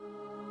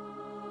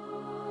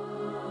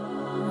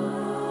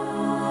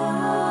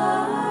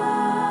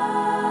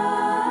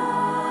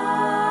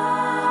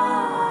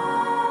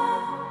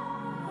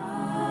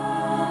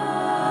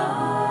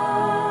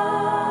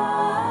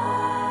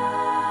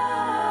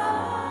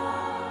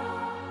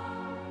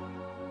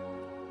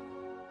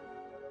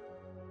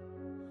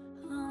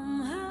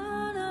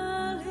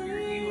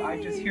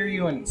might just hear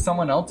you in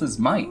someone else's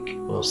mic.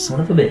 Well, son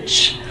of a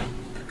bitch.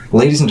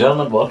 Ladies and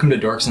gentlemen, welcome to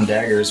Dorks and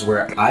Daggers,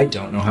 where I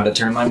don't know how to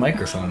turn my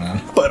microphone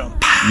on.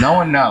 No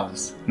one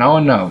knows. No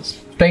one knows.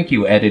 Thank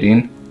you,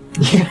 editing.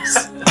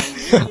 Yes.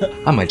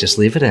 I might just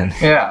leave it in.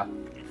 Yeah.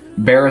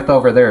 Barrett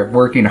over there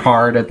working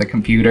hard at the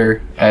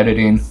computer,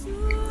 editing.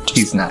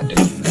 He's not doing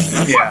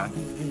that. Yeah.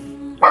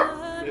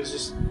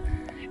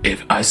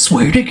 If I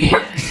swear to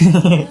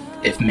God,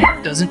 if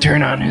Matt doesn't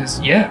turn on his,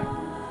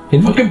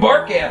 fucking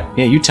bark at him.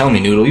 Yeah, you tell me,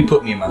 Noodle. You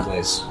put me in my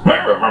place.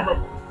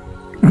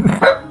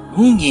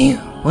 Oh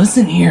yeah,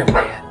 listen here,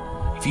 Matt.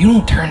 If you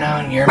don't turn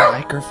on your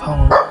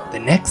microphone the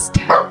next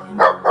time,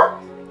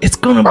 it's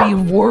gonna be a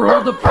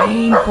world of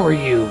pain for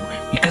you.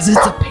 Because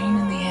it's a pain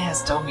in the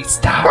ass. Toby,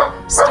 stop.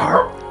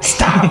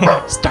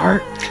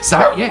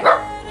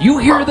 Yeah, you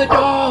hear the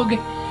dog.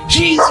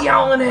 She's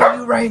yelling at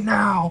you right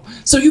now.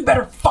 So you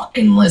better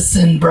fucking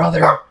listen,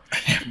 brother.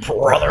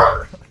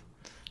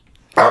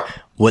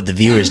 What the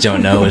viewers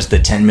don't know is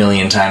that 10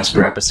 million times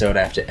per episode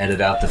I have to edit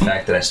out the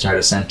fact that I start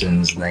a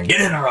sentence and then get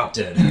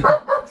interrupted.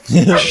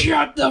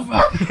 Shut the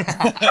fuck.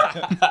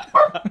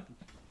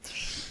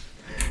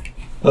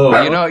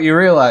 Oh, You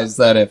realize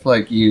that if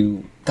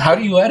how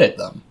do you edit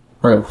them?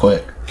 Real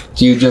quick.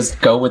 Do you just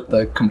go with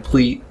the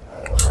complete?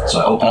 So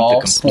I open up all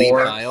the complete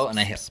four? file and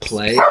I hit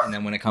play, and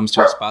then when it comes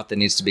to a spot that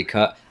needs to be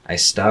cut, I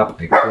stop,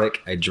 I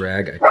click, I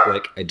drag, I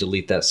click, I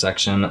delete that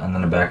section, and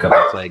then I back up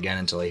and play again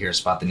until I hear a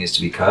spot that needs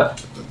to be cut.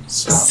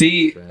 Stop,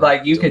 See,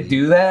 drag, you could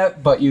do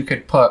that, but you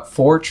could put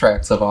 4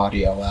 tracks of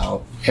audio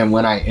out, and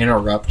when I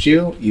interrupt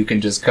you, you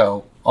can just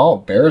go, "Oh,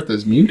 Barrett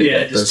is muted." Yeah,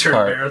 at just this turn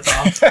part. Barrett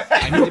off.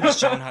 I need to be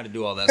shown how to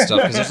do all that stuff,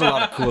 because there's a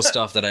lot of cool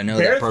stuff that I know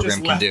that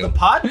program can do. The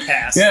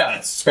podcast. Yeah,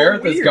 That's so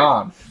Barrett is weird.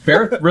 gone.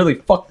 Barrett really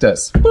fucked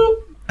us.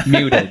 Boop.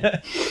 Muted.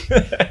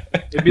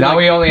 It'd be Now like,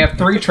 we only have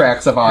 3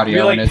 tracks of it'd be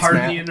audio, like and it's part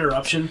of not. the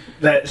interruption,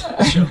 that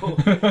show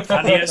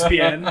on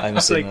ESPN. I haven't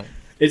It's seen like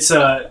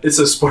that. it's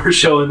a sports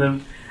show, and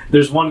then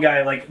there's one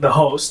guy, like the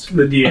host,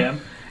 the DM,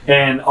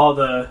 and all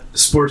the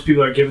sports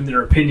people are giving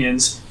their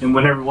opinions, and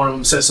whenever one of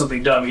them says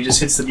something dumb, he just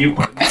hits the mute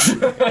button,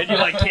 and you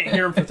can't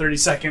hear him for 30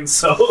 seconds.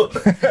 So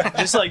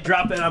just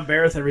drop that on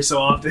Barrett every so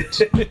often,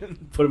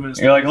 and put him in his.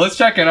 You're like, let's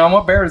check in on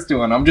what Barrett's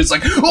doing. I'm just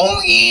like,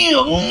 oh yeah,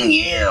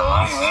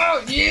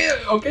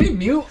 okay,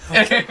 mute.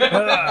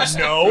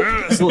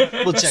 No.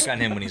 We'll check on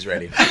him when he's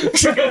ready.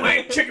 Chicken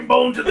leg, chicken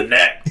bone to the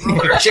neck.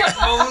 Chicken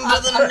bone to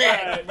the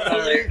neck,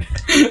 brother.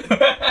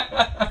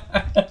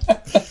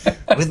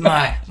 With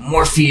my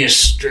Morpheus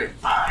strip.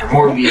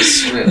 Or Morbius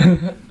strip.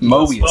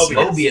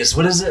 Mobius,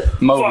 what is it?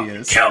 Fucking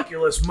Mobius.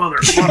 calculus,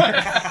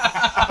 motherfucker.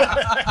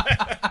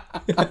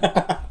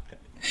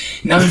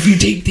 Now, if you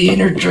take the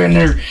inner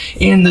trender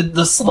and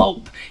the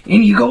slope,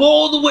 and you go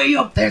all the way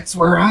up, that's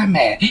where I'm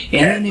at. And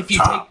then if you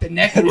take the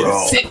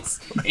 -6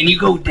 and you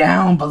go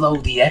down below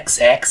the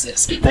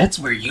x-axis, that's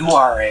where you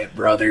are at,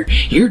 brother.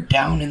 You're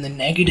down in the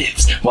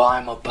negatives while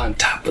I'm up on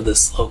top of the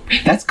slope.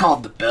 That's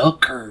called the bell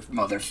curve,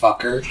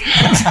 motherfucker.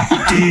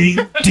 Ding,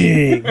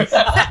 ding.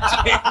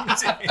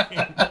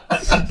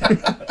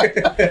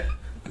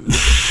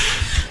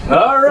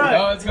 All right.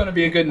 Oh, it's gonna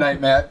be a good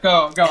night, Matt.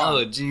 Go.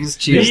 Oh, jeez,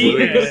 cheers,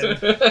 Louis.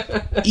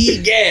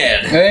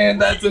 Egad. And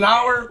that's an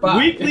hour. Bye.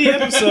 Weekly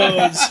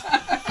episodes.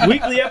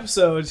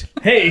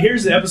 Hey,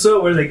 here's the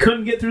episode where they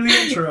couldn't get through the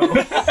intro.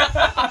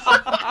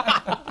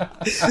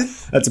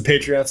 That's a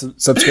Patreon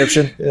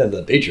subscription. Yeah,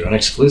 the Patreon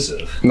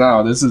exclusive.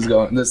 No, this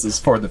is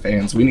for the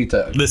fans. We need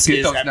to This get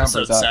is those episode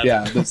numbers up. 7.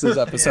 Yeah, this is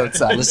episode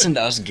 7. Listen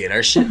to us get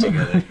our shit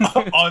together.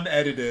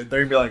 Unedited.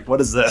 They're gonna be like, "What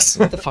is this?"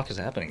 What the fuck is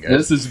happening, guys?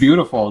 This is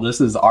beautiful.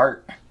 This is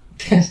art.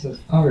 This is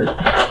art.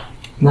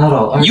 Not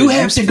all art. You is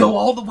have to useful. go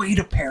all the way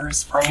to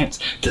Paris, France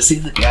to see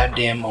the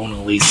goddamn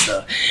Mona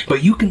Lisa.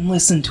 But you can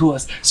listen to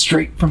us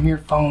straight from your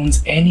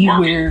phones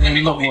anywhere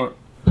in the world.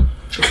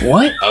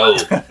 What? Oh,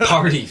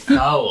 party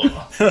foul.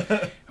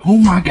 Oh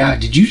my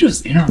god, did you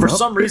just interrupt? For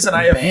some reason,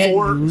 I have Bad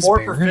four news, four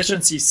Barrett.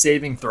 proficiency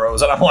saving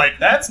throws, and I'm like,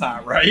 "That's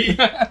not right."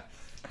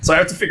 So I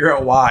have to figure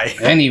out why.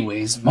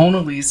 Anyways,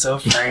 Mona Lisa,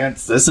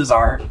 France, this is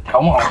art.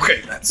 Come on.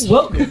 Okay, that's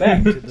Welcome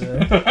back to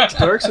the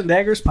Dorks and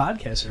Daggers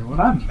podcast. Everyone,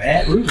 I'm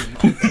Matt Rubin.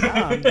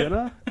 I'm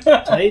gonna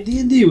play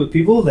D&D with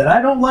people that I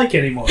don't like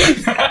anymore.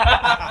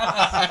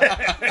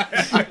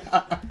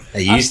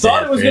 I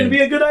thought it was going to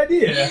be a good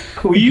idea.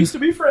 We used to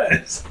be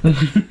friends,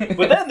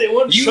 but then they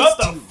wouldn't shut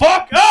the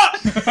fuck up.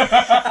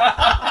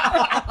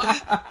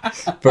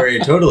 For a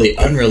totally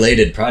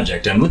unrelated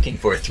project, I'm looking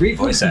for 3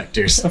 voice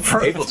actors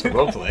able to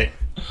roleplay.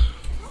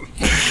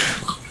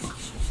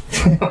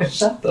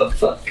 Shut the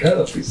fuck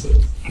up, he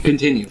says.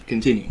 Continue.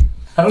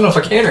 I don't know if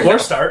I can or Or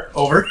not. start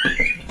over.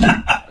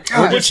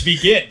 which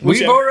begin.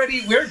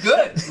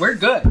 We're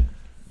good.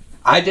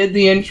 I did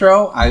the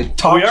intro. I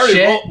talked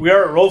shit. We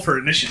already rolled for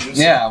initiatives.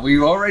 Yeah, we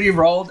already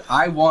rolled.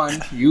 I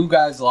won. You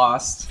guys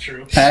lost.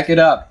 True. Pack it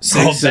up.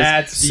 Oh,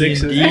 that's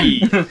Sixes.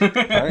 D&D.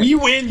 We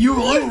win, you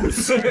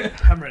lose.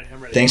 I'm ready.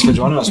 Thanks for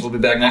joining us. We'll be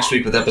back next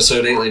week with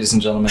episode 8, ladies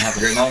and gentlemen. Have a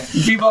great night.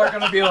 People are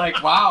going to be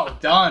like, wow,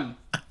 done.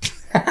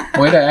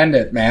 Way to end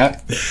it,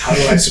 Matt. How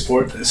do I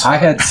support this? I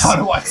had How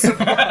do I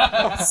support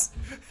this?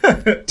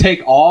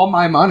 take all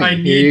my money. I Here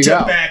need you to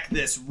go. back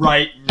this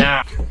right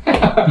now.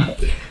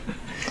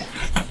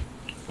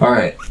 All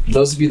right,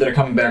 those of you that are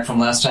coming back from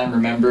last time,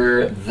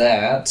 remember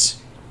that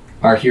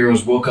our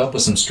heroes woke up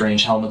with some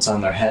strange helmets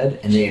on their head,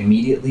 and they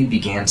immediately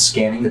began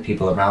scanning the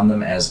people around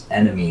them as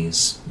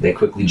enemies. They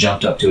quickly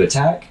jumped up to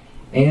attack,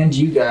 and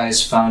you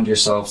guys found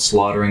yourself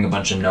slaughtering a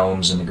bunch of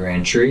gnomes in the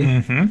Grand Tree.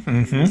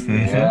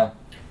 Yeah.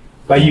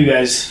 By you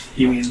guys,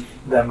 you mean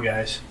them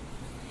guys.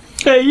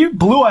 Hey, you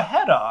blew a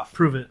head off.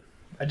 Prove it.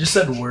 I just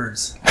said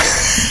words.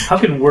 How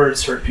can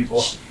words hurt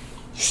people?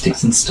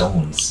 Sticks and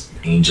stones,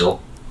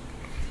 Angel.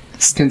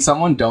 Can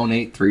someone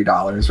donate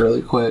 $3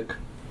 really quick?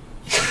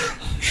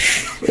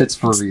 It's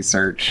for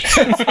research.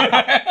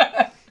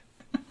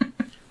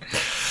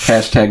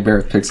 Hashtag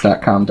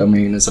BarrettPicks.com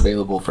domain is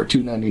available for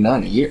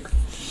 $2.99 a year.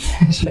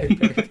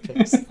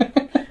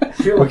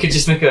 We could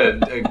just make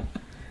a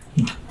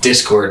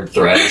Discord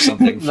thread or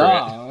something for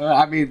No, it.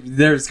 I mean,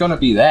 there's going to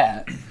be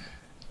that.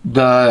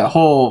 The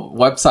whole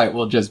website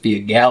will just be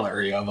a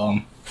gallery of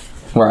them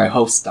where I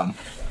host them.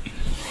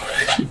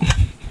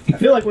 I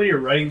feel like when you're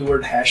writing the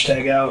word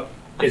hashtag out,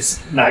 it's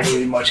not going to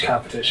be much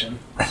competition.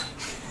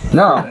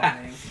 No.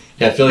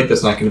 Yeah, I feel like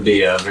that's not going to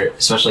be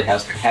especially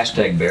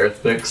hashtag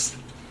BarrettPicks.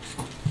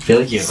 I feel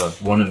like you have a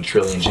 1 in a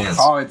trillion chance.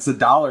 Oh, it's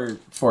 $1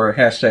 for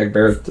hashtag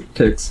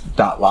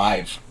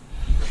BarrettPicks.live.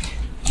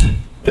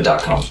 The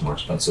 .com is more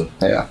expensive.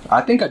 Yeah,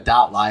 I think a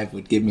 .live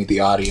would give me the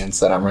audience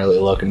that I'm really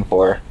looking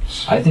for.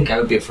 I think I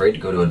would be afraid to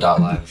go to a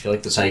 .live. I feel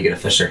like that's how you get a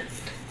fisher.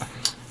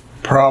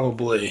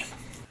 Probably.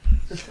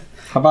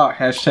 How about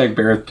hashtag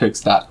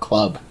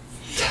BarrettPicks.club?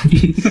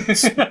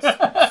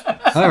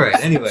 All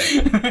right. Anyway,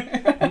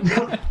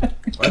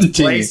 Let's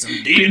play some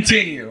D&D.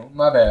 Continue.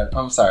 My bad.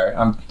 I'm sorry.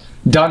 I'm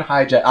done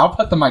hijack. I'll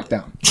put the mic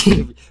down.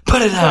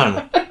 put it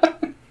on.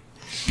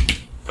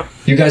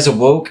 You guys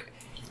awoke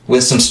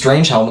with some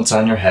strange helmets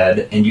on your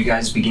head, and you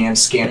guys began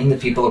scanning the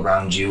people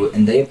around you,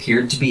 and they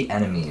appeared to be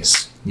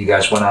enemies. You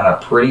guys went on a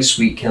pretty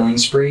sweet killing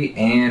spree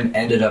and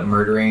ended up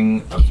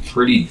murdering a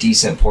pretty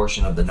decent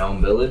portion of the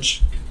gnome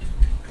village.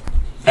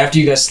 After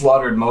you guys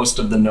slaughtered most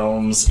of the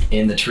gnomes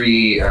in the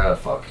tree,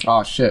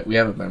 Oh shit, we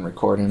haven't been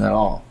recording at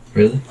all.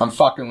 Really? I'm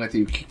fucking with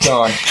you. Keep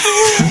going.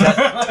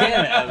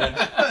 Damn it, Evan.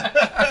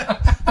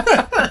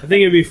 I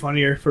think it'd be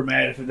funnier for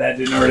Matt if that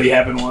didn't already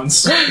happen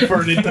once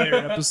for an entire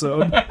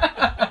episode.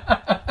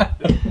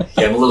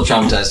 Yeah, I'm a little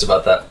traumatized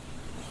about that.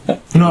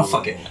 No,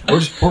 fuck it.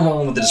 We're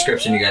rolling with the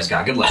description you guys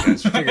got. Good luck,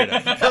 guys. Figure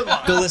it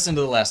out. Go listen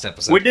to the last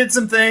episode. We did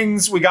some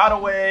things. We got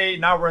away.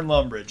 Now we're in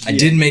Lumbridge. I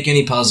didn't make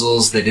any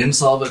puzzles. They didn't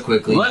solve it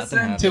quickly. Listen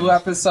Nothing to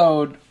happened.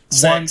 episode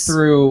 6. 1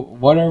 through...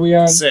 What are we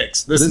on?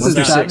 6. This is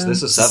This is 7? 6.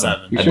 This is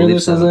 7. You I sure believe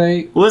this is 7.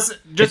 8? Listen,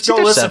 just It's go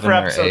either listen 7 for or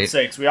episode 8.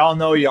 6. We all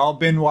know y'all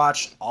binge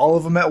watched all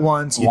of them at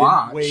once. You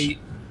Watch. didn't wait.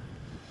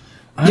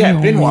 I Yeah,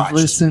 only been watched.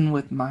 listen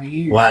with my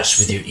ears. Watch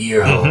with your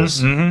ear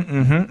holes.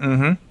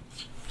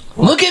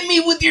 Look at me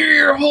with your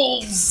ear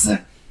holes.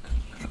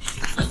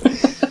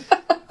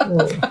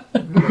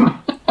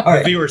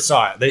 The viewers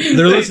saw it.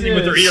 They're listening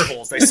with their ear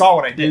holes. They saw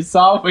what I They did.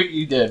 saw what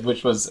you did,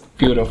 which was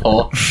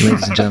beautiful.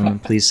 Ladies and gentlemen,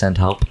 please send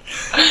help.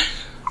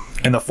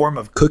 In the form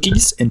of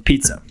cookies and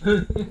pizza.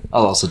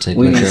 I'll also take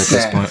We my need share at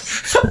this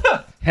snacks. point.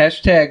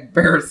 Hashtag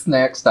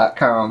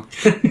bearsnacks.com.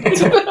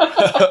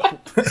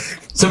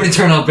 Somebody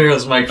turn off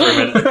Barrel's mic for a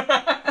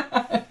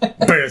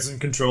minute. Bear's in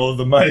control of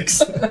the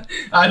mics.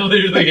 I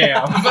literally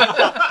am.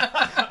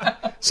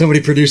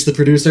 Somebody produce the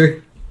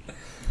producer.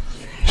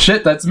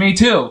 Shit, that's me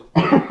too.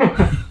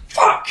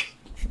 Fuck!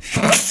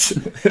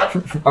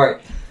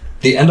 Alright.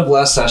 The end of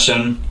last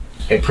session,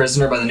 a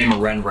prisoner by the name of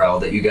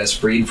Renrel that you guys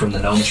freed from the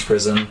gnomish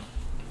prison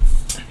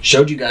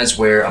showed you guys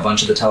where a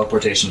bunch of the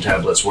teleportation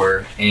tablets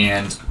were,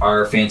 and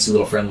our fancy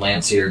little friend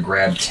Lance here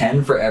grabbed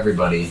 10 for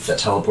everybody that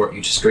teleport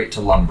you straight to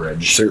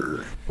Lumbridge.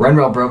 Sir.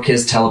 Renrel broke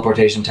his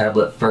teleportation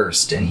tablet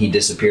first, and he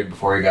disappeared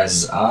before your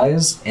guys'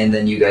 eyes, and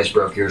then you guys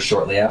broke yours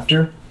shortly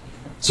after.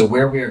 So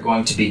where we are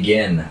going to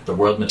begin, the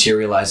world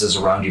materializes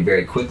around you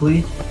very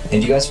quickly,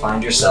 and you guys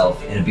find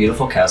yourself in a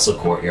beautiful castle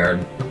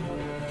courtyard.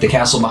 The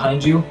castle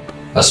behind you,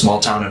 a small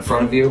town in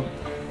front of you.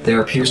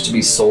 There appears to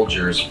be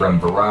soldiers from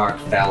Barak,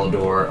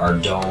 Falador,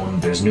 Ardone.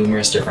 There's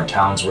numerous different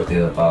towns worth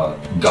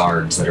of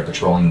guards that are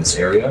patrolling this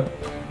area.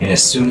 And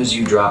as soon as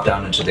you drop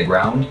down into the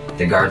ground,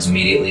 the guards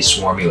immediately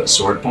swarm you at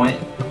sword point.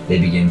 They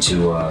begin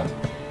to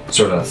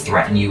sort of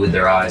threaten you with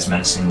their eyes,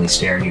 menacingly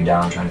staring you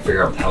down, trying to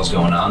figure out what the hell's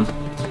going on.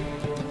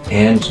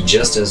 And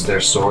just as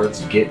their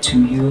swords get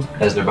to you,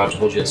 as they're about to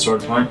hold you at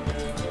sword point,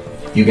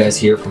 you guys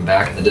hear from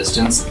back in the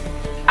distance,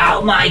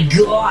 Oh my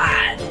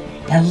god!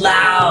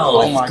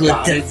 Hello! It's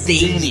good to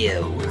see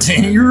you.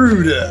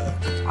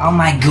 Tenuruda. Oh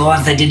my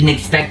god, I didn't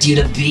expect you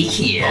to be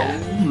here.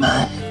 Oh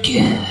my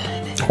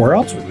god. Where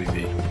else would we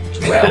be?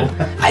 Well,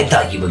 I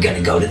thought you were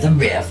gonna go to the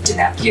rift, and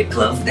after you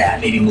close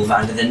that, maybe move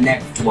on to the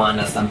next one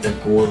or something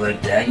cool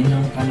like that, you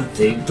know, kind of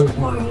save the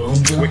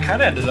world. We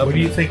kind of ended up What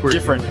do you think we're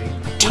different doing?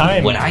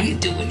 Time. What are you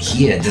doing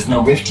here? There's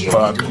no rift here.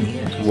 What are you doing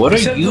here? What We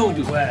are said you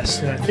go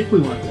west, and I think we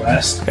went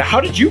west. How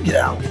did you get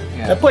out?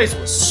 Yeah. That place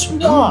was Oh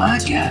my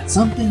swamped. god,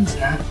 something's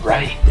not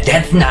right.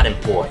 That's not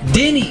important.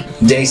 Denny!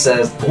 Denny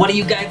says, What are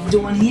you guys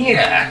doing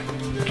here?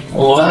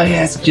 Well, I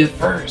asked you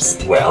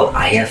first. Well,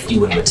 I asked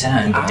you in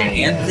return, but to I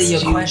answer asked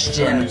your you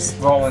question, first.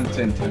 Rolling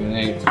to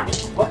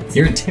intimidate.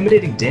 "You're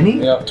intimidating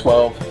Denny?" Yep,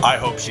 12. I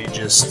hope she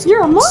just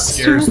You're a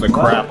monster. scares the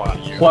crap out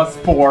of you. Plus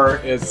 4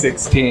 is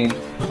 16.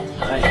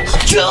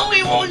 Tell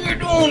me what you're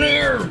doing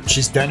here!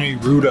 She's Denny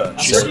Ruda.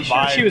 She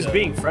survived. She was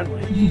being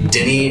friendly.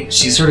 Denny,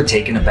 she's sort of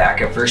taken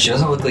aback at first. She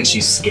doesn't look like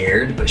she's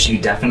scared, but she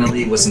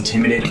definitely was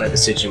intimidated by the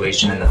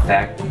situation and the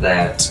fact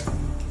that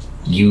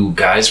you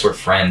guys were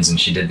friends and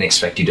she didn't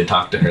expect you to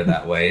talk to her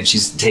that way. And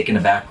she's taken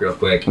aback real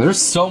quick.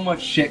 There's so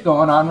much shit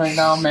going on right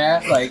now,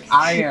 Matt. Like,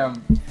 I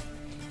am.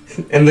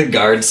 And the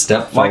guards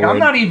step forward. Like, I'm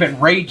not even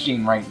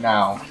raging right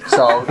now.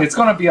 So, it's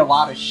gonna be a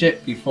lot of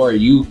shit before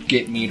you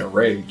get me to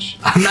rage.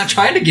 I'm not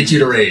trying to get you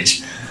to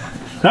rage.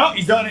 No,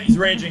 he's done it. He's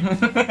raging.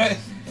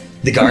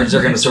 The guards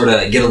are going to sort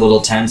of get a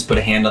little tense, put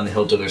a hand on the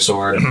hilt of their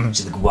sword.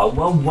 she's like, whoa,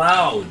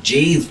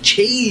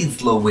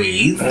 jeez,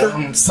 Louise.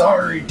 I'm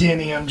sorry,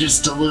 Denny, I'm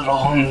just a little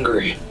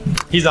hungry.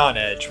 He's on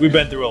edge. We've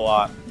been through a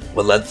lot.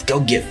 Well, let's go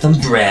get some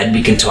bread.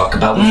 We can talk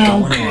about what's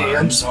going Okay, on.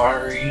 I'm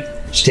sorry.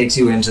 She takes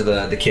you into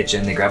the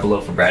kitchen. They grab a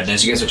loaf of bread. And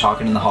as you guys are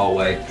talking in the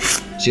hallway,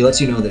 she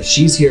lets you know that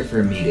she's here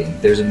for a meeting.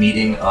 There's a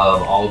meeting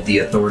of all of the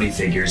authority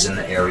figures in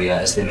the area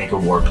as they make a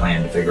war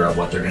plan to figure out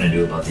what they're going to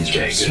do about these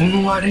rifts.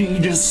 Then why didn't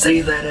you just say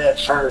that at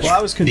first? Well,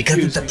 I was confused.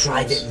 Because it's a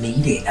private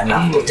meeting. I'm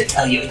not supposed to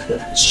tell you.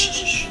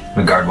 Shh.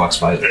 The guard walks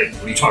by. Hey,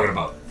 what are you talking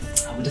about?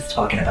 I'm just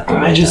talking about the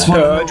I just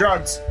weather. want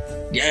Drugs.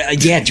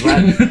 Yeah,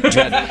 drug.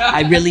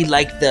 I really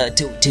like to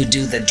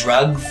do the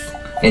drugs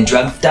and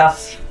drug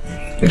stuff.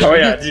 Oh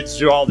yeah, to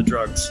do all the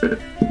drugs.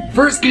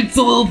 First gets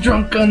a little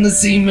drunk on the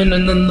semen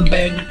and then the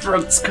bag of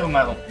drugs come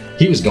out.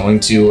 He was going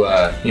to,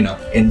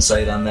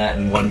 insight on that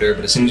and wonder,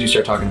 but as soon as you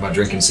start talking about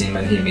drinking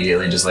semen, he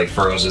immediately just like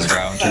furrows his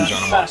brow and turns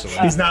around and walks away.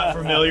 He's not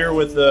familiar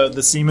with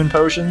the semen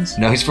potions.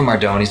 No, he's from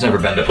Ardone. He's never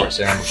been to Port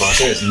Sarim before,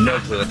 so he has no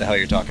clue what the hell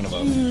you're talking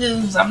about.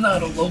 I'm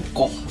not a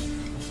local.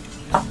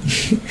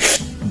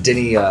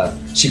 Denny,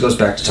 she goes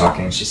back to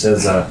talking. She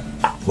says,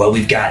 Well,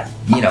 we've got,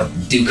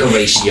 Duke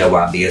Horatio,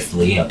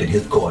 obviously, up in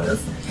his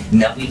quarters.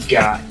 Now we've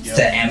got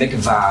Sir Amic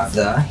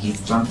Vaza. He's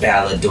from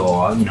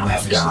Balador,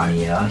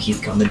 Afghania.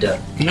 He's coming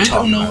to I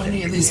talk don't know about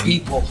any of everything. these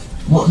people.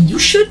 Well, you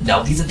should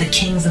know. These are the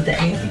kings of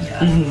the area.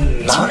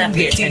 So not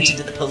pay attention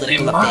to the In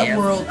political my affairs.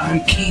 world,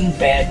 I'm King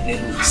Bad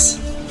News.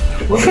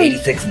 Well,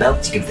 86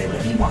 belts, you can say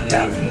whatever you want,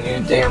 darling. You're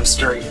damn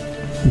straight.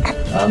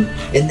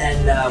 And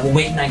then we're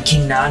waiting on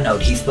King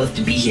Narnode. He's supposed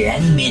to be here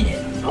any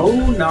minute. Oh,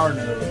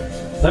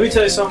 Narno. Let me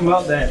tell you something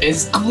about that.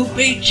 Is Gloop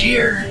H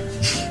here?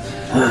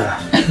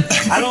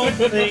 I don't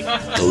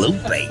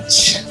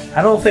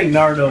think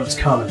Narno's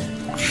coming.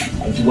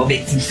 What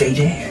makes you say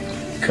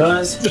that?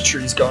 Because The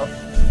tree's gone.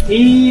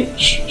 he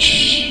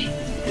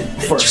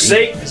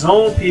forsake his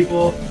own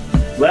people,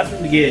 left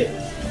them to get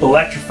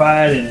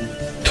electrified and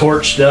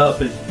torched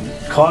up and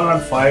caught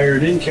on fire,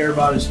 didn't care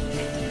about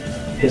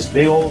his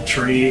big old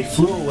tree,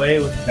 flew away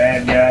with the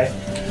bad guy,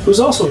 who's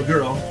also a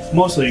girl,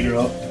 mostly a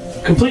girl,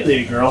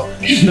 completely a girl,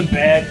 the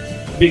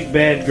big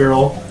bad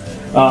girl.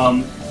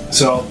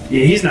 So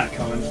yeah, he's not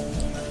coming.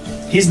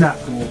 He's not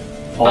cool.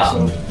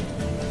 Also,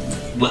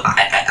 Well,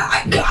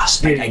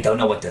 I don't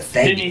know what to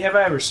say. Didn't he? Have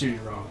I ever seen you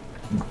wrong?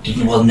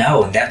 Well,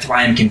 no, and that's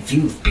why I'm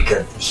confused,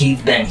 because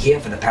he's been here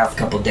for the past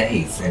couple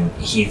days, and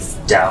he's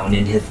down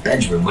in his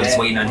bedroom. We're just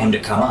waiting on him to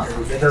come up.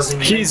 That doesn't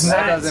make He's sense.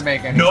 That doesn't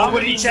make any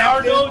Nobody sense.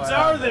 checked it. Narnodes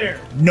are there.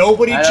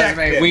 Nobody That doesn't checked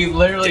make, it. we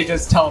literally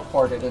just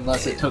teleported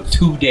unless it took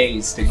 2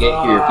 days to get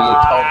here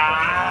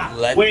via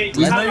teleport. Wait,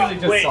 We time literally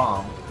out, just wait.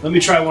 saw him. Let me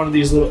try one of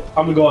these little.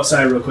 I'm gonna go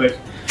outside real quick.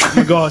 I'm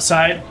gonna go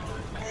outside.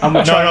 I'm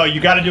gonna try. No,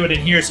 you got to do it in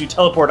here, so you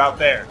teleport out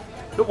there.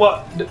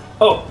 What?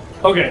 Oh,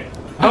 okay.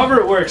 However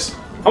it works,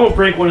 I'm gonna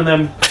break one of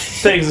them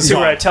things and see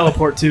where I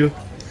teleport to.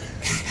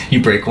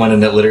 You break one,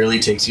 and it literally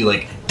takes you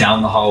like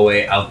down the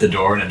hallway, out the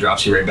door, and it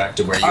drops you right back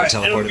to where you were Alright,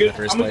 and teleported in the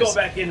first I'm gonna place.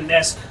 go back in and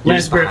ask You're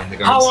Lance just Bear, behind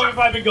the how guards. long have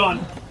I been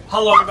gone?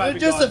 How long have I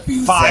been Just gone? a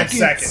few 5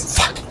 seconds.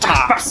 seconds.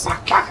 Tops.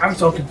 I'm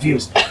so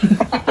confused.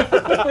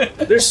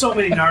 There's so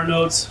many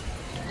Narnodes.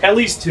 At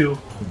least 2.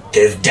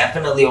 There's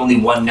definitely only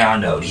one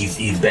Narnode.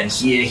 He's been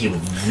here. He was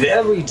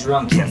very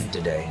drunk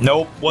yesterday.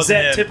 Nope, Is wasn't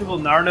that him. typical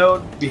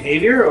Narnode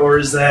behavior, or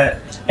is that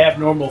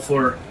abnormal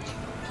for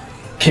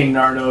King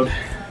Narnode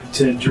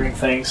to drink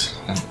things?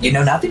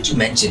 Now that you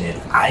mention it,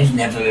 I've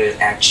never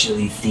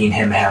actually seen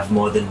him have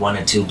more than 1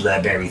 or 2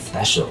 Blackberry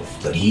specials,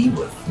 but he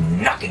was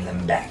knocking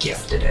them back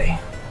yesterday.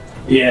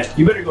 Yeah,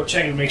 you better go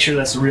check and make sure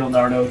that's the real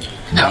Narnode.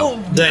 No,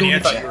 Then you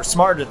thought you were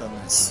smarter than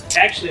this.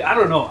 Actually, I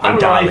don't know. I Oh,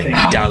 don't know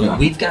anything. darling,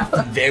 we've got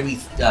some very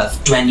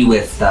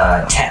strenuous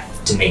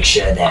tests to make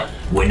sure that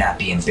we're not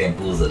being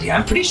bamboozled here.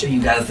 I'm pretty sure you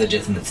guys are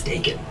just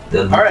mistaken.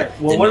 All right.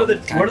 Well, what are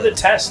the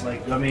tests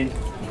like? I mean,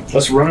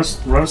 let's run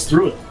us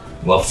through it.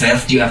 Well,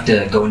 first you have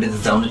to go into the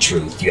zone of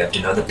truth. You have to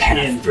know the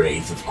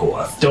passphrase, of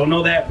course. Don't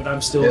know that, but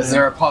I'm still Is in.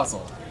 there a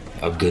puzzle?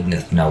 Oh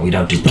goodness, no, we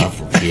don't do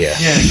puzzles here.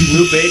 Yeah,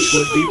 Loop H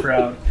would be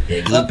proud. Yeah,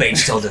 Gloop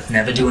H told us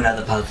never do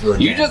another puzzle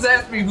again. You just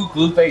asked me who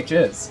Gloop H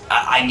is.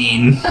 I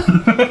mean...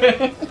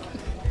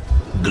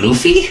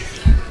 Gloofy?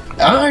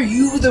 Are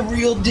you the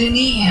real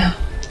Denny?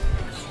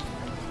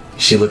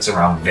 She looks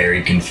around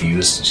very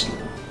confused.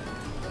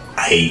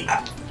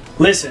 I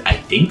Listen,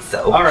 think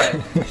so. all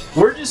right,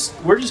 we're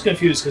just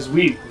confused because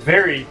we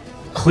very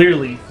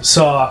clearly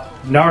saw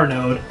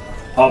Narnode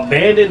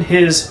abandon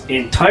his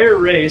entire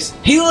race.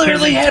 He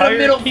literally His had a entire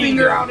middle kingdom.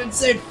 finger out and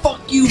said,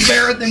 "Fuck you,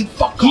 better than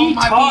fuck He all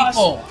my tossed-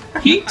 people."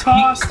 He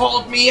tossed. He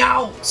called me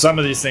out. Some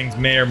of these things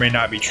may or may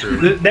not be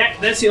true.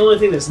 That's the only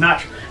thing that's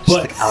not true.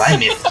 But Oh, I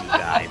missed you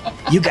guys.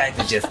 You guys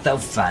are just so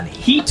funny.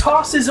 he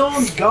tossed his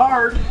own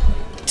guard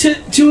to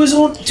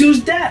his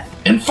death.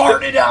 And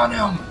farted on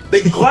him.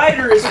 The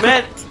glider is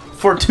meant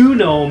for 2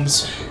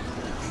 gnomes,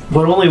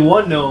 but only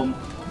 1 gnome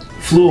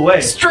flew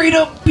away. Straight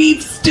up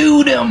beef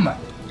stewed him.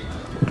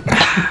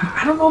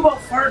 I don't know about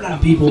farting on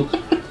people,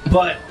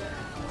 but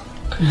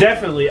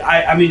definitely,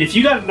 I mean, if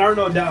you got a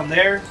Narnode down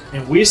there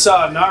and we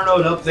saw a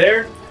Narnode up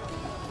there,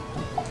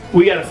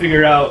 we got to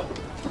figure out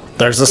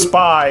There's a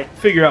spy.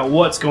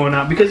 what's going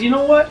on. Because you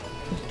know what?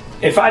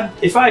 If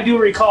I do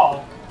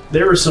recall,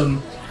 there were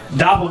some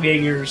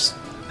doppelgangers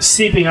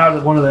seeping out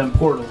of one of them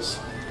portals,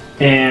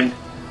 and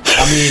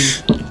I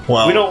mean,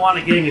 Well, we don't want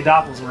a gang of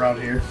doppels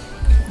around here.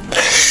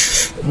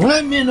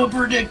 I'm in a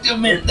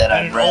predicament that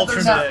I'd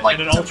rather not like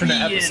in an to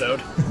alternate be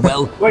episode.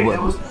 Well, Wait, well,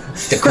 that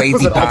was the It crazy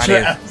was an part alternate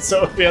is...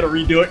 episode. We had to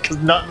redo it because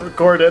nothing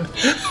recorded.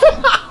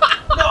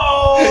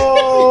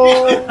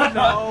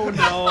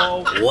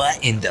 no.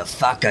 What in the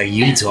fuck are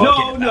you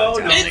talking No.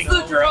 about? It's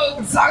the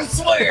drugs, I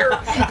swear.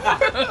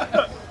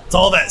 It's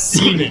all that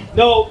semen.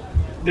 No,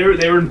 they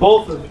were in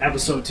both of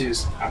episode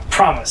 2s. I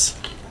promise.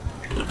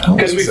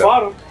 Because we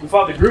fought them. We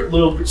fought the group,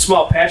 little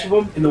small patch of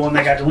them, in the one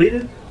that got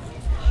deleted.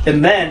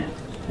 And then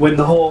when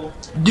the whole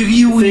Do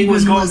you Thing even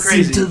was going listen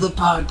crazy. to the yes,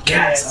 I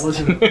podcast?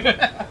 listened.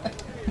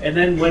 And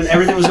then when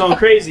everything was going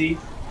crazy,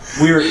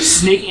 we were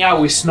sneaking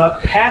out. We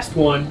snuck past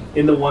one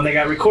in the one that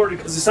got recorded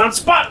because it's on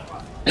Spotify.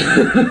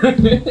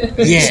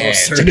 Yeah,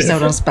 So check us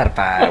out on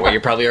Spotify, where you're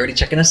probably already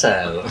checking us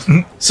out.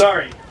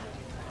 Sorry.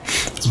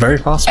 It's very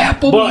possible.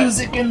 Apple But-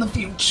 Music in the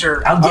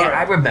future. Oh yeah, Alright.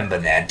 I remember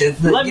that. There's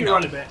the, Let you me know,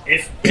 run it back.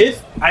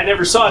 If I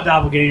never saw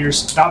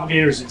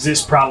doppelgangers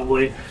exist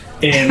probably,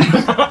 and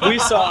we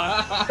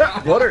saw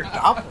What are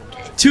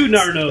doppelgangers? 2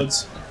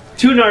 Narnodes.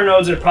 2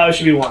 Narnodes, there probably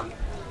should be 1.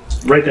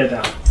 Write that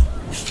down.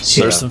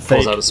 She There's some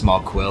pulls fake- out a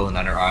small quill and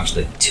on her arm she's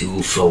like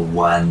 2 for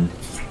 1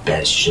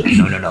 special.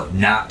 No,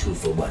 not 2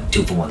 for 1.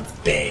 2 for 1's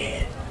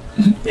bad.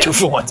 2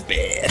 for 1's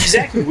bad. He's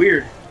acting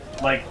weird.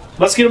 Like,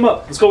 let's get him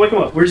up. Let's go wake him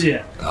up. Where's he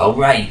at? All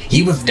right,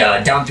 he was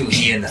down through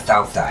here in the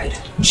south side.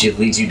 And she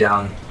leads you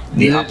down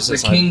the The opposite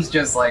side. king's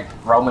just like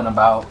roaming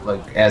about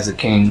like as a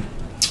king.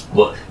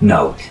 Well,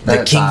 no, the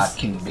That's king's. not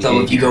king So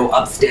if you behavior. go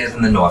upstairs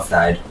on the north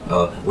side,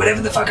 or whatever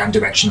the fuck I'm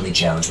directionally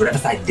challenged, whatever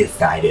side this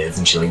side is,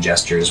 and she like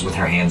gestures with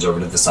her hands over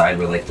to the side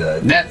where like the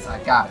I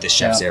got it. the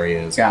chef's Yep.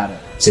 area is. Got it.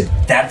 So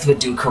that's where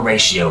Duke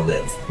Horatio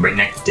lives. Right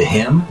next to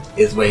him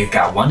is where he's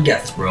got one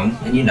guest room,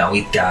 and you know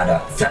he's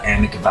got Sir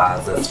Amic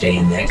Vaza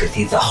staying there because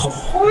he's a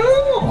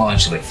ho.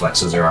 And she like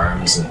flexes her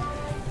arms and.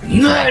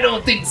 No, I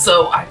don't think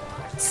so. Go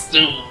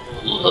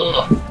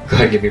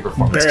ahead, give me a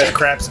performance Barrett check.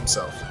 craps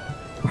himself.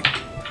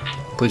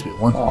 Please be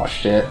 1. Oh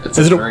shit! It's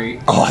Is it a a- 3.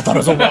 Oh, I thought it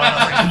was a 1. I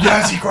was like,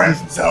 yes, he craps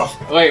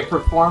himself. Wait,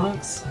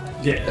 performance?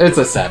 Yeah. It's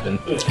a 7.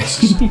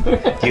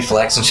 He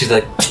flex and she's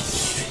like,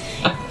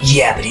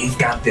 yeah, but he's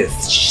got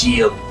this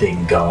shield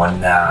thing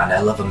going on. I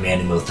love a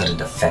man who knows how to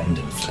defend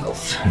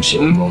himself. And she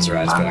rolls her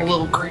eyes I'm back. a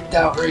little creeped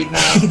out right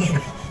now.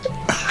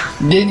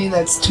 Denny,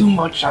 that's too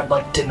much I'd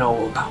like to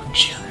know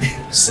about you.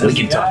 Says We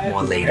can the talk guy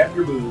more who later. grabbed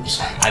your boobs.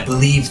 I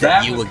believe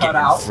that you was were cut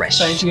getting out. fresh.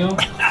 Thank you.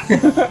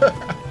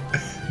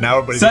 Now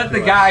everybody's Said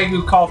the guy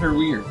who called her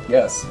weird.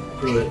 Yes.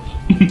 Brilliant.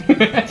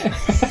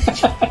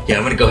 Yeah,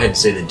 I'm gonna go ahead and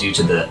say that due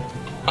to the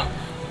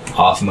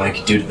off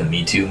mic, due to the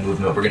Me Too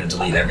movement, we're gonna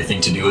delete everything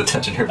to do with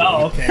touching her.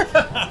 Oh, okay.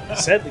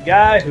 Said the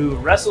guy who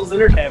wrestles in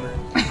her tavern.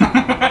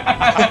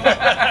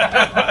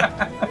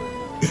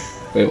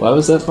 Wait, why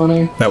was that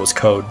funny? That was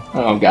code.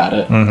 Oh, got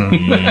it.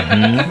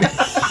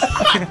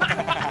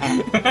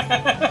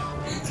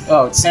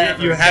 Oh,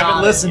 tavern. You haven't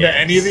Got listened it. to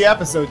any of the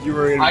episodes. You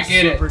were gonna be I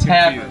get it. super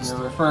Tavern. confused.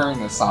 You're referring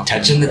to something.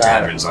 Touching the Got it.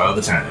 taverns all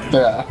the time.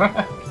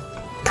 Yeah.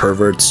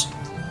 Perverts.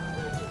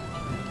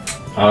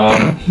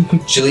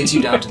 She leads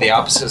you down to the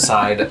opposite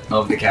side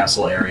of the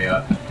castle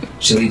area.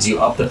 She leads you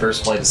up the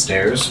first flight of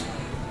stairs,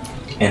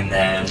 and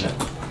then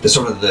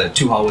the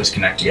 2 hallways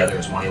connect together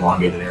as one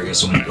elongated area.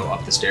 So when you go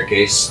up the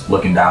staircase,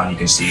 looking down, you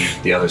can see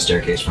the other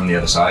staircase from the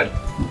other side.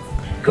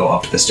 Go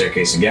up the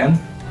staircase again.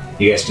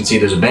 You guys can see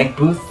there's a bank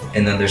booth,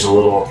 and then there's a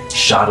little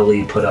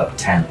shoddily put up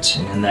tent.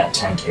 And in that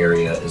tent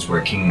area is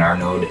where King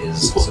Narnode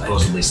is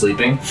supposedly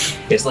sleeping.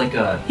 It's like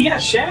a He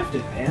got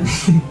shafted, man.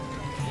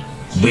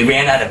 We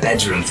ran out of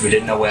bedrooms. We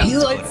didn't know where else He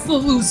to put likes him. the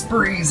loose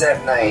breeze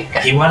at night.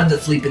 He wanted to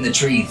sleep in the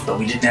trees, but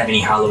we didn't have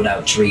any hollowed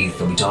out trees,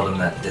 so we told him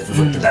that this is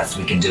like the best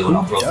we can do, and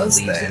I'll throw some does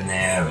leaves that? in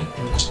there.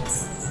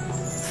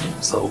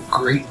 And So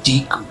great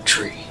Deku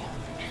tree.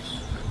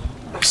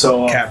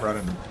 So Cat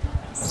running.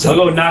 I'll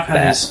go knock on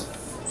Bat. his.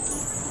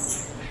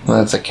 Well,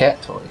 that's a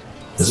cat toy.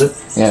 Is it?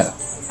 Yeah.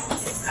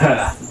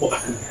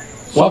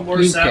 One Fuck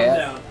more you, sound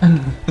cat.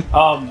 down.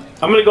 I'm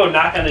gonna go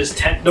knock on his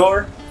tent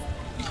door.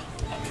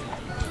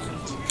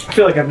 I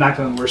feel like I've knocked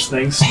on worse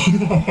things.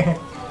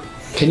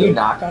 Can you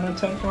knock on a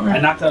tent door? I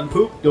knocked on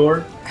poop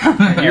door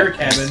at your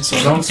cabin, so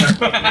don't start.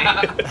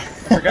 I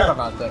forgot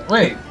about that.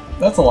 Wait,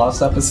 that's a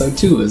lost episode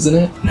too, isn't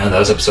it? No, that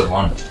was episode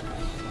 1.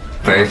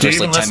 Very Do you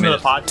first, even like 10 listen to the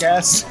minutes.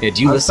 podcast? Yeah,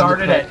 do you I listen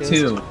started to the at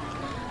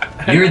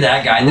podcast? 2. You're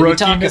that guy that we Rookie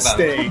talk about.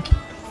 mistake.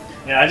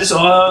 Yeah, I just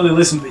only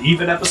listen to the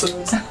even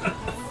episodes.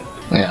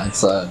 Yeah,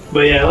 it's a But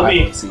yeah,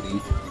 iPhone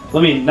CD.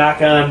 let me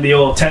knock on the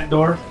old tent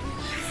door.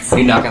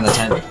 You knock on the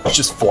tent. It's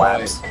just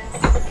flaps.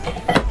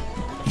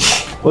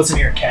 What's in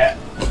here, cat?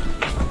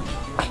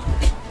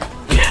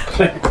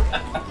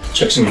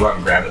 Chuck's gonna go out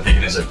and grab it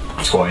thinking it's a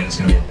toy and it's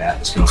gonna be a bat.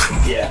 It's gonna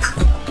Yeah.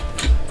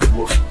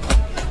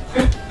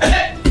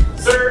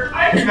 Sir,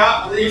 I do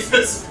not believe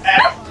this is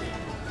happening.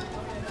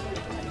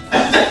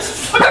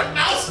 Put a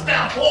mouse in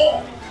that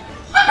hole!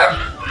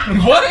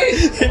 What?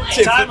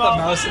 Time out.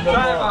 mouse in the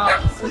Time ball.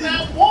 out. In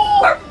that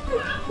hole!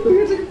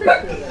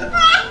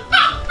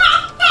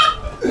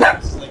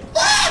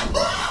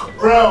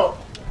 Bro,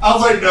 I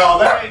was like, no,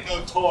 that ain't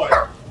no toy.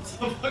 It's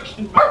a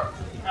fucking mouse.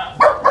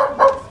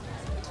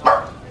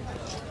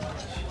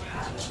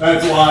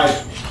 That's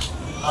why.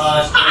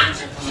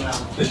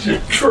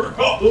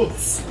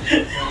 Gross.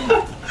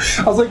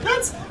 I was like,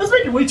 that's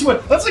making way too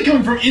much. That's like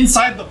coming from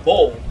inside the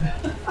bowl.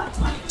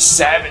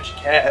 Savage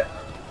cat.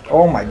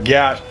 Oh my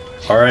gosh.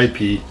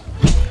 R.I.P.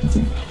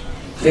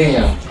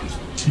 Damn.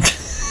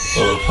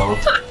 Oh,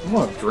 I'm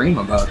gonna dream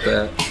about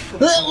that.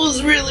 That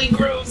was really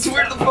gross.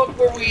 Where the fuck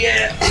were we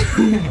at?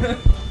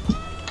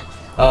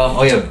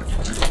 oh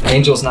yeah,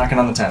 Angel's knocking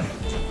on the tent.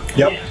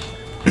 Yep.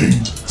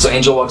 So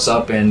Angel walks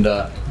up and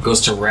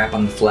goes to rap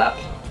on the flap.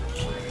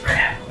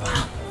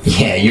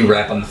 Yeah, you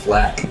rap on the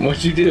flap.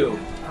 What'd you do?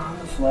 On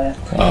the flat.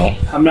 Oh.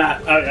 I'm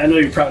not. I know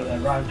you're proud of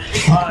that, Ron.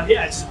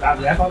 Yeah, it's I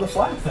rap on the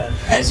flat then.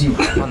 As you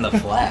rap on the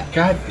flap.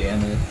 God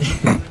damn it.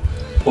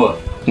 What?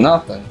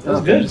 Nothing. was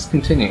Nothing. good. Just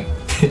continue.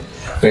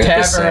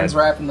 Taverns. Taverns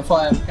rapping the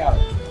flag. Got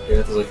it.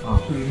 Gareth was like, oh.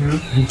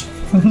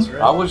 That's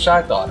right. I wish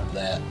I thought of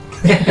that.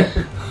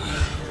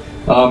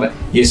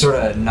 You sort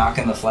of knock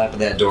on the flap of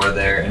that door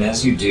there, and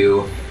as you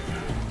do,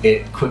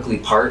 it quickly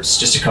parts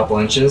just a couple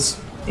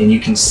inches, and you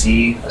can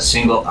see a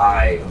single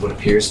eye of what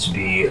appears to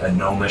be a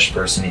gnomish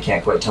person. You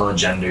can't quite tell a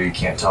gender, you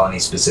can't tell any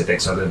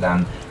specifics other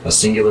than a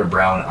singular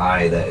brown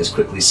eye that is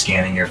quickly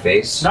scanning your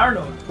face.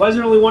 Nardo, why is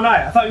there only one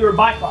eye? I thought you were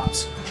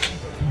Biclops.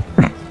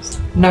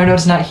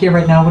 Nardo's not here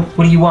right now.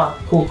 What do you want?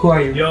 Who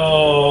are you?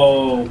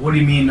 Yo, what do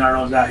you mean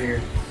Nardo's not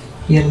here?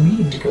 He had a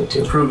meeting to go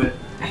to. Prove it.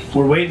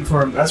 We're waiting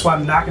for him. That's why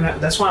I'm knocking.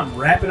 That's why I'm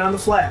rapping on the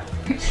flap.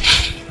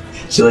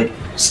 She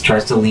just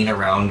tries to lean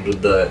around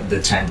with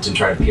the tent and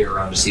try to peer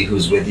around to see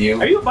who's with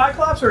you. Are you a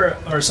Biclops or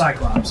a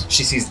Cyclops?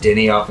 She sees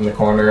Dinny off in the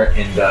corner,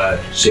 and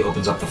she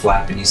opens up the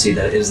flap, and you see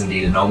that it is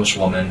indeed a gnomish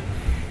woman.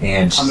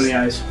 And How many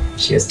eyes?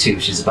 she has 2.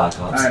 She's a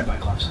Biclops. All right,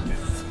 Biclops.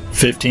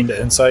 15 to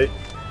insight.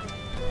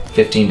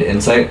 15 to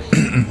insight.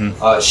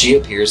 She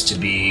appears to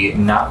be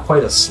not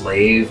quite a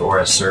slave or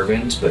a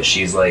servant, but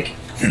she's like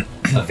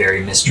a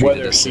very mistreated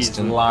Whether he's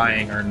assistant.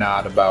 lying or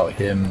not about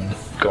him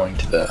going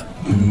to the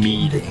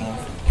meeting.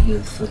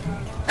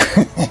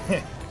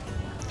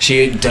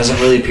 She doesn't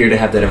really appear to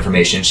have that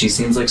information. She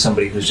seems like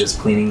somebody who's just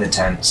cleaning the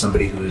tent,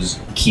 somebody who's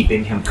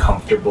keeping him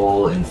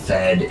comfortable and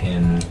fed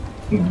and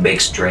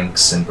makes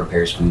drinks and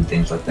prepares food,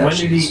 things like that.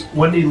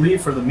 When did he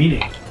leave for the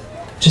meeting?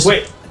 Just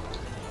Wait.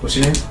 What's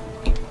your name?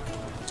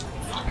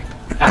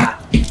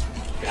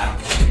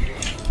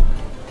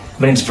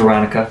 My name's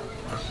Veronica.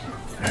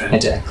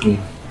 I clean.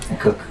 I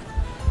cook.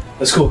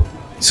 That's cool.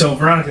 So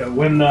Veronica,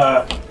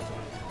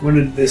 when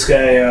did this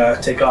guy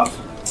take off?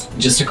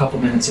 Just a couple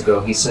minutes ago,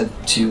 he said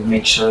to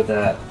make sure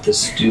that the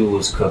stew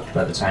was cooked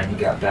by the time he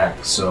got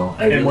back. So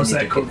I And really what's need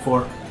that to code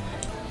for?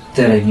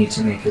 that I need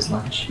to make his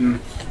lunch.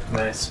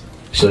 Nice.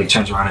 She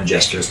turns around and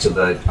gestures to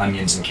the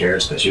onions and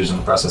carrots that she was in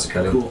the process of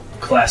cutting. Cool.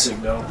 Classic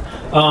though.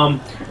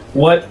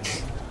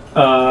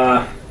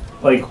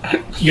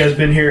 You guys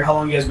been here? How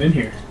long you guys been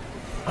here?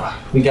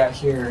 We got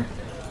here,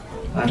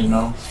 I don't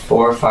know,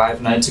 4 or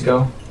 5 nights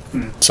ago.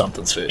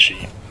 Something's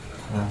fishy.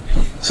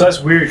 So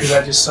that's weird because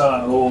I just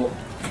saw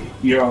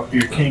your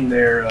king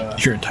there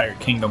Your entire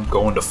kingdom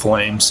going to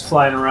flames.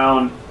 flying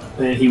around,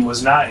 and he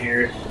was not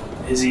here.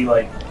 Is he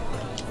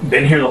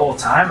been here the whole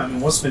time? I mean,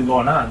 what's been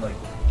going on?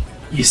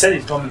 You said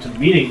he's coming to the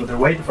meeting, but they're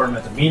waiting for him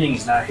at the meeting.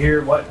 He's not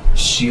here. What?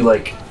 She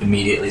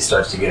immediately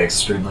starts to get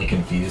extremely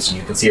confused, and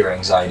you can see her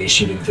anxiety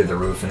shooting through the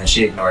roof. And then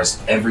she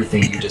ignores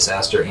everything you just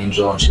asked her,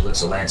 Angel, and she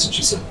looks at Lance and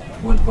she said,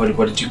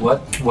 "What did you?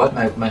 What?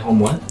 My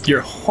home? What?"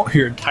 Your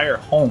entire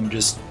home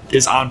just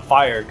is on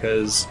fire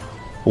because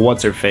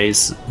what's her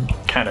face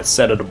kind of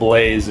set it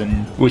ablaze,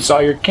 and we saw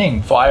your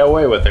king fly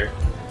away with her.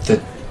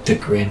 The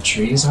grand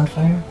tree is on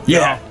fire?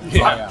 Yeah,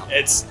 Yeah.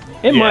 it's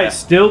It might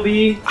still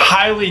be.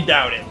 highly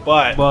doubt it,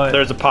 but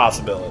there's a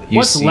possibility. You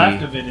What's see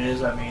left of it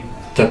is, I mean.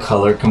 the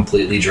color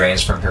completely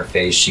drains from her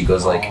face. She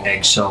goes like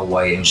eggshell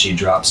white and she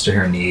drops to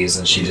her knees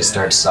and she just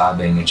starts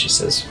sobbing and she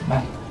says,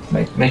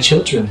 my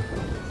children.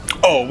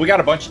 Oh, we got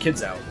a bunch of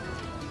kids out.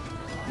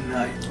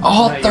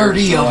 All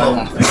 30 of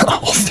them.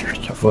 All 30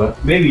 of them.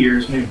 What? Maybe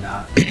yours, maybe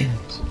not.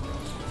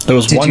 There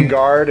was Did one you-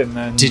 guard, and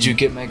then Did you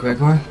get my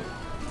Gregor?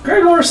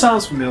 Gregor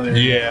sounds familiar.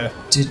 Yeah.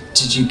 Did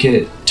you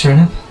get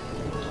Turnip?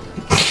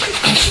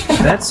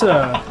 That's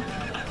a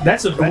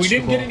vegetable. We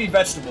didn't get any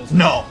vegetables.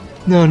 No.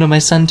 No, my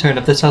son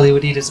Turnip. That's all he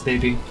would eat as a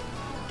baby.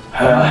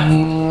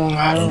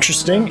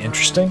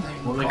 Interesting.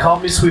 Well, they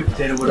called me sweet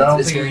potato, but I don't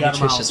It's think very we got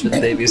them nutritious out. for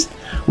the babies.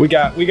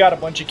 We got a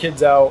bunch of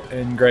kids out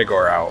and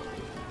Gregor out.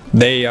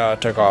 They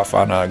took off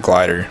on a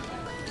glider.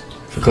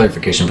 For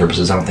clarification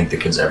purposes, I don't think the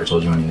kids ever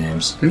told you any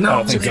names. I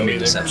don't It's think a so good either.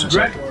 deception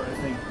check. Gregor, I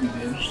think we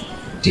did.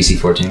 DC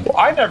 14. Well,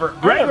 I never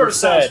Gregor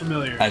sounds said.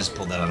 familiar. I just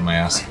pulled that out of my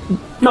ass.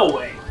 No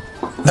way.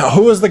 No,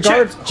 who was the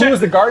guard? Check- Who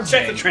was the guard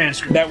Check the name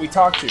transcript. that we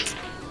talked to?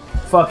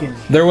 Fucking.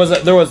 There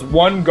was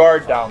one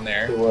guard down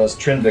there. It was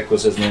Trinvik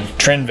was his name.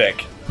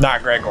 Trinvik,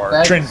 not Gregor.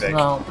 Trinvik.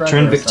 No,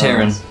 Trinvik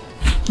Terran.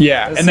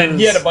 Yeah, This and then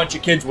he is- had a bunch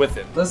of kids with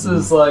him. This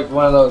is like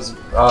one of those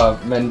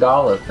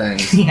mandala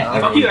things. Yeah.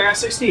 Fuck you, I got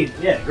 16.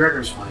 Yeah,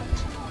 Gregor's fine.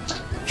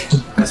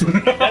 That's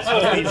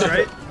what it means,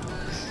 right?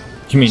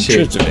 You mean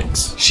Shit.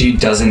 Trinvik? She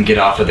doesn't get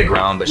off of the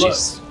ground, but Look.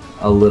 she's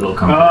a little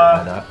comforted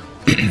by that.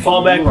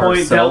 Fallback You are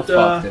point, so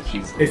Delta.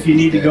 fucked If you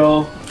need to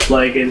go,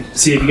 like, and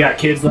see if you got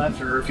kids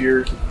left, or if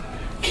you're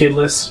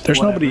kidless. There's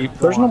whatever. nobody. Go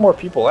There's no on. more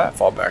people at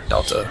Fallback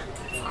Delta.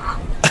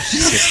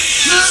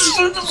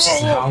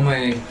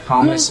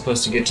 How am I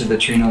supposed to get to the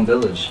Trino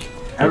village?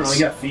 I don't know, you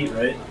got feet,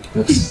 right?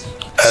 That's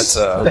That's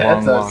a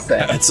That's long a walk.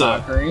 sad That's a-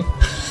 fuckery.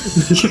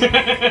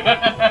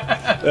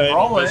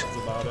 Roll it.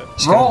 About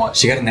it.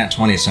 She got a nat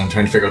 20, so I'm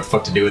trying to figure out what the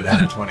fuck to do with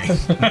that nat 20.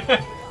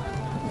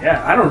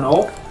 Yeah, I don't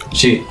know.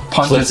 She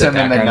Punches flips it him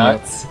in back the on you.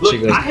 nuts. Look, She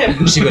goes, I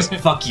have. she goes,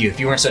 fuck you. If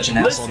you weren't such an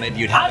asshole, Listen, maybe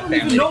you'd I have a don't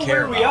even family know to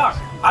care where we about.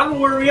 are. I don't know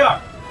where we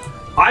are.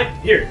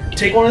 Here,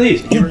 take one of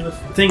these. Give her the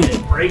thing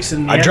that breaks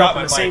and I you end dropped up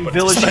in my the same mic, but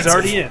village it's she's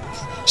already in.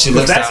 She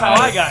looks That's down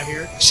how at I it. got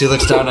here. She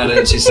looks down at it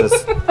and she says,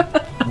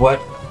 what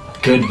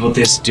good will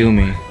this do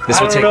me? This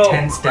I will don't take know.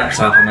 10 steps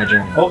off of my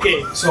journey.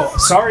 Okay, so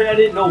sorry I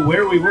didn't know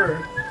where we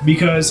were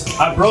because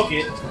I broke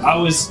it. I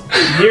was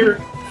near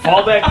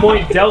Fallback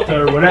Point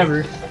Delta or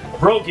whatever.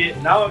 Broke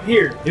it. Now I'm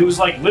here. It was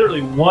like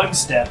literally one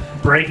step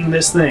breaking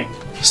this thing.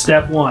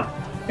 Step one.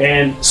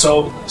 And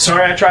so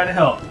sorry I tried to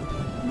help.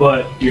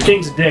 But your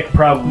king's a dick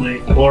probably,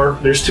 or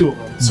there's two of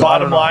them. So I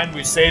don't Bottom know. line,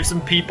 we saved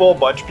some people. A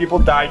bunch of people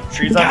died.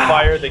 Trees on God.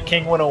 fire. The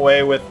king went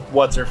away with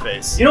what's her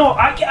face. You know,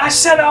 I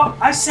set out.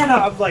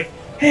 I'm like,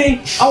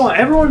 hey, I want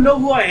everyone to know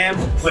who I am,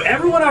 but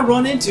everyone I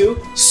run into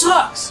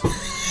sucks.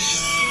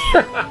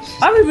 I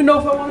don't even know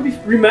if I want to be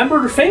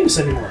remembered or famous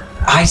anymore.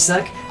 I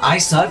suck.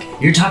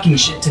 You're talking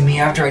shit to me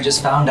after I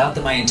just found out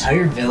that my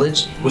entire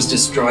village was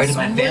destroyed and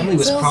my family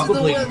was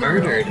probably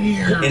murdered.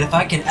 And if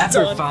I can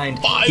ever find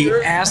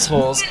the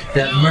assholes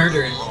that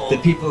murdered the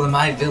people in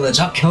my village,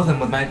 I'll kill them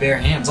with my bare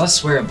hands. I'll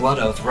swear a blood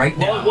oath right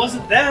Well, it now.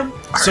 wasn't them,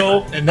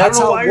 so And I that's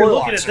don't know how why you're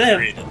looking warlocks at are them.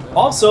 created.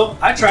 Also,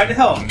 I tried to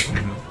help.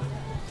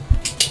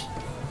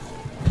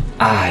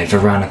 I,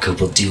 Veronica,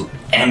 will do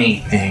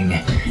anything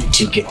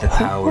to get the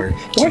power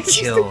to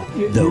kill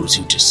those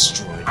who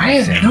destroyed I my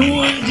have family.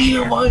 no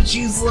idea why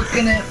she's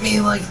looking at me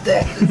like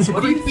that. It's a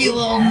creepy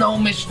little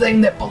gnomish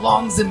thing that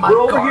belongs in my We're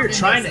over garden here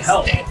trying as to a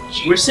help.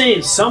 statue. We're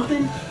saying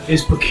something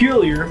is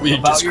peculiar We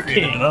about just your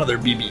created king. another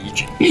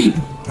BBEG.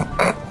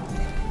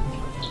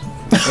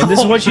 And this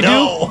is what you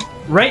No. do?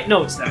 Write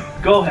notes down.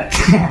 Go ahead.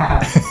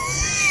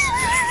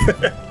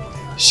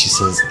 She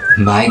says,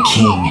 my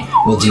king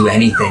will do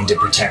anything to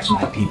protect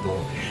my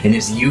people. And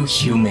it's you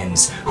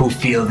humans who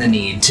feel the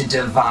need to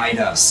divide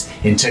us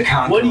and to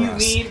conquer What do you us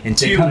mean, and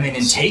to come in and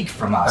humans? take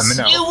from us. I'm an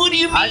elf. Yeah, what do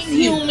you mean, I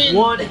see human?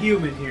 one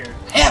human here.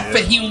 Half a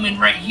human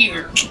right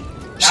here.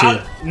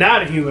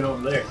 Not a human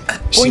over there.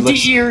 She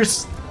looks,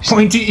 ears.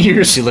 Pointy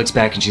ears. she looks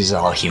back and she says,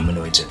 all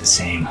humanoids are the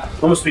same. I'm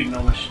gonna speak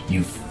Gnomish.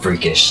 You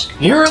freakish.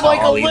 You're like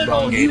a tall, little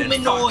elongated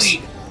humanoid.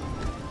 fucks.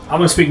 I'm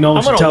gonna speak I'm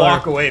Gnomish and gonna tell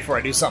walk her. away before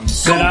I do something.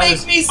 Go Then I make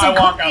was- me I some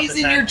walk out cookies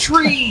the in your tent.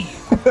 tree.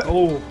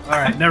 Oh,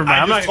 alright, never mind.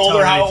 I I'm not just told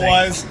her how it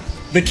was.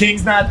 The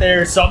king's not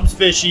there. Something's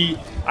fishy.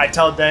 I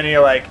tell Denny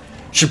like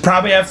should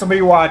probably have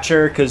somebody watch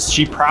her because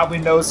she probably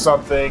knows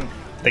something.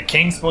 The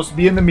king's supposed to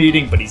be in the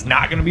meeting, but he's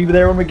not going to be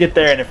there when we get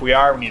there. And if we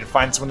are, we need to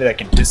find somebody that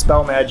can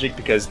dispel magic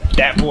because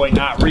that boy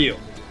not real.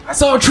 I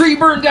saw a tree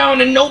burn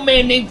down and no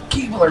man named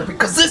Keebler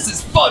because this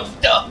is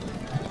fucked up.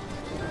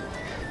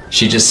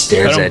 She just I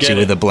stares don't at get you it.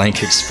 with a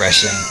blank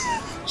expression.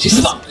 She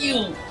says, Fuck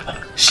you.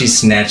 she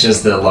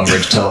snatches the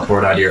Lumbridge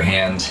teleport out of your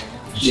hand.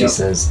 She Yep.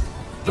 says,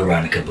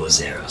 Veronica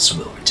Bozeros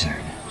will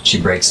return. She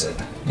breaks it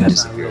and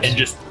disappears. And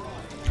just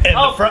And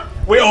the front,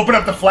 we open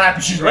up the flap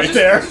and she's right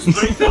there.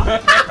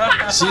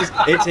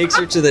 It takes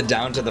her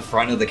down to the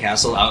front of the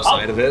castle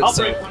outside of it.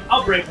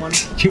 I'll break one.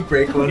 You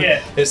break one.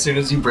 Yeah. As soon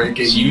as you break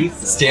it, you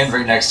stand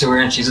right next to her,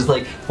 and she's just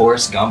like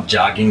Forrest Gump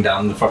jogging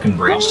down the fucking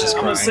bridge, just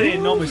I'm crying. gonna say,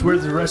 Gnomish,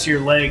 where's the rest of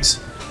your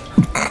legs?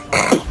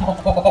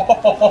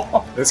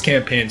 This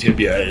campaign's gonna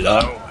be a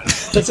long one.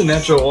 That's a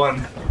natural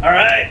one. All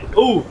right.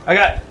 Ooh, I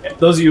got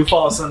those of you who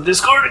follow us on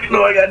Discord. You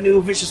know I got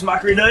new vicious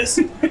mockery dice.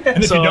 And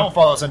if you don't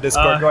follow us on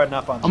Discord, go ahead and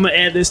hop on. I'm gonna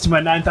add this to my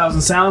 9,000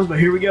 sounds, but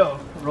here we go.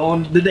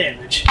 Rolling the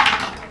damage.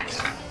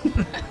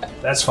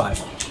 That's 5.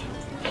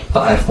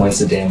 5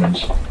 points of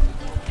damage.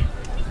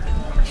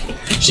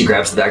 She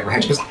grabs the dagger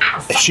and she goes, "Ah,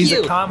 If fuck she's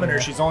you." a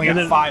commoner, she's only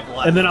got 5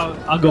 left. And then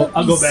I'll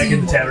go back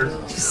in the tavern.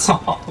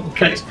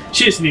 Okay.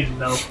 She just needed to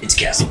know. It's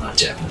castle, not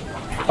tavern.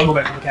 I'll go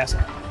back to the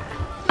castle.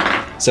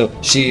 So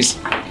she's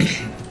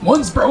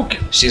One's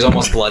broken.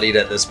 almost bloodied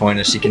at this point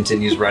as she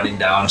continues running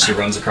down. She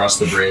runs across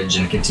the bridge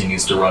and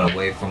continues to run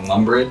away from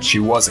Lumbridge. She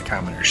was a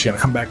commoner. She's gonna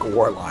come back a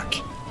warlock.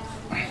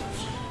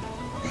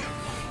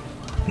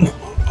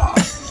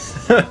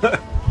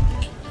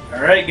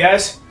 All right,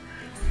 guys.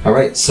 All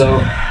right, so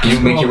you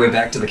make your way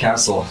back to the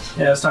castle.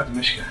 Yeah, let's talk to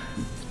Mishka.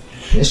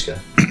 Mishka.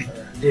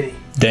 Diddy.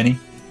 Denny.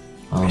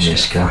 Oh,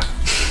 Mishka.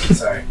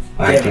 Sorry.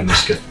 R.I.P.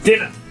 Mishka.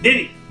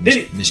 Diddy.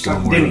 Mishka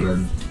Talk to Memorial Diddy.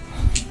 Garden.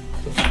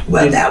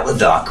 Well, that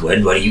was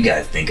awkward. What do you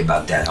guys think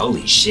about that?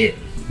 Holy shit.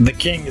 The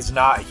king is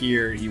not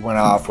here. He went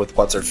off with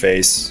what's her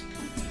face.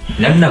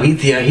 No,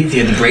 he's here.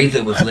 The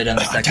brazier was lit on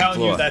the I'm second telling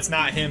floor. you, that's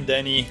not him,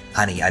 Denny.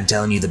 Honey, I'm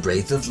telling you, the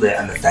brazier's lit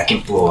on the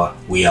second floor.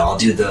 We all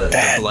do the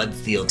blood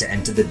seal to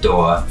enter the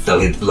door, so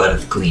his blood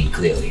is clean,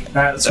 clearly. All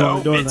right, let's go So to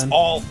the door it's then.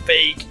 all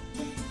fake.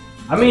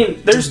 I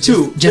mean, there's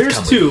two. just There's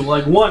come two.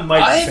 Like one might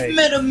be I've fake.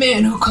 met a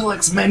man who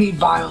collects many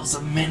vials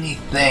of many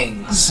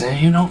things. And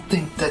you don't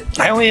think that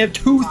I only have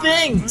 2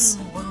 things.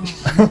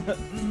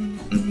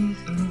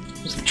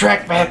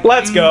 track map?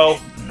 Let's go.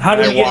 How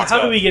do I we get? walked How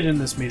do up. we get in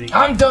this meeting?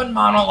 I'm done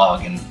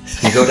monologuing.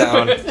 You go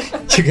down.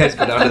 You guys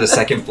go down to the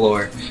second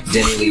floor.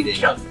 Denny leading.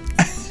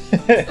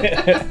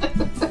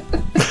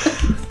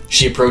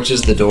 She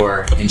approaches the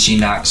door and she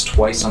knocks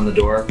twice on the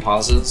door,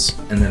 pauses,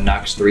 and then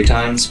knocks 3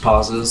 times,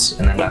 pauses,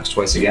 and then knocks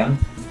twice again.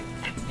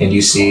 And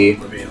you see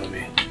Let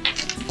me.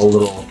 a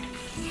little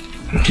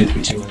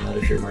 232 on that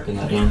if you're marking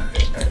that down.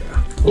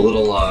 A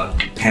little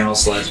panel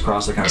slides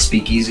across like kind of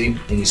speakeasy,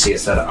 and you see a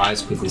set of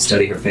eyes quickly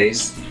study her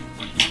face.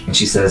 And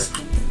she says,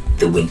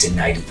 "The winter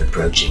night is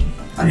approaching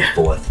on the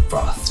 4th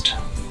frost."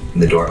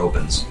 And the door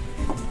opens.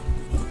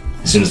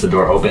 As soon as the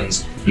door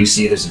opens, you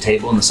see there's a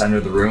table in the center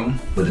of the room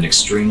with an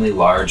extremely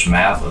large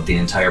map of the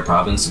entire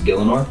province of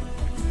Gielinor.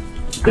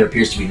 There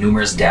appears to be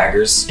numerous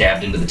daggers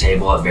stabbed into the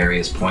table at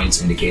various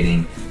points,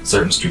 indicating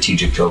certain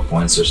strategic choke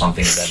points or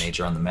something of that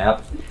nature on the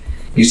map.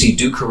 You see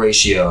Duke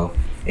Horatio,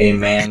 a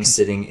man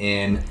sitting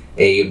in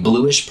a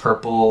bluish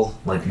purple,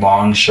 like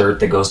long shirt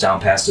that goes down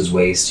past his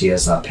waist. He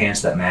has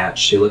pants that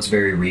match. He looks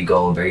very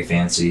regal, very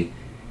fancy.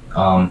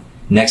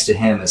 Next to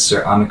him is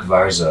Sir Amik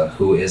Varza,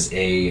 who is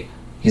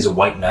he's a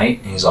white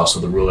knight, and he's also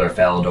the ruler of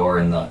Falador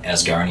in the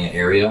Asgarnia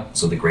area,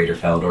 so the greater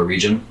Falador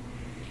region.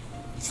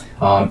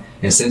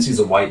 And since he's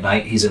a white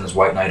knight, he's in his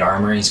white knight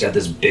armor. He's got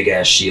this big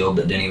ass shield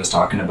that Denny was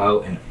talking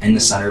about, and in the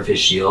center of his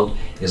shield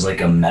is like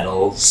a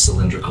metal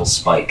cylindrical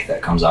spike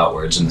that comes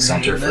outwards in the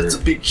center. That's a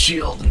big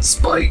shield and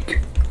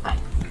spike.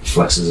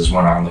 Flexes his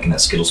one arm, looking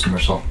at Skittles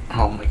commercial.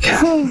 Oh my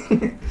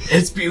god.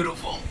 It's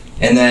beautiful.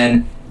 And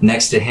then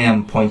next to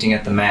him, pointing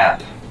at the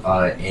map,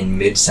 in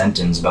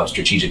mid-sentence about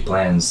strategic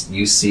plans,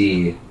 you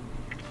see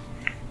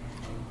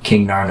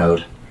King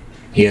Narnode.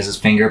 He has his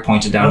finger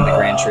pointed down at the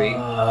grand tree.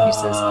 He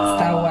says,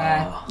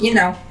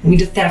 so, we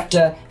just have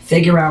to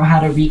figure out how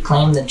to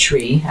reclaim the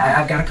tree.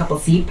 I've got a couple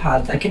seed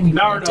pods. I can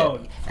replant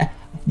Narnode.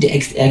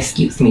 it.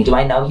 Excuse me, do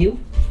I know you?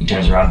 He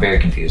turns around very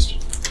confused.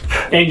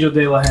 Angel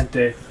de la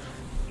Gente.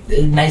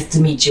 Nice to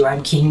meet you.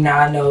 I'm King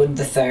Narnode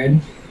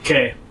III.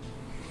 Okay,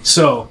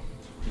 so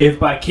if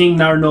by King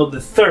Narnode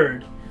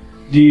III,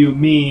 do you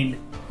mean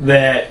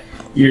that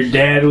your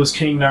dad was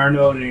King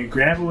Narnode and your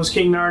grandpa was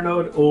King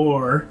Narnode,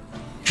 or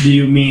do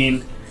you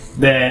mean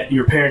that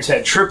your parents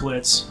had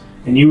triplets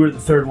and you were the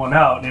third one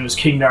out and it was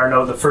King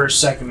Narnode the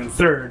first, second, and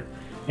third,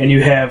 and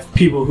you have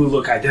people who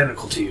look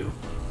identical to you?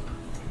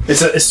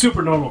 It's a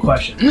super normal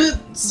question.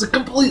 It's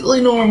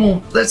completely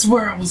normal. That's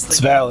where I was It's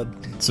thinking. valid.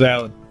 It's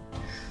valid.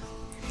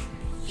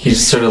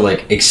 He's sort of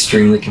like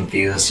extremely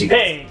confused. He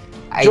Hey,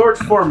 George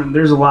Foreman,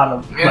 there's a lot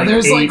of Yeah,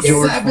 there's eight like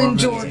George 7 Foremans,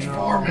 George you know.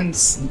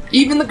 Foremans.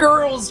 Even the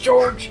girls,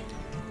 George.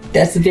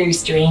 That's a very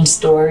strange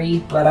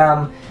story,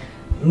 but,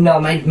 no,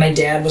 my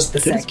dad was the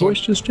Did his second. voice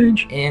just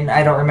change? And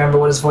I don't remember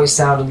what his voice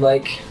sounded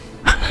like.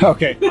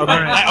 Okay.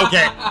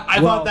 I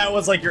thought that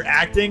was like your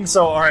acting,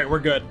 so alright, we're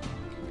good.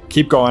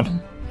 Keep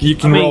going. You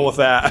can roll with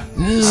that.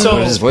 So, what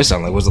does his voice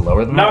sound like? Was it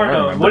lower than that? I don't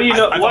Narnode, remember. what do you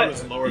know? I thought it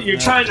was lower What than you're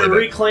that. trying to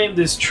reclaim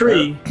this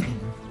tree?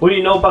 What do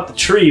you know about the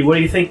tree? What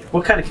do you think?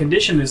 What kind of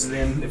condition is it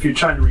in? If you're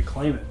trying to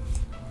reclaim it,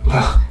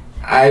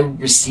 I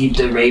received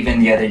a raven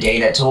the other day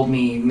that told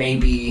me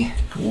maybe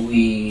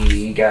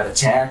we got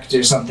attacked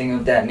or something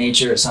of that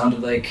nature. It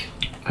sounded like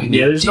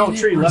Yeah, there's no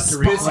tree left to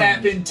This reclaim.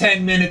 happened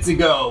 10 minutes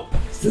ago.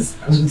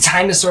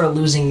 time is sort of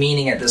losing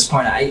meaning at this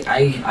point.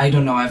 I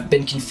don't know. I've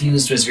been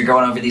confused as we're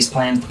going over these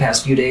plans the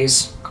past few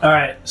days. All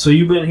right, so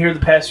you've been here the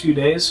past few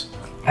days.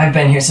 I've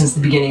been here since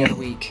the beginning of the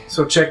week.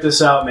 So check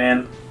this out,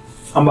 man.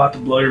 I'm about to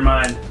blow your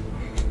mind.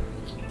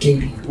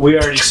 Katie. We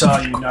already saw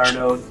you,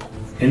 Narnode,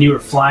 and you were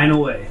flying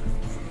away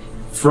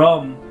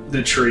from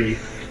the tree.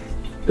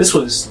 This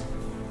was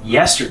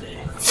yesterday.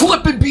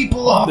 Flipping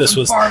people off This and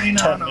was farting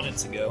 10 on them.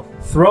 minutes ago.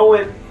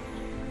 Throwing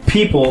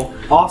people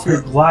off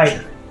your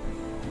glider.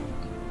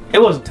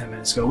 It wasn't 10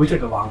 minutes ago. We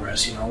took a long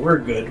rest, you know. We're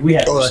good. We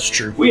had Oh, that's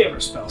true. we have our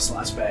spell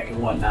slots back and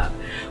whatnot.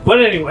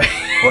 But anyway,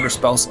 What are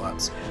spell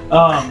slots?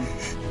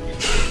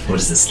 What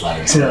is this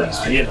sliding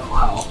you know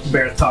how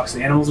Barrett talks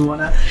to animals and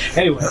whatnot.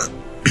 Anyway,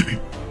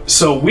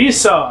 so we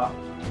saw,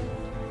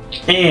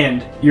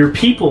 and your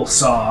people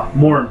saw,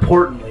 more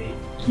importantly,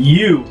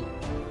 you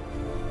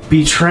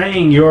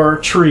betraying your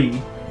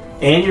tree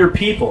and your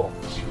people.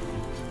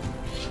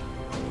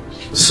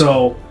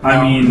 So,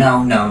 I mean,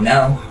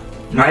 No.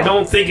 I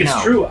don't think it's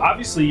No. true.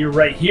 Obviously, you're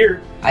right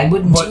here, I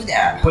wouldn't do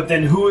that. but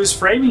then who is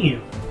framing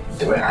you?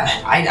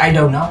 I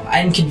don't know.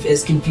 I'm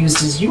as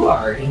confused as you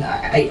are, and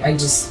I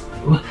just.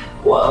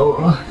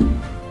 Whoa.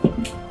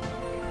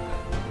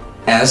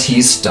 As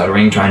he's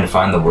stuttering, trying to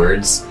find the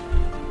words,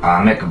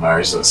 Amik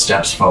Varza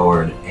steps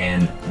forward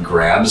and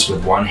grabs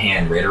with one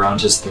hand right around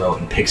his throat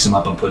and picks him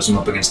up and puts him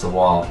up against the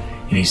wall.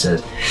 And he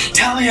says,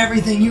 "Tell me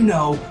everything you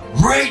know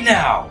right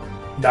now."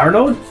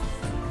 Narnode?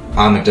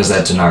 Amik does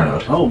that to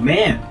Narnode. Oh,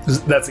 man.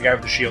 That's the guy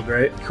with the shield,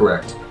 right?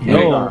 Correct.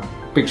 Yo.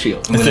 Big shield.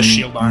 With With the a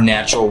shield arm.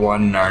 natural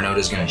one, Narnode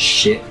is gonna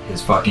shit his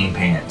fucking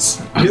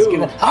pants.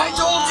 Dude. I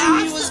told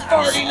you he was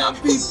farting on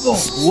people.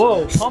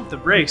 Whoa, pump the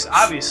brakes.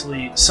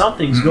 Obviously,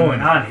 something's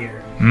going on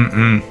here.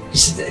 He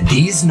said,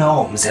 "These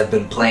gnomes have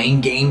been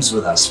playing games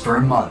with us for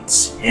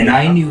months, and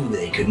I knew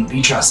they couldn't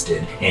be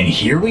trusted. And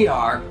here we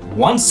are,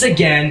 once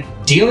again,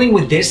 dealing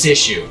with this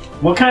issue."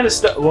 What kind of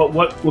stuff?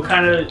 What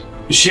kind of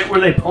shit were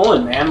they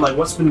pulling, man? Like,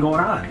 what's been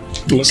going on?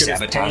 They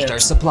sabotaged our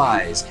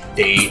supplies.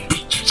 They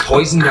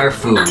poisoned our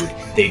food.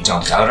 They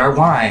dumped out our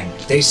wine.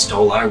 They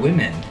stole our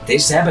women. They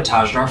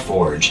sabotaged our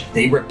forge.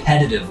 They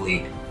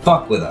repetitively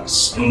fuck with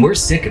us, and we're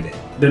sick of it.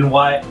 Then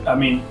why? I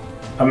mean,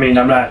 I'm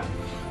not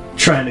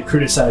trying to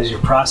criticize your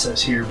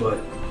process here, but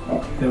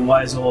then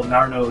why is old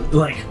Narnode,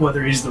 like,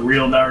 whether he's the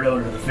real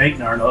Narnode or the fake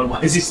Narnode, why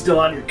is he still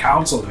on your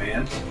council,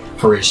 man?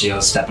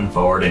 Horatio's stepping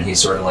forward, and he's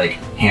sort of like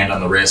hand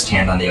on the wrist,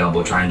 hand on the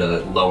elbow, trying to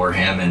lower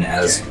him. And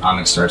as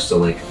Amik starts to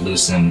like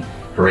loosen,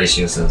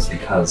 Horatio says,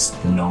 "Because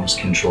the gnomes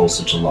control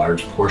such a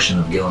large portion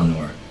of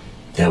Gillinor,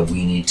 that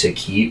we need to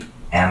keep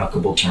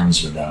amicable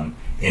terms with them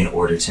in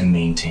order to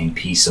maintain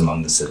peace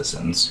among the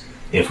citizens.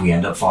 If we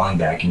end up falling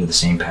back into the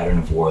same pattern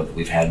of war that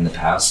we've had in the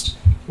past,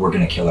 we're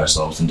going to kill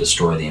ourselves and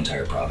destroy the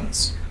entire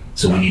province.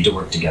 So we need to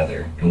work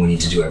together, and we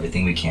need to do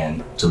everything we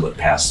can to look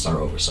past our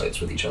oversights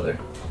with each other."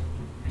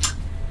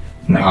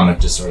 And Amik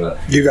just sort of,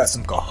 You got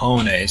some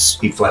cojones.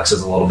 he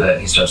flexes a little bit,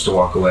 he starts to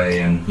walk away,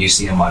 and you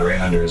see him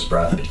muttering under his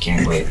breath, but you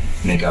can't quite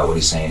make out what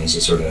he's saying. He's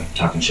just sort of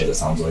talking shit, it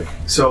sounds like.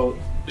 So,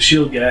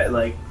 Shield guy,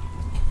 like,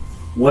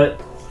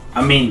 what?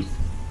 I mean,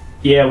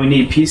 yeah, we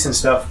need peace and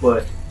stuff,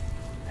 but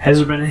has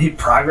there been any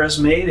progress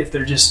made if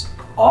they're just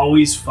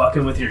always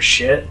fucking with your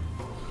shit?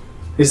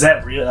 Is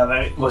that real?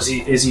 I mean,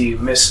 is he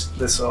missed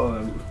this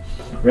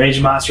rage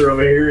monster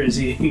over here? Is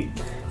he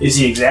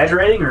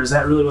exaggerating, or is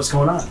that really what's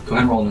going on? Go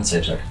ahead and roll an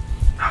insight check.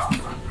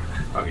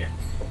 Okay,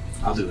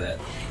 I'll do that.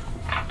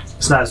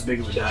 It's not as big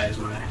of a die as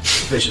my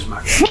vicious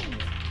mock.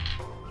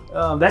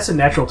 That's a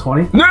natural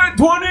 20. Nat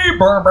 20!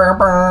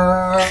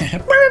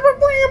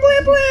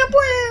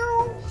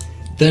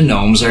 The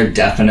gnomes are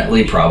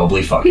definitely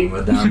probably fucking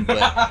with them, but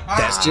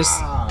that's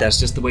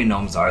just the way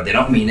gnomes are. They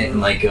don't mean it in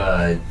like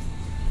a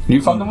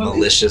You fucking with me?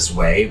 malicious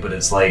way, but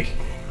it's like,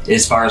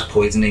 as far as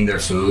poisoning their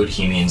food,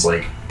 he means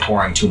like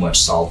pouring too much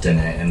salt in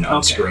it and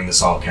unscrewing the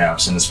salt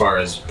caps. And as far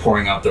as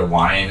pouring out their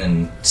wine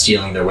and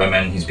stealing their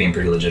women, he's being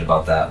pretty legit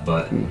about that.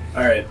 But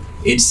All right.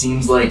 it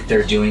seems like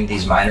they're doing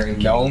these minor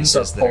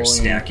inconveniences that are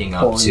stacking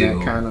up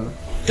to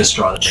the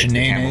straw that breaks the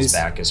camel's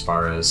back as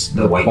far as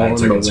the white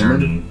knights are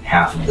concerned and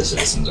half of the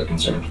citizens are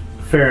concerned.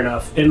 Fair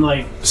enough. And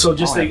like, so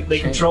just they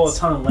control a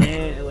ton of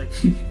land. And, like,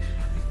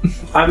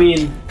 I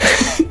mean,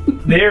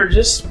 they're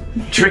just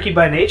tricky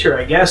by nature,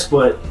 I guess.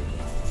 But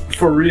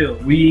for real,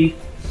 we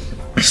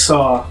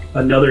saw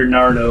another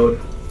Narnode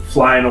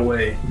flying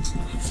away.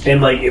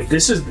 And like, if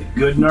this is the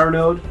good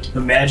Narnode,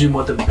 imagine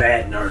what the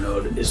bad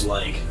Narnode is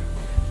like.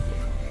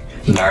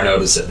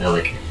 Narnode is sitting there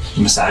like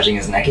massaging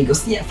his neck. He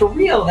goes, Yeah, for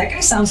real. That guy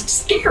sounds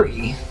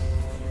scary.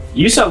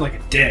 You sound like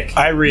a dick.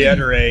 I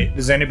reiterate,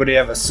 does anybody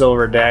have a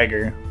silver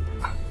dagger?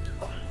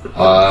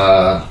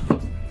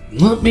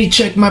 Let me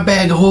check my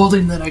bag of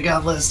holding that I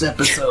got last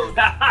episode.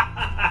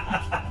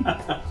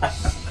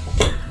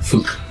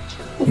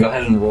 Go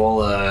ahead and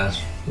roll a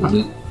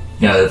loot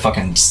Yeah, the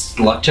fucking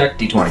luck check,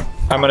 D20.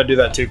 I'm gonna do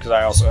that too because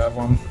I also have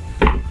one.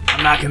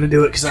 I'm not gonna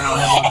do it because I don't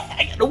have one.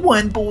 I got a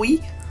 1, boy.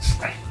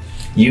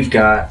 You've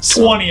got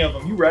 20 of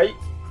them. You right?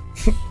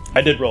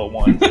 I did roll a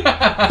 1. What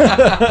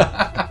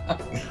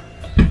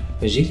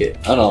did you get?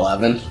 An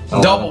 11.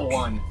 Double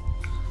 1.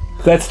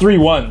 That's 3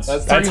 ones.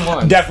 That's 3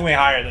 ones. Definitely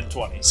higher than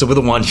 20. So with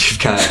a 1,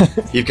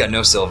 you've got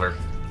no silver,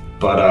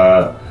 but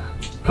a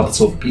couple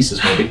silver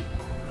pieces maybe.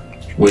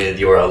 With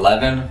your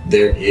 11,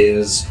 there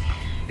is.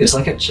 It's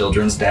like a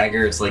children's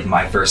dagger. It's like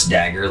my first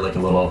dagger, like a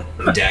little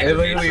dagger. It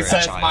literally made for a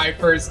says child. my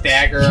first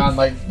dagger on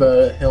like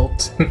the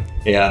hilt.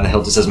 Yeah, on the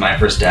hilt it says my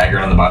first dagger,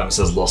 and on the bottom it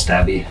says little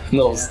stabby.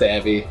 Little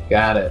stabby.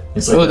 Got it.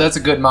 It's like Oh, that. that's a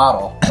good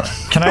model.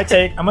 I'm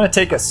gonna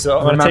take a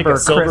silver Remember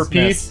silver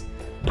Christmas. piece,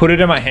 put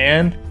it in my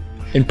hand,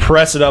 and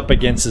press it up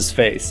against his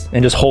face,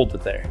 and just hold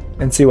it there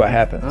and see what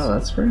happens. Oh,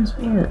 that's pretty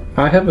smart.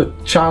 I have a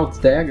child's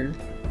dagger.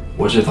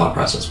 What's your thought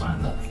process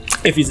behind that?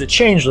 If he's a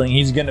changeling,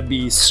 he's gonna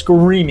be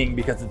screaming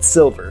because it's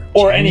silver,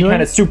 or any Changeling?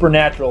 kind of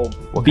supernatural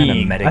What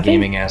being. kind of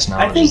metagaming ass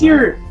knowledge? I think is that?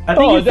 you're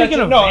thinking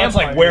of that's vampires.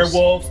 like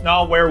werewolves.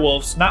 No,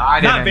 werewolves. I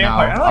Not didn't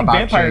vampires. know I don't think about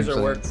vampires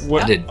are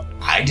changelings.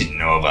 I didn't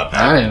know about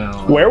that. I don't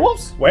know.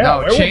 werewolves. No,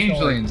 Werewolves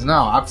changelings.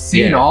 No, I've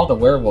seen Yeah. all the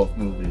werewolf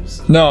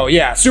movies. No,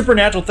 yeah,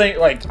 supernatural thing.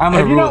 Like, I'm gonna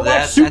have you rule not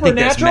that. watched I think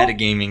that's Supernatural?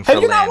 metagaming for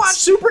Have you not Lance. watched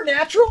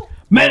Supernatural?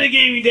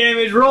 Metagaming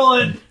damage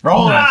rolling.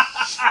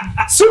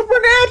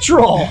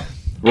 Supernatural.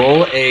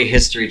 Roll a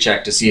history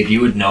check to see if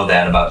you would know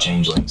that about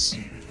changelings.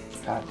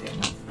 God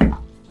damn it.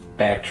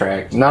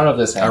 Backtrack. None of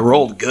this I happened.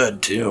 rolled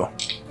good too.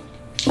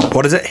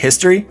 What is it?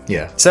 History?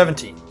 Yeah.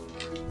 17.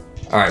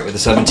 All right, with the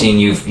 17,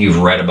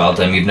 you've read about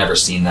them. You've never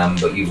seen them,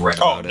 but you've read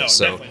Oh about no, it.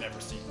 So, definitely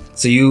never seen.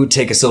 so you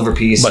take a silver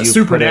piece, But you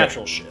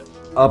supernatural shit.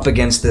 put it up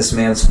against this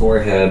man's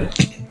forehead.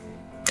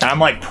 I'm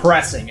like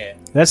pressing it.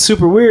 That's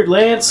super weird,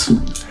 Lance.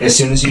 As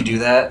soon as you do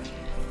that,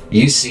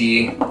 you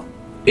see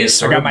it's I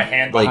sort got of my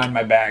hand like behind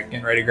my back,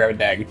 getting ready to grab a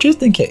dagger,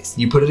 just in case.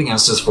 you put it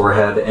against his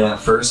forehead, and at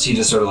first he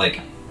just sort of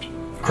like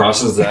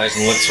crosses his eyes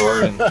and looks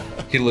forward, and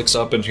he looks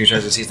up and he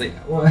tries to see. He's like,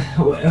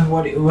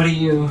 what are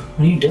you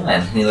doing?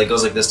 And he like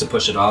goes like this to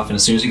push it off, and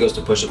as soon as he goes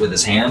to push it with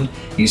his hand,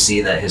 you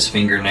see that his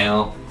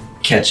fingernail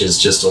catches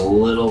just a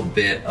little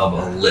bit of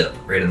a lip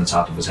right in the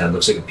top of his head.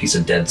 Looks like a piece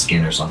of dead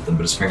skin or something,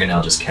 but his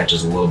fingernail just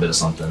catches a little bit of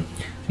something.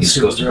 He just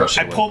goes to brush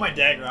I it away. pull my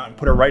dagger out and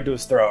put it right to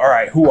his throat. All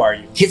right, who are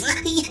you?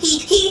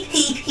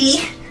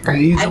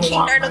 I'm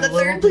King Nardo the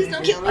Third. Please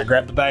don't kill I me.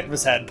 grab the back of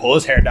his head, pull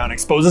his hair down,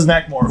 expose his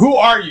neck more. Who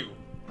are you?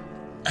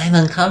 I'm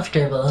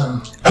uncomfortable.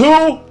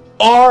 Who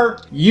are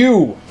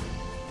you?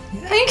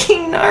 I'm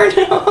King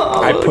Nardo.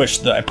 I push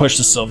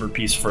the silver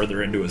piece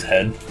further into his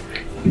head.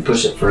 You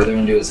push it further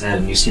into his head,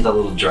 and you see that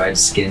little dried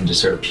skin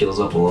just sort of peels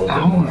up a little bit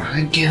Oh more.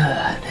 my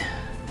god.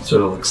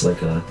 Sort of looks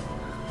like a...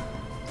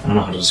 I don't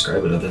know how to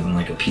describe it other than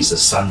like a piece of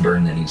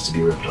sunburn that needs to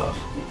be ripped off.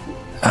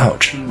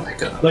 Ouch.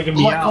 Like a Like a like a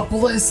meow.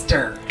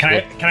 blister. Can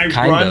I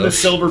Kind run of. the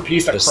silver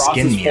piece The across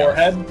skin his meow.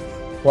 forehead?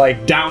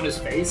 Like down his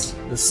face?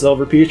 The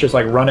silver piece, just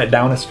like run it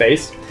down his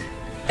face?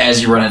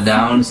 As you run it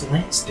down, What's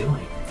Lance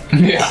doing?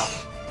 Yeah.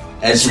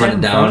 as you run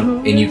it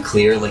down, and you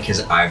clear like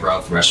his eyebrow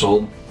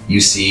threshold,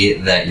 you see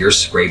that you're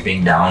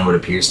scraping down what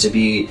appears to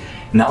be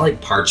not like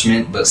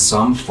parchment, but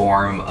some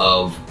form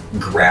of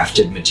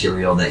grafted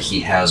material that he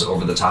has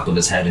over the top of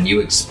his head, and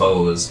you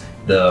expose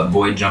the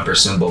Void Jumper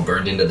symbol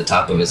burned into the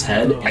top of his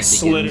head I and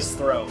slit begins his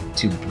throat.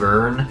 to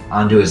burn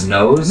onto his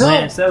nose.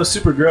 Lance, that was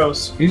super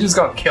gross. You just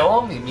gonna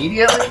kill him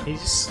immediately? He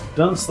just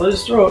done slit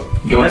his throat.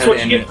 Go That's ahead what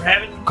you and get for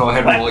having. go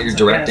ahead and roll your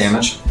direct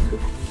damage.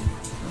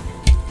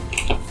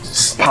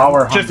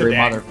 Power Just a hungry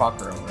dagger.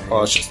 motherfucker over here.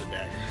 Oh, it's just a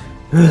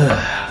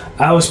dagger.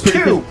 I was pretty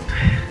good.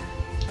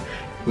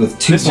 With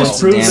 2 This points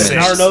just of proves that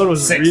damage. Nardo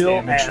was a 6 real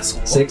damage.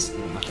 asshole. 6.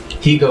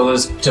 He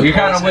goes to You pull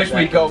kind his of wish head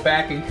we'd back. go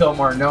back and kill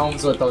more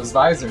gnomes with those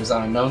visors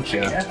on, don't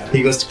you?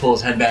 He goes to pull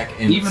his head back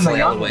and Even the flail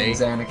young away.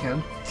 ones,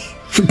 Anakin.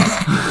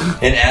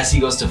 And as he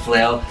goes to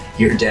flail,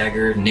 your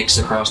dagger nicks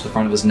across the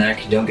front of his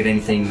neck. You don't get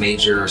anything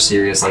major or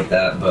serious like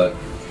that, but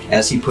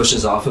as he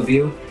pushes off of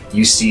you,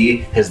 you see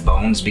his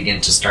bones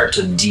begin to start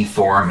to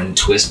deform and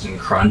twist and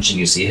crunch, and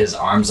you see his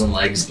arms and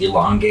legs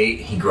elongate.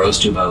 He grows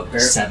to about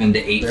 7 to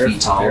 8 feet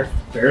tall.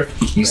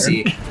 You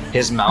see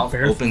his mouth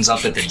opens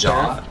up at the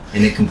jaw,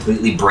 and it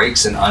completely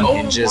breaks and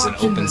unhinges and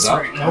opens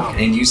up.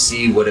 And you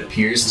see what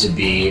appears to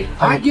be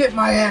I get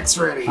my axe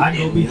ready. I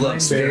go it behind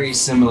looks Bear. very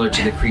similar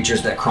to the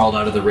creatures that crawled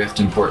out of the rift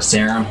in Port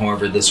Sarim.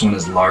 However, this one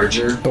is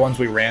larger. The ones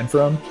we ran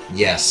from?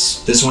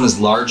 Yes, this one is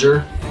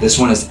larger. This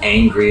one is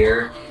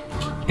angrier.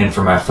 And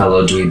for my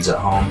fellow dweebs at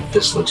home,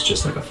 this looks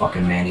just like a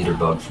fucking man-eater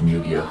bug from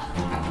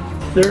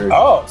Yu-Gi-Oh!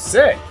 Oh,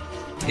 sick.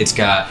 It's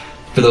got,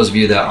 for those of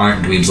you that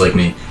aren't dweebs like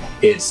me,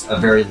 it's a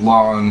very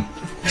long,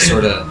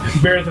 sort of,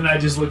 Barrett and I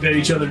just looked at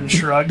each other and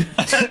shrugged.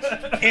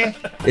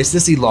 it's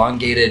this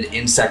elongated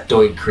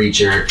insectoid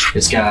creature.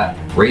 It's got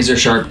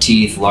razor-sharp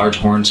teeth, large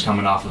horns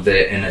coming off of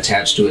it, and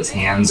attached to its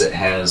hands it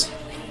has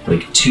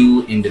like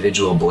 2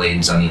 individual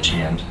blades on each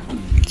hand.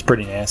 It's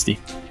pretty nasty.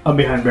 I'm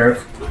behind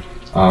Barrett.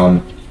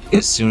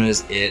 As soon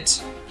as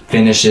it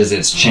finishes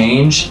its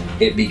change,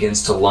 it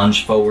begins to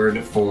lunge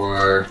forward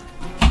for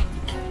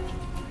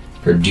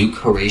Duke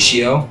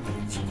Horatio.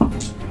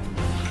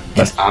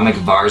 Amic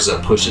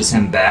Varza pushes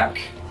him back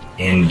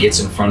and gets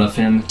in front of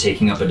him,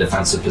 taking up a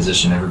defensive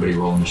position. Everybody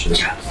roll initiative.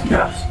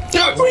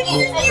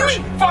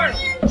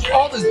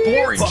 All this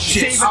boring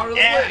shit out of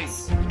the way.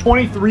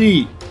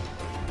 23.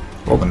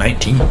 Roll a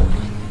 19.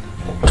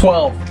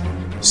 12.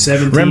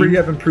 17. Remember, you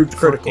have improved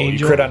critical. You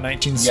Angel? crit on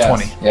 19s, Yes.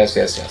 20.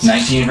 Yes.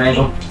 19 for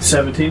Angel.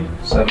 17.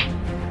 7.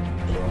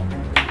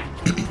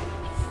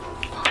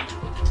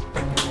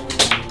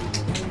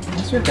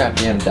 What's your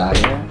goddamn die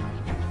at?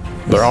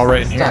 They're all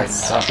right in here.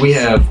 Guys suck. We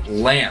have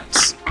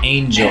Lance,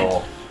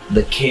 Angel,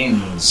 the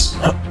Kings,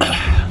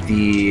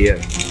 the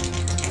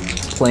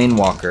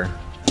Planewalker,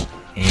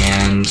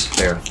 and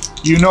there.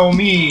 You know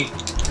me.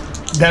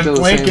 Them Still the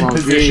flanking same on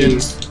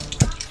positions.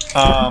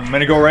 I'm going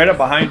to go right up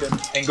behind him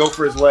and go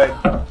for his leg.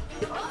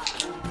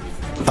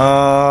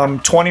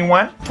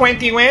 21?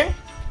 21?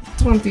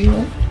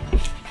 21.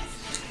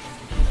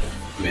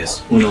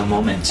 Miss. Uno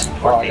moment.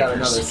 Oh, I got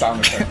another sound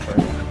effect for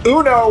you.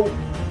 Uno!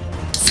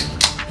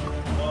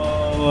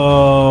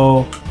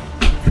 Oh.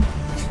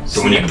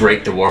 So when you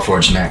break the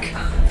Warforged neck.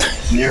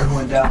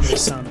 Narrowing down the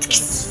sound.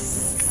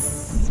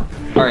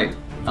 Alright.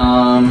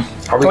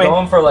 Are we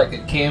going for like a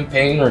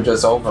campaign or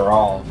just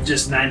overall?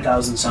 Just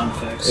 9,000 sound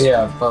effects.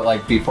 Yeah, but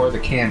like before the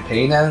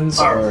campaign ends,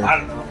 Or, or I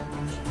don't know.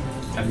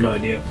 I have no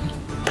idea.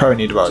 Probably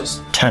need about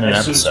Just 10 an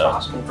as soon as episode.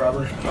 possible,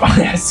 probably.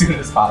 as soon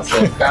as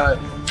possible. Gotta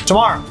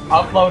Tomorrow.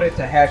 upload it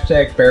to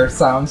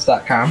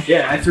 #bearsounds.com.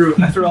 Yeah, I threw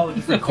all the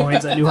different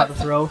coins I knew how to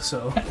throw,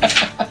 so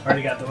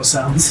already got those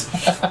sounds.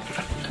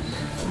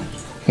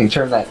 Can you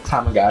turn that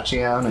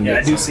Tamagotchi on? And Yeah, I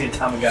get do some- see a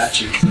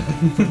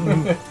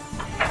Tamagotchi.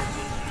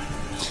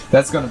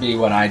 That's gonna be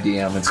what I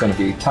DM. It's gonna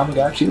be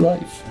Tamagotchi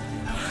life.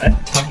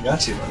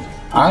 Tamagotchi.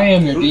 I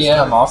am your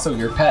DM, also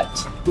your pet.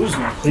 Who's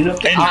gonna clean up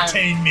the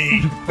Entertain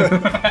me.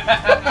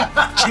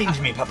 Change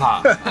me,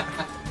 Papa.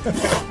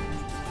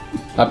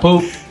 I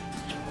poop.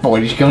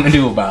 What are you gonna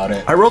do about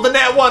it? I rolled a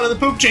nat 1 on the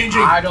poop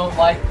changing. I don't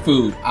like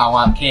food. I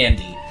want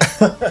candy.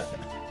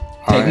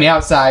 Take me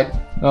outside.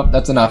 Oh,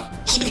 that's enough.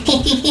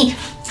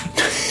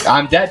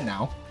 I'm dead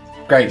now.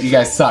 Great, you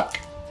guys suck.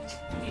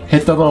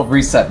 Hit the little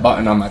reset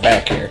button on my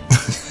back here.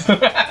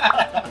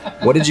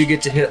 What did you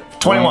get to hit?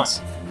 21.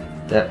 Lance?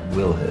 That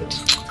will hit.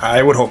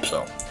 I would hope so.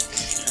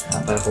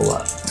 Not by a whole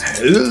lot.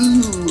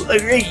 Ooh,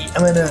 alright.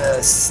 I'm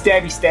gonna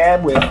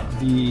stab with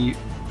the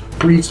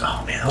breeze.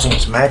 Oh man, that was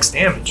almost max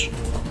damage.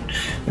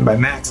 And by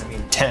max, I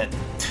mean 10.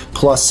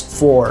 Plus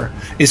 4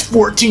 is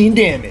 14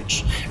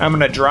 damage. I'm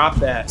gonna drop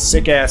that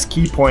sick ass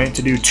key point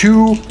to do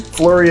 2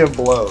 flurry of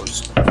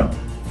blows.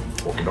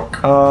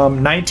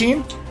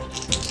 19?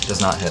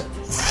 Does not hit.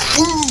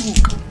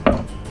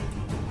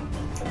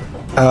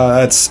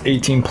 That's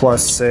 18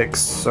 plus 6,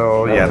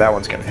 so yeah, that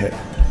one's gonna hit.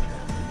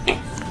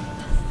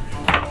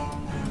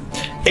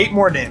 8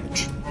 more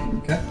damage.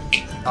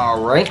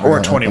 Alright. Or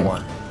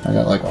 21. I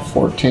got like a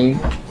 14.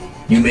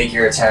 You make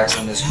your attacks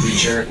on this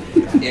creature.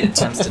 It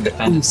attempts to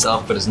defend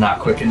itself, but is not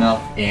quick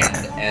enough. And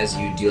as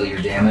you deal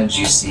your damage,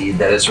 you see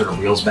that it sort of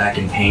reels back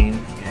in pain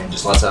and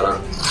just lets out a.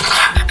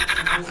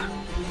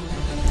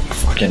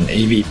 Fucking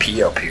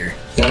AVP up here.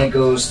 Then it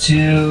goes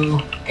to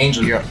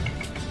Angel. You're up.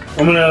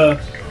 I'm gonna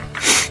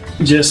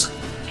just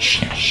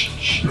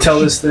tell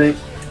this thing.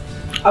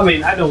 I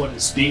mean, I know what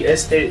it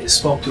speaks. It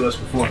spoke to us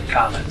before in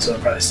comment, so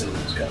it probably still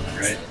knows comment,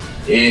 right?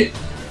 It.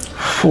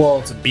 Well,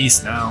 it's a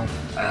beast now.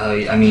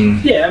 I mean.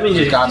 Yeah, I mean,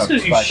 It's got just a-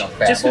 because you, like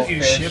a just 'cause you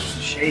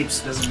babblefish. shapes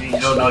doesn't mean you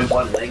don't know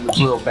what language.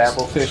 Little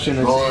babblefish in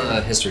his Roll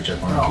a history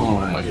check on it. Oh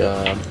my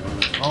god.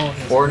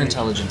 Or an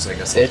intelligence, I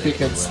guess. If it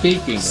can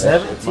speak English,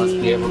 it must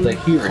be able to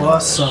hear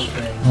Plus English.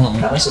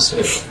 something. Not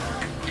necessarily.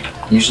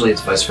 Usually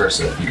it's vice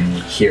versa. If you can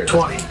hear it,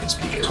 20. you can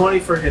speak it. 20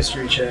 for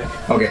history check.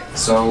 Okay,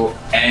 so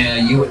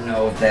you would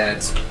know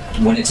that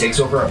when it takes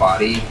over a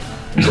body,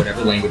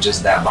 whatever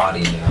languages that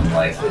body knew in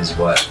life is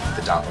what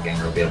the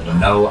doppelganger will be able to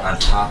know, on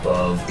top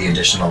of the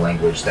additional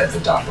language that the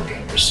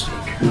doppelgangers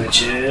speak.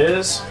 Which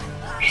is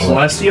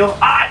Celestial.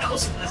 I know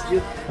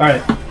Celestial.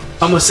 Alright.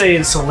 I'm gonna say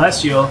in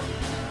Celestial,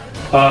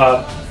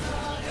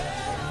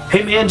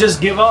 hey man, just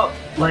give up.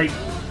 Like,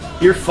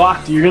 you're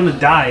fucked, you're gonna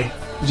die.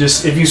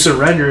 Just if you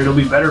surrender, it'll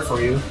be better for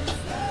you.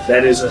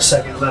 That is a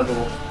second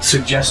level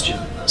suggestion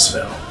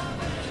spell.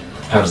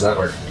 How does that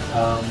work?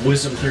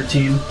 Wisdom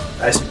 13.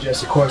 I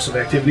suggest a course of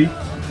activity.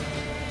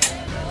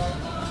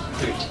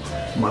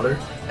 Mother.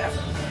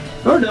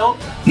 Or no.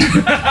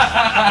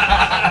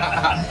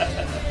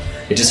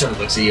 It just sort of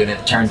looks at you and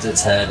it turns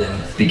its head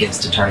and begins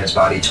to turn its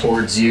body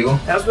towards you.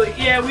 I was like,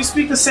 yeah, we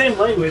speak the same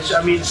language.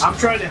 I mean, I'm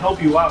trying to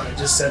help you out. I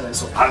just said that,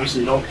 so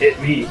obviously don't hit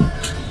me.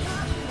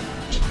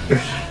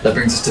 That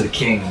brings us to the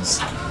Kings.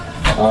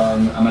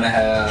 I'm gonna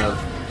have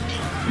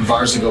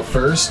Varza go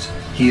first.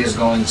 He is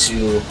going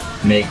to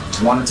make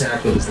one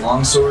attack with his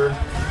longsword,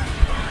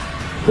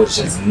 which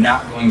is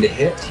not going to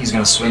hit. He's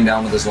going to swing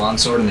down with his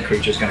longsword, and the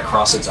creature is going to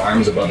cross its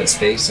arms above its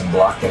face and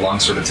block the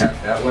longsword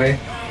attack that way.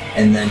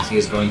 and then he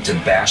is going to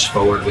bash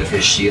forward with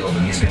his shield,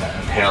 and he's going to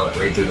impale it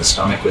right through the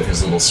stomach with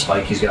his little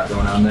spike he's got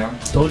going on there.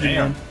 Told you,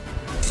 man.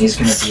 He's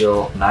going to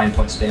deal 9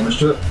 points of damage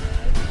to it.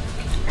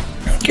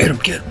 Get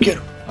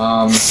him.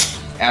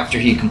 After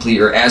he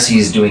as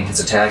he's doing his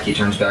attack, he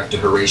turns back to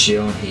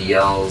Horatio and he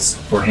yells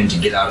for him to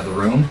get out of the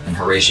room, and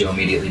Horatio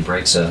immediately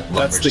breaks a Lumbridge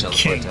That's the teleport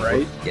king, temple.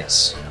 right?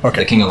 Yes.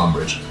 Okay. The king of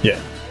Lumbridge.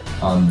 Yeah.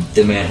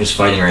 The man who's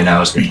fighting right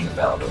now is the king of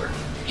Valador.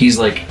 He's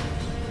like,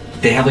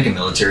 they have like a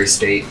military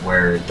state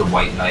where the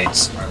White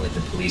Knights are like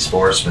the police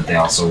force, but they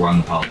also run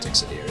the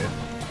politics of the area.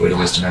 Way to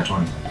waste a nat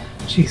 20.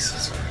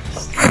 Jesus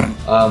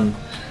Christ.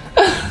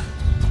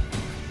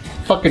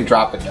 Fucking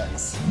drop a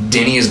dice.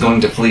 Denny is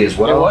going to flee as It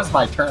well. was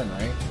my turn,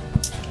 right?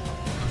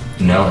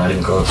 No, not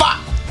even close.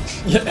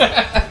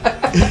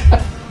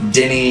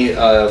 Denny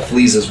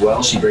flees as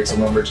well. She breaks a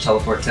Lumbridge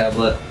teleport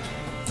tablet.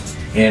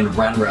 And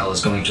Renrel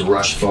is going to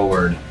rush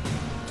forward.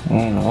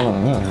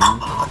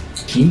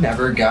 He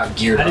never got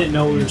geared I up. didn't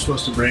know we were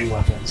supposed to bring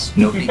weapons.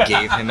 Nobody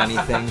gave him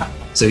anything.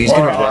 So he's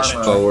going to Or rush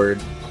armor.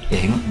 forward.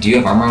 Yeah, do you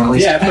have armor on at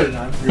least? Yeah, I put it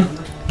on.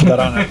 Remember? Put that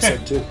on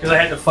episode 2. Because I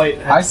had to fight.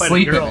 I fight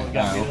sleep a girl in it and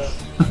got now.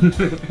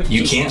 beat up.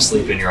 You can't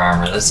sleep in your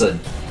armor. That's a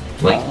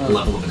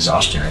level of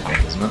exhaustion, I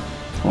think, isn't it?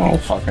 I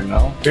don't fucking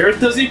know. Barrett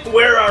doesn't even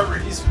wear armor.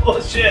 He's full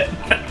of shit.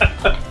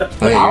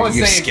 I was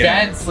saying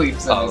Ben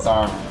sleeps in his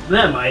armor.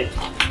 That might.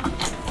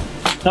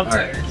 I'm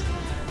Alright. tired.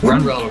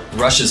 Renrel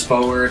rushes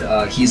forward.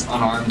 He's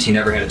unarmed. He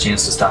never had a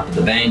chance to stop at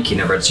the bank. He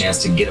never had a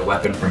chance to get a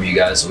weapon from you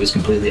guys, so he's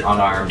completely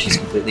unarmed. He's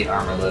completely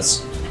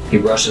armorless. He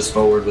rushes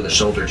forward with a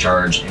shoulder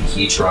charge, and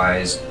he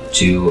tries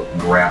to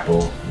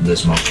grapple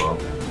this mofo.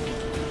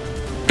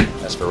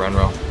 That's for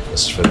Renrel.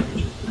 This is for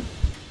the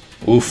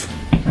Oof.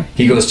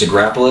 He goes to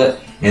grapple it,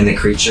 and the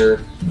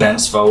creature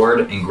bends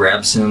forward and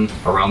grabs him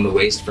around the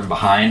waist from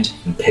behind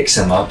and picks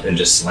him up and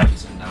just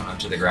slams him down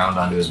onto the ground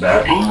onto his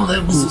back. Oh,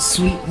 that was a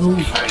sweet move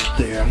right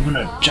there. I'm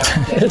gonna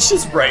jump that. It's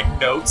just writing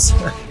notes.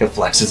 He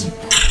flexes.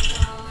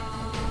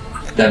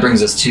 That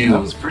brings us That to.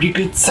 was pretty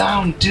good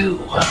sound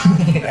too.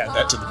 Add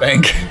that to the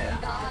bank.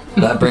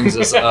 That brings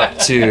us up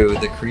to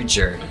the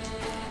creature.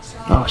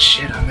 Oh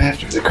shit, I'm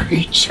after the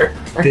creature.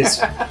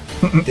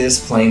 This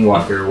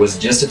planewalker was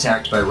just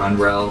attacked by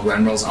Renrel.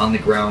 Renrel's on the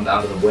ground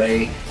out of the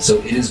way, so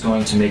it is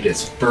going to make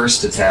its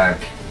first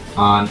attack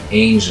on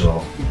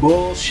Angel.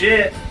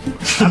 Bullshit.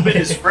 I've been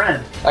his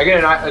friend. I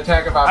get an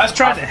attack about. I was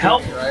trying to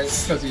help. right?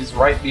 Because he's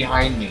right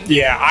behind me.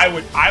 Yeah, I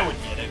would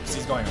get it because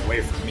he's going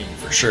away from me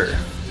for sure.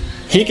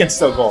 He can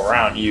still go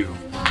around you.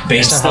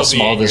 Based And on how still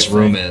be small in this your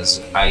room is,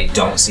 I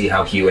don't see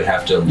how he would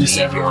have to leave Just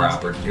your everyone's-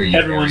 opportunity.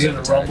 Everyone's in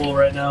a rumble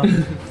right now.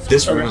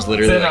 This room is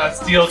literally It's in a like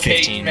steel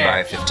cage 15 by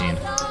match. 15.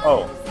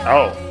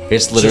 Oh.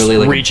 It's literally Just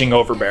like reaching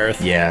over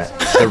Bareth. yeah.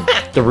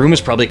 The room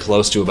is probably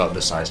close to about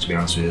this size, to be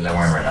honest with you, that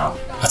we're in right now.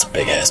 That's a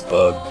big ass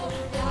bug.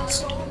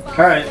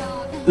 Alright.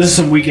 This is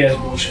some weak ass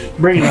bullshit.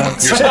 Bring it on.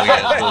 Here's how he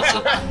gets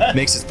bullshit.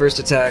 Makes his first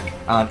attack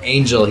on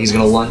Angel. He's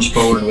gonna lunge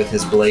forward with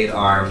his blade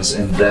arms,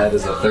 and that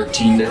is a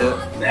 13 to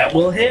hit. That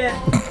will hit.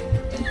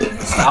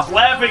 Stop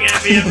laughing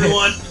at me,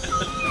 everyone.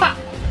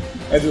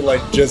 As it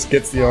like just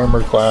gets the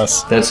armor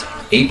class. That's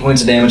 8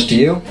 points of damage to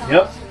you.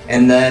 Yep.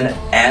 And then,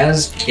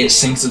 as it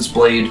sinks its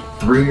blade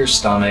through your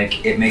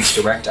stomach, it makes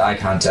direct eye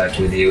contact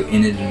with you,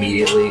 and it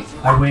immediately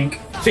I wink.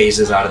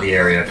 phases out of the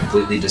area,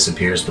 completely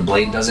disappears. The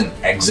blade doesn't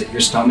exit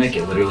your stomach,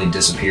 it literally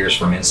disappears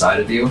from inside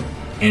of you,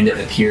 and it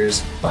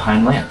appears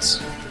behind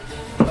Lance.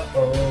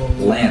 Oh.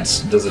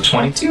 Lance, does a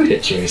 22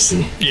 hit your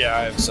AC? Yeah,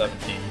 I have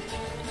 17.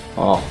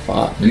 Oh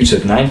fuck! You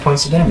took 9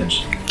 points of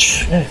damage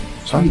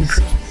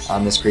Jeez.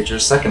 on this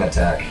creature's second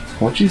attack.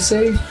 What'd you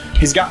say?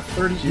 He's got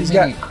 30. He's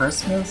got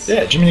Christmas.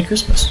 yeah, Jiminy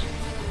Christmas.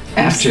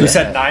 After You that,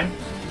 said 9.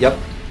 Yep.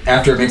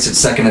 After it makes its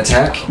second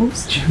attack,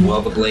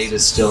 while the blade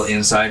is still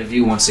inside of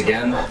you once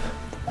again,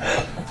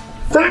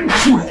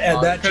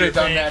 Add that Could have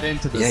done that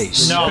into the. Yeah, you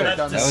should. No, That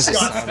that's was a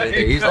sound right there.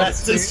 disgusting. He's-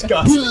 That's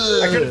disgusting.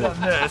 I could have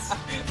done this.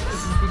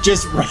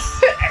 Just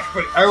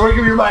I want to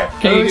give you my.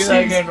 Can you do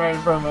that again right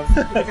in front of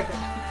him?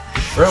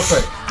 Real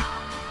quick.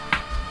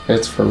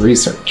 It's for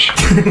research.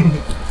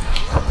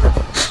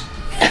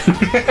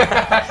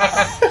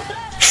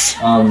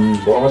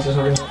 What was this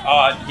over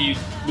here? He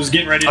was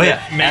getting ready Oh, to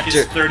yeah. make his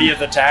After-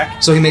 30th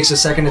attack. So he makes a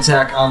second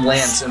attack on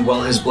Lance, and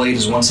while his blade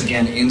is once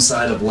again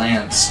inside of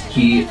Lance,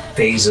 he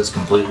phases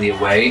completely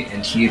away,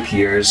 and he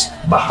appears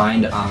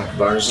behind Amik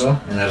Barza,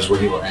 and that is where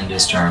he will end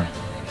his turn.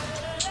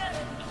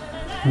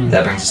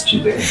 That brings us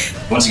to Barry.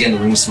 Once again, the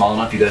room is small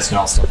enough, you guys can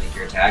all still make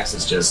your attacks,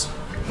 it's just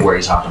where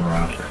he's hopping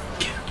around.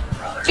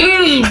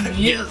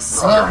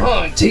 Yes.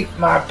 Take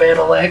my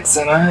battle axe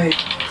and I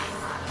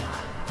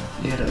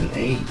get an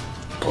 8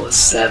 plus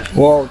 7.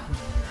 Well,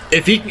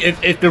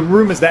 if the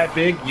room is that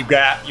big, you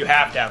have to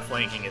have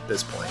flanking at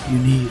this point. You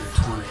need a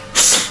 20.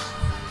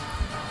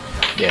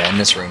 Yeah, in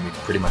this room, we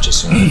pretty much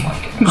assume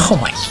flanking. Oh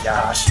my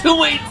gosh, 2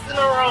 8s in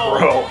a row.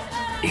 bro!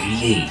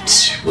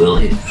 88 will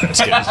hit. That's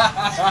good.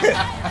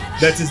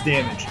 That's his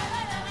damage.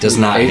 Does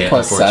not 8 hit,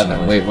 plus 7.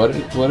 unfortunately.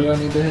 Wait, what do I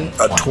need to hit?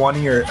 A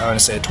 20 or I want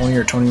to say a 20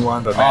 or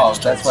 21, but Oh, man,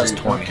 that's why just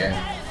you 20. okay.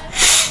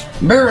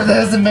 Barrett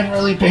hasn't been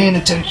really paying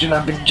attention.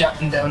 I've been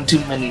jotting down too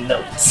many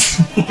notes.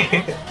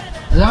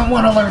 I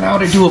want to learn how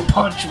to do a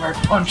punch where I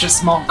punch a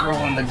small girl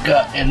in the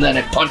gut and then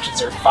it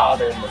punches her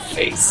father in the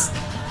face.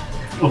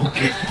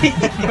 Okay.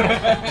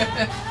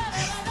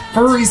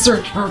 For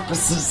research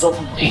purposes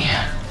only.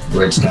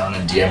 Writes down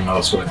in DM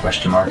notes with a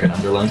question mark and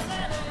underline.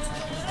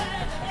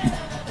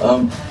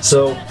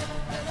 So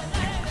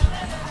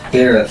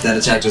Barrett, that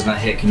attack does not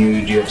hit. Do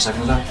you have a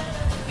second attack?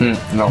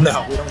 No.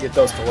 No, we don't get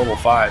those to level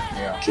 5.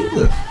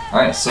 Cool.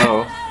 Alright,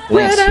 so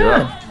Lance, you're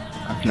up.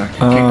 I'm not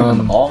gonna kick him in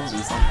the balls or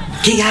something.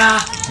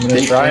 I'm gonna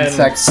Big try and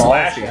insect balls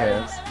slash he him.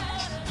 has.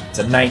 It's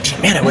a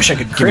 19. Man, I wish I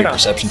could Give me crit a on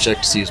perception check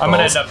to see his balls. I'm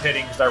gonna end up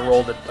hitting because I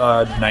rolled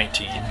a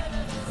 19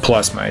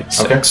 plus my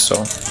 6. Okay.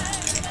 So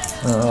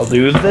I'll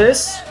do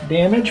this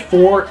damage.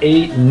 4,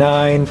 8,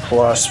 9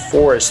 plus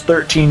 4 is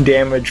 13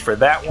 damage for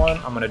that one.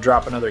 I'm gonna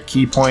drop another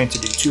key point to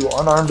do 2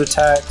 unarmed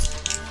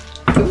attacks.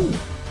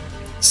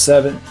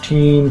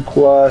 17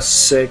 plus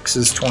 6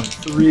 is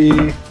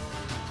 23.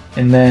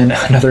 And then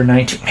another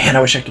 19. Man,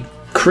 I wish I could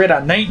crit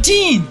on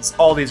 19s.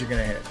 All these are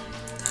gonna hit.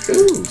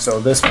 Ooh. So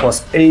this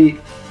plus 8,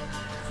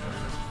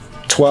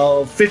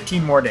 12,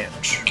 15 more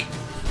damage.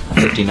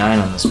 59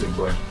 on this big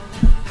boy.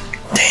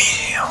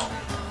 Damn.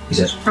 He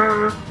says,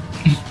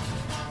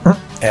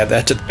 Add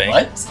that to the bank.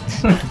 What?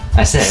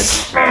 I said.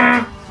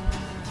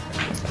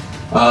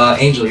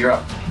 Angel, you're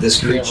up.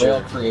 This You're creature.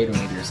 real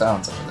creative with your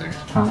sounds over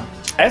there.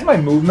 As my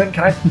movement,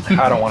 can I?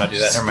 I don't want to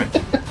do that. Never mind.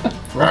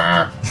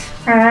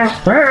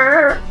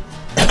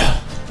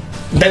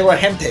 De la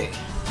gente.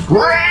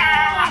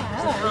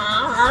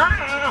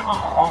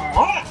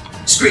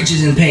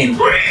 Screeches in pain.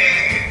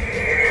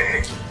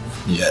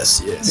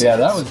 Yes, yes. Yeah,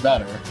 that was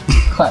better.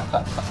 Clap,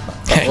 clap, clap,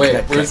 clap.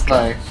 Wait, where's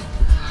my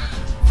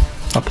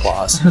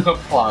Applause.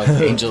 applause?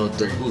 Angel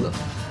Dergula.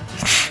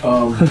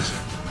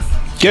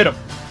 Get him.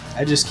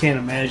 I just can't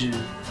imagine.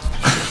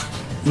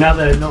 Now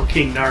that I know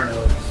King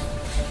Nardo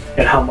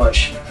and how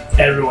much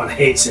everyone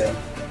hates him,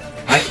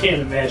 I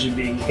can't imagine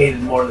being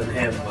hated more than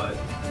him. But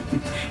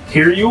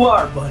here you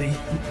are, buddy.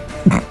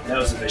 That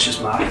was a vicious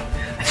mock.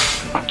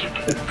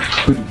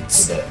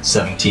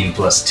 17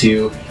 plus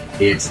 2.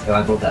 It's.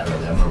 I rolled that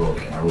earlier. I'm gonna roll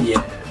again. I rolled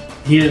Yeah,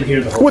 he didn't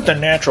hear the whole. With a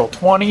natural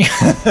 20.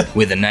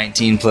 with a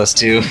 19 plus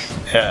 2.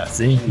 Yeah,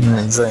 see?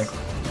 Exactly.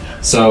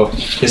 So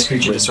this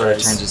creature just sort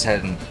of turns its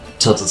head and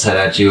tilts its head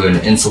at you, and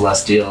in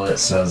Celestial it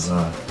says,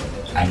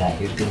 "I'm not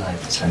here to do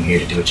life. I'm here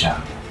to do a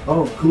job."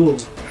 Oh, cool.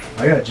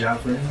 I got a job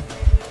for him.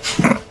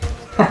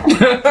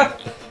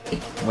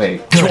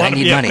 Wait, Good, I wanna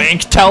need be money. a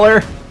bank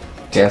teller?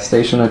 gas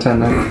station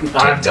attendant?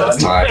 I'm Does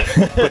done. talk.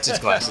 Puts his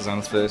glasses on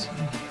his face.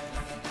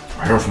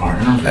 Right off my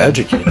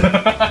Educated.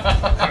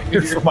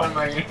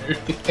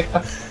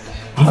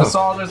 I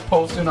saw this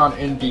posted on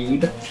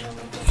Indeed.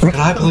 Could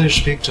I please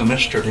speak to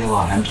Mr. De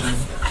La Hampton?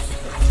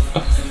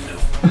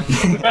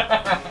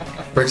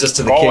 Brings us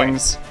to the Going.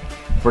 kings.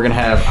 We're gonna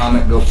have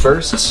Amit go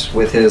first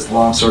with his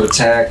longsword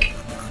attack.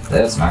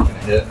 That's not gonna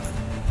hit.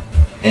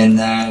 And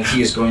then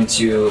he is going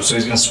to, so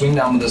he's gonna swing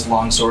down with his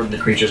longsword. The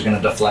creature's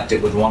gonna deflect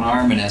it with one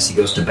arm, and as he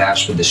goes to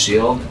bash with the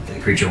shield, the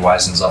creature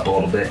wisens up a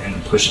little bit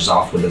and pushes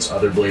off with its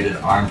other bladed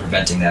arm,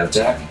 preventing that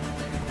attack.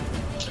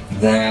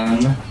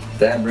 Then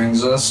that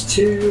brings us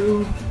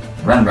to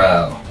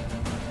Renrau.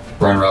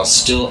 Renrau's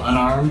still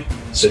unarmed,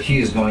 so he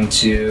is going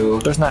to.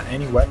 There's not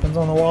any weapons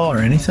on the wall or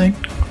anything?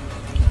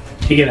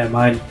 He can have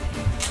mine.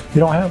 You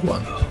don't have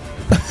one.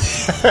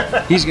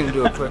 He's gonna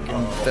do a quick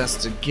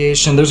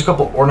investigation. There's a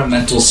couple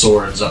ornamental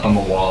swords up on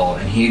the wall,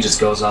 and he just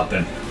goes up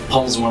and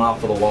pulls one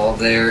off of the wall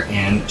there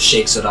and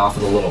shakes it off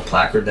with a little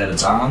placard that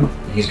it's on.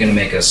 And he's gonna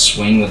make a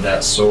swing with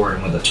that sword,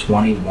 and with a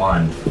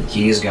 21,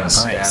 he is gonna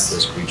stab Nice.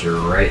 this creature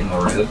right in the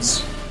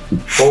ribs.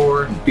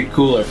 4. It'd be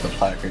cooler if the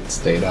placard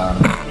stayed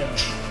on.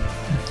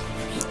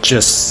 Just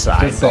Just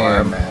saying,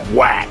 sidearm. man.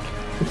 Whack.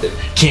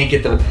 Can't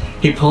get the.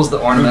 He pulls the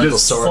ornamental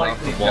Just sword off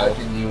slightly the wall.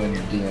 judging you and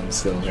your DM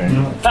skills right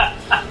now.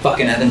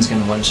 Fucking Evan's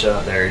gonna one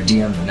shot their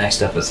DM the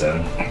next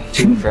episode.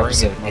 2 for Bring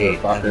episode it, 8.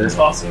 motherfucker.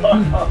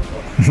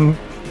 Awesome.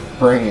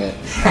 Bring it.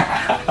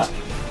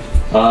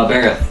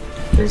 Barrett.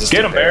 brings us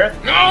Get to him, Barrett.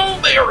 No,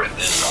 Barrett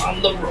is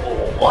on the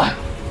roll.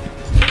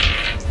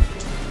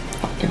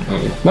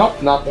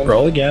 Nope, nothing.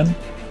 Roll again.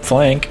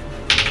 Flank.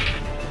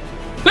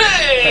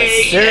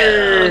 Hey!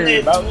 Sir,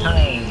 about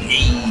time.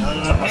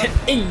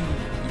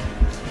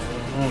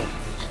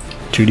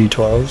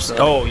 2d12s.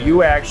 Oh,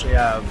 you actually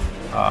have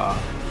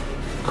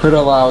Crit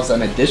allows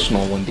an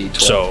additional 1d12.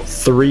 so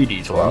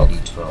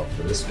 3d12. 12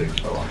 for this big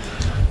fella.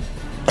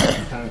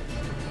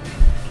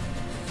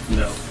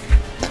 No.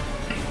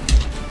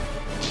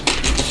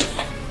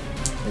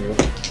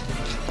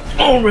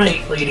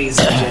 Alright, ladies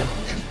and gentlemen.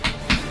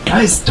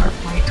 I start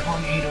my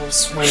tornado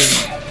swing,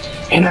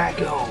 and I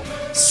go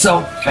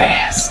so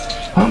fast.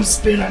 I'm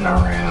spinning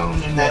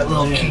around in that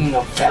little king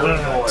of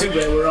Felidor. Too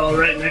bad we're all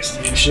right next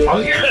to you, shit. Oh,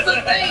 here's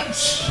the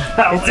thing.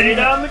 I'll lay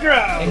on the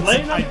ground. It's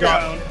Lay a- on the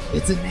ground.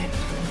 It's a net.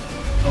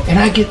 And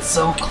I get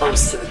so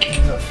close to the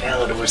king of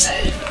Felidor's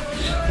head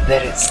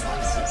that it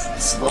slices in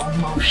slow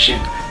motion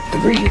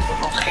 3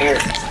 little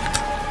hairs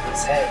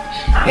his head,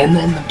 and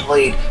then the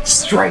blade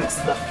strikes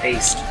the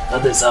face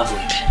of this ugly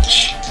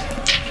bitch.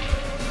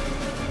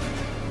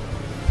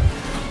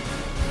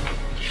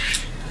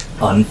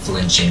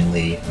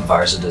 Unflinchingly,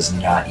 Varza does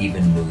not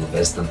even move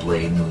as the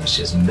blade moves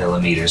just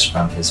millimeters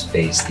from his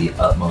face. The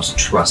utmost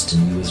trust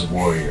in you as a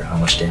warrior. How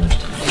much damage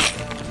do you take?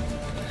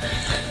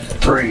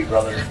 3,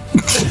 brother.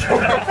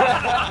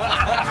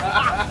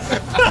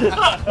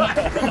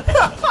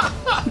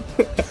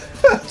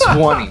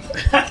 20.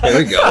 There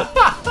we go.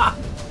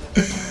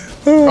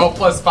 Oh,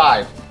 plus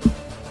 5.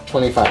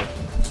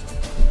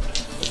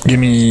 25. Give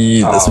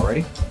me this one.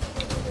 Alrighty.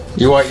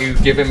 You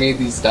giving me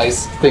these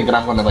dice thinking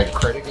I'm gonna like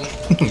crit again?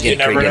 You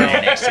never know.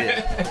 next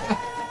hit.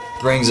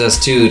 Brings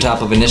us to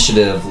top of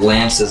initiative.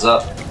 Lance is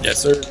up.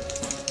 Yes, sir.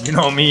 You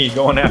know me,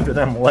 going after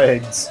them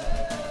legs.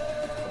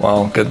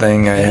 Well, good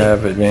thing I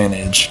have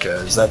advantage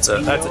because That's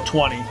a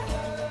 20.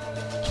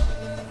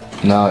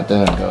 No, it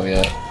didn't go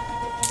yet.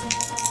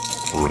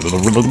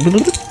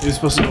 He was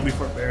supposed to go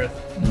before Barrett.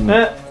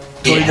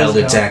 It held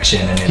its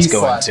action and it's He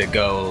going slapped. to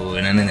go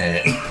in a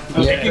minute.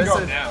 Okay, you can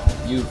go now.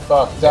 You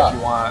fucked up. you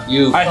want.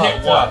 You I fucked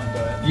hit up. one,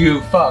 but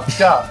You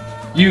fucked up.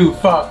 You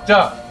fucked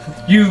up.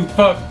 You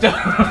fucked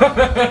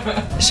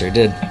up. Sure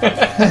did.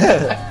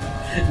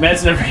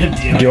 Matt's never hit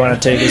DM. Do you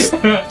want to take his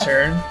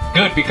turn?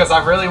 Good, because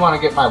I really want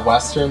to get my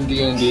Western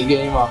D&D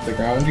game off the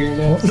ground here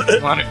now.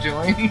 Want to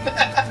join?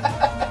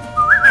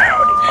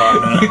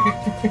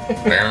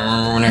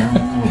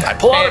 I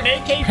pull out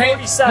an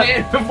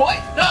AK-47. Man, what?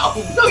 No,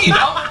 you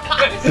don't.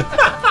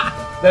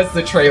 That's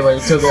the trailer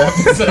to the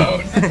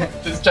episode.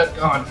 Just check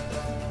on.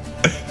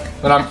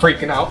 But I'm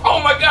freaking out. Oh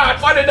my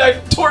god, why did I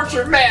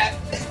torture Matt?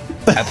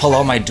 I pull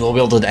out my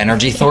dual-wielded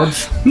energy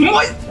Thorf.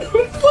 What?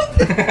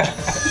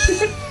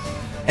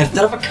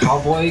 Instead of a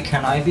cowboy,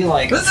 can I be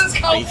like This is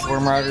Faith Cowboys.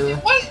 Form Rider?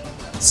 What?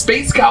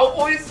 Space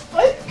Cowboys?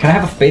 What? Can I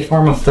have a faith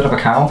form instead of a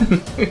cow?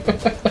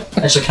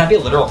 Actually, can I be a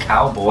literal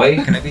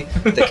cowboy? Can I be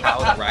the cow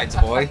that rides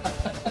a boy?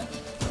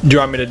 Do you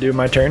want me to do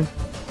my turn?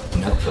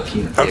 No, fuck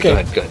you. Okay.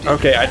 Yeah, go ahead,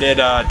 Okay, I did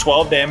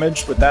 12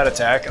 damage with that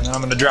attack, and then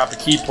I'm going to drop a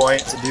key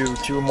point to do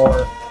 2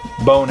 more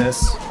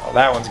bonus. Oh,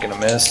 that one's going to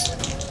miss.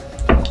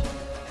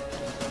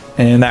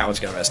 And that one's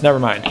going to miss. Never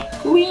mind.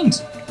 Who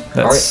wins?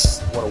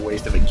 That's what a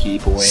waste of a key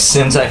point.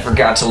 Since I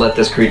forgot to let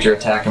this creature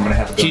attack, I'm gonna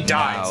have it go He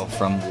now dies.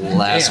 from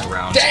last Damn.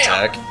 round's Damn.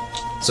 attack.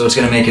 So it's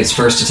gonna make its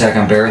first attack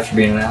on Barrett for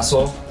being an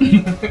asshole.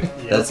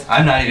 That's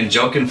I'm not even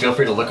joking. Feel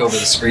free to look over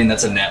the screen.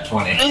 That's a nat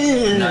 20.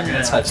 I'm not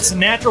gonna touch It's a it.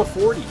 natural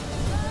 40.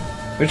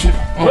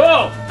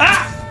 Whoa!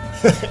 Ah!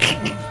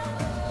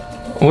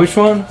 Which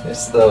one?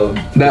 It's the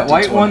That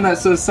white D20. one that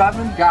says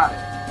 7? Got it.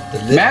 The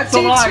Matt's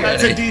a liar.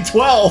 That's a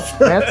D12.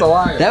 That's a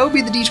liar. That would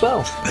be the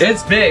D12.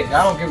 It's big.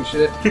 I don't give a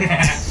shit.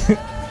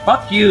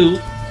 Fuck you.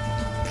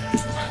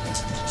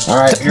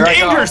 Alright, here I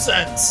Danger go.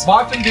 sense.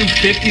 Watch him do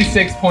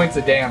 56 points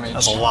of damage.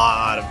 That's a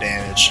lot of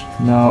damage.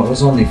 No, it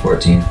was only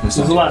 14. That's There's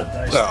not- a lot of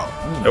dice.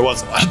 Oh, there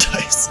was a lot of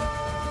dice.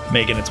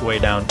 Making its way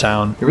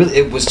downtown. It was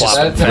just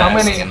That's,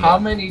 fast. how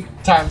many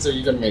times are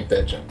you gonna make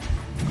that jump?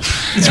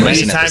 As many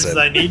Recent times episode. as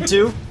I need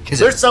to. 'Cause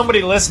There's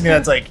somebody listening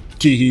that's like,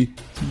 Kee.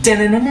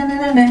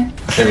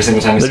 Every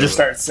single time They you just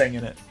start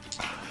singing it.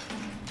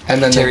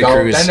 And then Terry they go,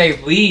 Crews. then they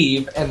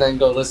leave and then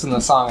go listen to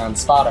the song on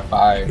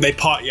Spotify. They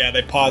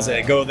pause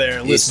it, go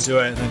there, listen to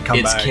it, and then come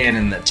It's back.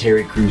 canon that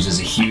Terry Crews is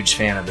a huge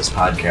fan of this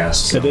podcast,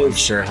 so It is. I'm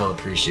sure he'll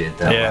appreciate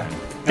that. Yeah. one.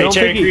 Hey, don't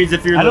Terry think he- Crews,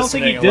 if you're I don't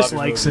listening, think he I love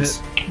your dislikes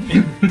movies.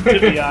 to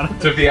be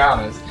honest. To be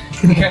honest,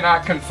 you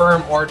cannot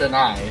confirm or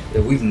deny.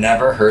 We've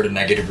never heard a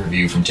negative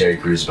review from Terry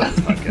Crews about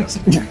this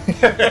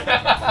podcast.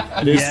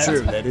 That is Yeah.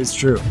 true. That is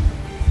true.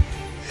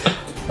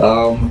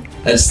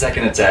 His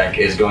second attack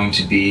is going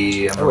to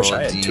be I wish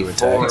I had 2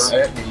 attacks.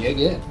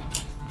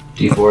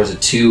 D4 is a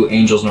 2.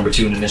 Angel's number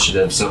 2 in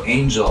initiative. So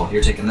Angel,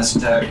 you're taking this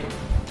attack.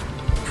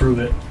 Prove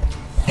it.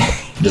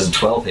 Does a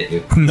 12 hit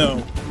you?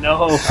 No.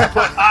 No,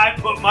 I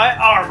put my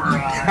armor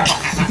on.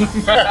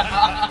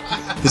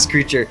 This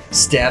creature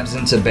stabs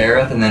into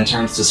Bareth and then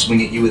turns to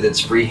swing at you with its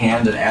free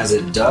hand, and as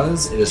it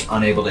does, it is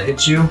unable to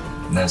hit you.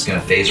 And then it's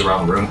going to phase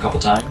around the room a couple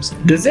times.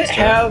 Does it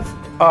have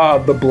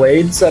the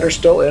blades that are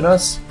still in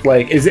us?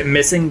 Like, is it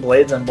missing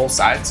blades on both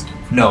sides?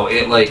 No,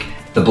 it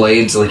the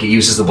blades, it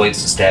uses the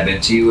blades to stab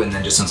into you, and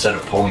then just instead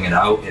of pulling it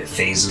out, it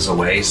phases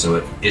away.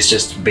 So it's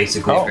just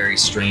basically a very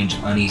strange,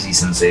 uneasy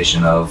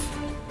sensation of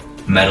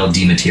metal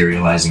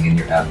dematerializing in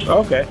your abdomen.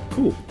 Okay,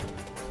 cool.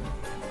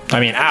 I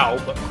mean, ow,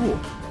 but cool.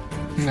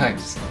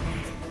 Nice.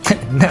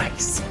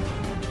 Nice.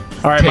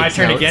 All right, my Takes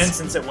turn notes. again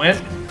since it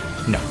went.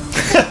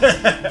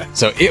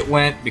 So it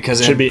went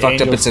because Should it be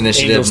fucked up its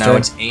initiative. Angel's Now turn.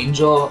 it's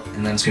Angel,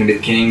 and then it's going to be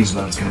the Kings, and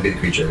then it's going to be the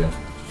creature again.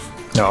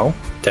 No,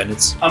 then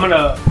it's I'm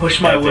gonna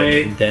push my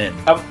way. Then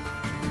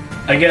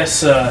I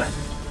guess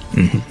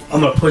I'm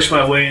gonna push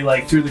my way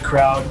through the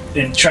crowd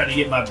and try to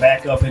get my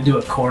back up into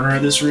a corner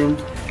of this room,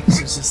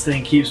 since this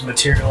thing keeps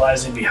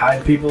materializing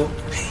behind people.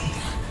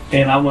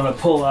 And I'm gonna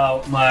pull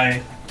out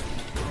my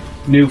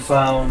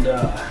newfound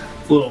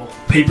little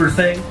paper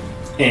thing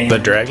and the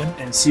dragon.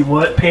 and see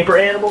what paper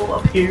animal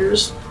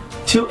appears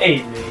to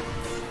aid me.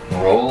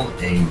 Roll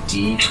a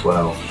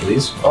d12,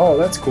 please. Oh,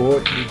 that's cool.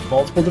 It can be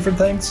multiple different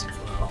things.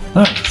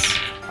 Nice.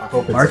 I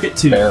hope it's Mark it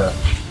 2. bear.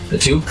 The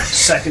 2?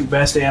 Second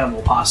best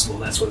animal possible.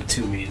 That's what a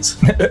 2 means.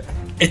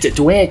 It's a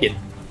dragon.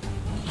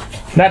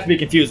 Not to be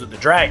confused with the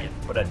dragon,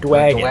 but a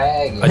dragon.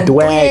 Wagon. A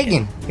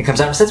dragon. It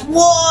comes out and says,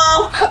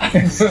 "Whoa!"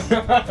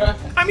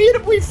 I'm here to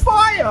breathe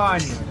fire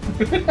on you.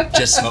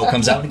 Just smoke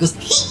comes out and it goes,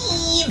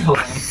 "Heave." Hold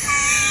on.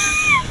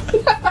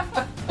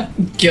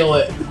 Kill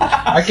it.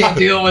 I can't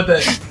deal with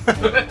it.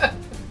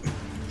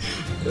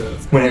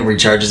 When it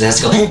recharges, it has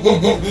to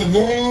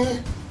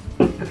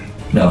go.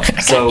 No.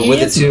 So with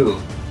the 2,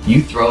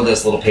 you throw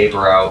this little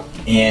paper out,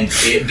 and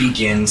it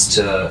begins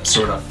to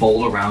sort of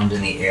fold around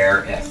in the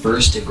air. At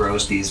first, it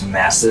grows these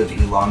massive,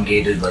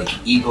 elongated, like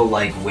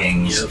eagle-like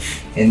wings,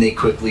 and they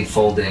quickly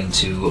fold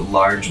into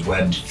large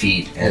webbed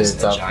feet as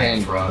It's a a giant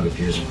pen. frog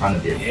appears in front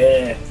of you.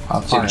 Yeah.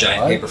 I'll So a find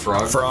giant what? paper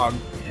frog. Frog.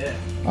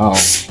 Oh,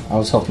 I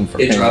was hoping for.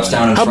 It drops penguin.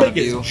 down in How front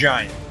big of is you,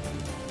 giant?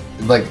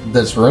 Like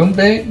this room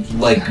big?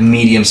 like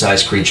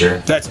medium-sized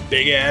creature. That's a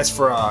big ass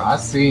frog.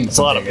 I've seen. It's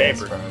a lot of big-ass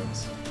paper.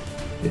 frogs.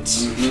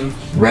 It's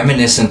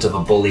reminiscent of a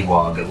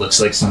bullywog. It looks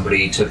like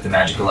somebody took the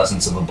magical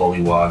essence of a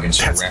bullywog and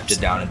sort of wrapped it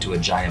down into a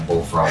giant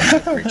bullfrog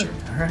creature.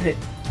 Alright.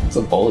 It's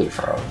a bully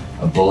frog.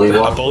 A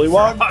bullywog? A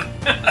bullywog?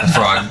 A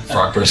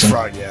frog person.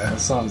 Frog, yeah. That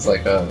sounds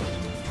like a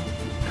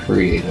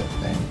creative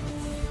thing.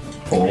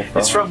 Bull frog.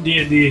 It's from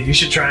D&D. You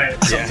should try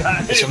it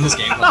sometime. It's from this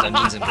game called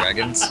Dungeons and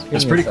Dragons.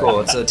 It's pretty cool.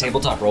 It's a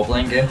tabletop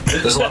role-playing game.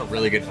 There's a lot of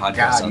really good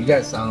podcasts God, you on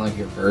guys sound like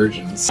you're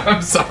virgins.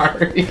 I'm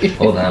sorry.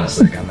 Hold on a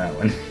sec on that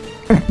one.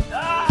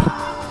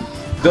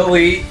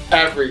 Delete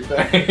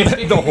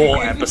everything. The whole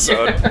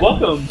episode.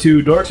 Welcome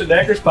to Dorks and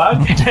Daggers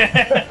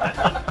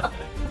podcast.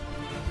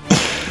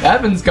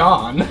 Evan's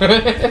gone.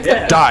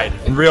 Yeah. Died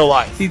in real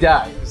life. He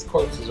died. His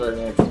corpse is right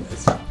next to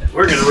us.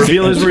 We're going to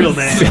reveal his real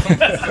name.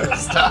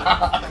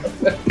 Stop.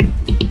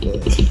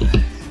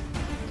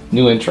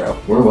 New intro.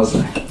 Where was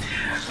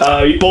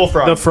I?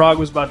 Bullfrog. The frog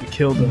was about to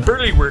kill the...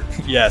 Pretty weird.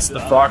 Yes, the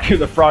frog.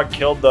 The frog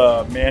killed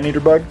the man-eater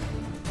bug.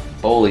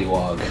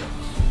 Bullywog.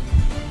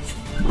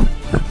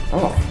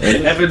 Oh.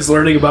 Evan's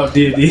learning about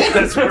D&D.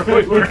 That's where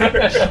we were.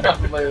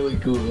 I'm literally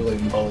Googling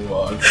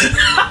bullywog.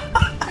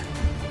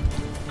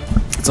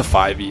 It's a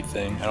 5e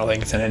thing. I don't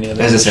think it's in any of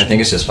As I this. said, I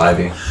think it's just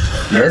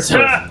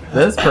 5e.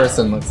 This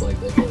person looks like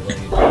they get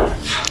laid.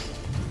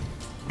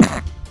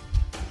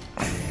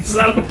 It's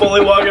not a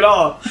bullywog at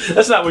all.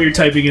 That's not what you're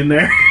typing in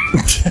there.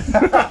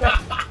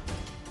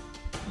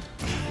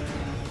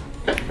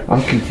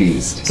 I'm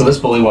confused. So this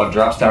bullywog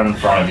drops down in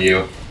front of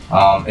you.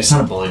 It's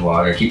not a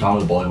bullywog. I keep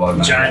calling it a bullywog.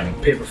 not Giant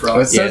paper It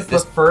frog. says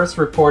this- the first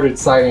reported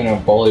sighting of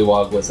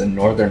bullywog was in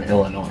northern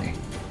Illinois.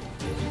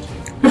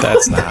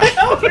 That's not.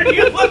 What are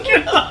you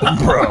looking up?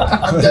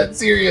 I'm dead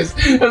serious.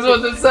 That's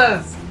what this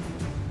says.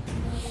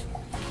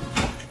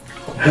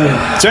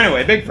 So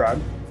anyway, big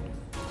frog.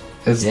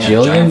 Is Yeah,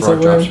 giant Jillian's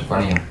frog drops away? in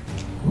front of you.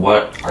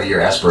 What are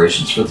your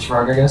aspirations for this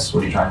frog, I guess?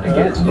 What are you trying to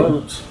get it to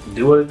do?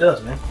 Do what it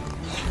does, man.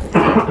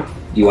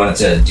 You want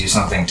it to do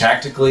something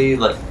tactically,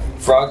 like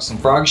some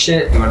frog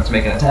shit? You want it to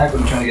make an attack?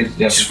 What are you trying to get it to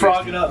do? Just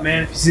frog it up,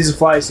 man. If he sees a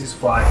fly, he sees a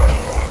fly.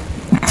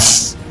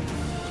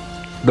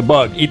 The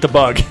bug. Eat the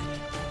bug.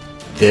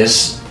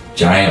 This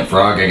giant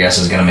frog, I guess,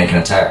 is going to make an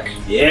attack.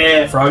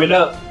 Yeah, frog it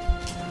up.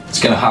 It's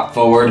going to hop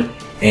forward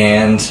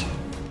and...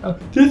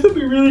 This would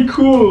be really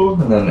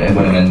cool. And then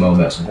when I'm in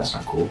moment, so that's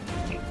not cool.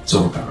 It's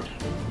overpowered.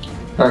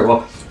 Alright,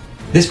 well,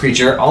 this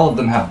creature, all of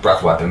them have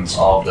breath weapons.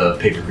 All of the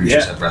paper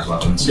creatures Yeah. have breath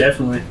weapons.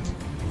 Definitely.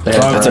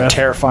 That's a breath.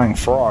 terrifying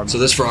frog. So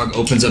this frog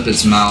opens up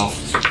its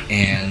mouth,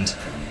 and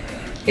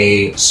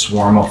a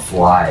swarm of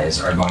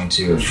flies are going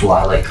to,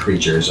 fly-like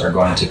creatures, are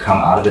going to come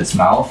out of its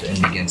mouth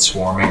and begin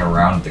swarming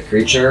around the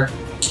creature.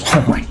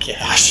 Oh my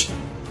gosh.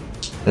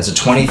 That's a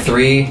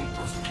 23, an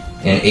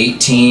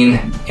 18,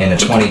 and a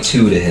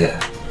 22 to hit.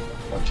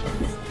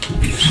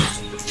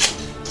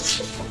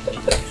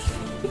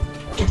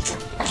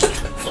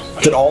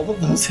 Did all of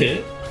those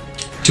hit?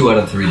 2 out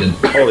of 3 did.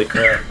 Holy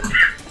crap.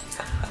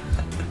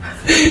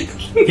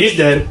 He's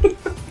dead.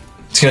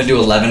 It's gonna do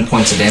 11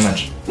 points of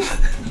damage.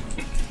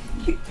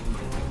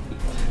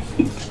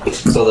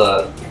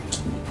 So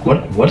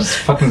what is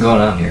fucking going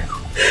on here?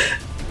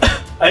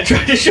 I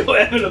tried to show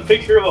Evan a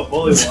picture of a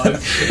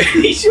bullywog.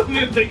 He showed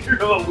me a picture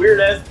of a weird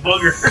ass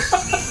booger.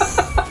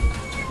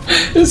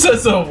 This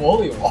is a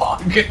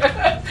woolywog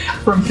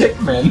from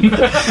Pikmin.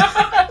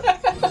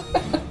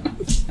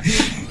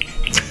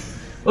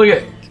 Look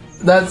at,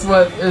 that's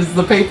what is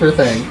the paper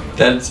thing.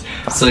 That's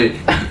so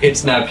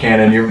it's now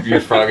canon. Your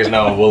frog is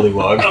now a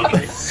woolywog.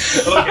 Okay.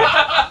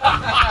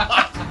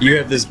 You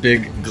have this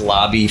big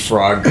globby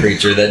frog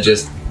creature that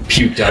just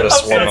puked out a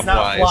swarm of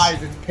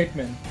flies. it's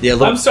Pikmin. Yeah,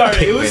 I'm sorry.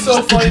 It was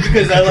so funny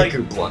because I like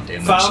blunt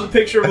damage. found a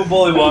picture of a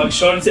bullywog,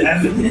 showed it to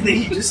Evan, and then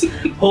he just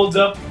holds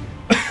up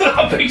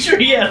a picture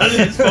he had on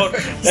his phone.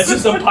 That's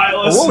just a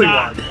pile of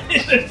snot.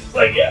 It's just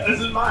like, yeah, this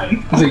is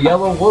mine. It's a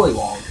yellow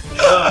woolywog.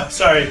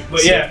 Sorry,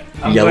 but yeah,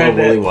 I'm Yellow glad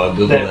that- woolywog.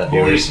 Google that,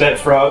 bully, viewers. that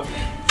frog,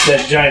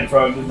 that giant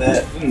frog did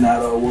that, not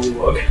a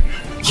woolywog.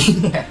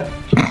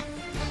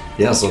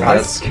 Yeah, so I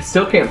that's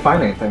still can't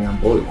find anything on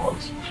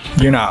bullywugs.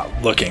 You're not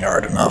looking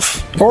hard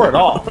enough. Or at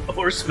all.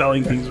 Or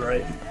spelling things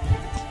right.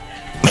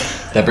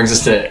 that brings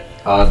us to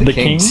the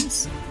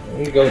Kings.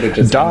 We go to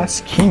just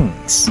Das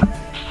Kings.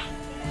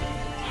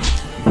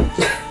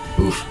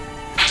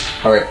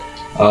 Oof. All right.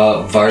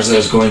 Varza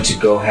is going to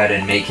go ahead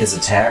and make his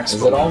attacks.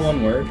 Is it all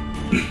one word?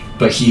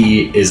 But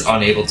he is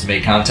unable to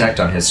make contact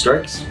on his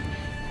strikes.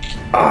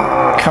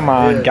 Come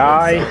on,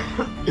 guy.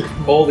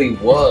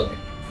 Bullywug.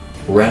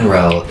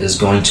 Renrel is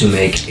going to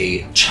make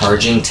a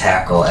charging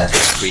tackle at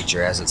this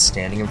creature as it's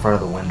standing in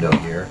front of the window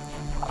here.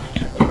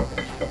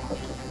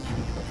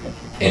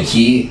 And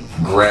he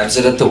grabs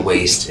it at the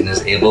waist and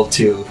is able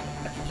to...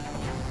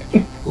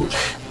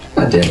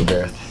 God damn it,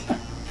 Barrett.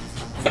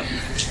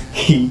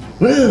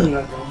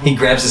 He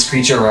grabs this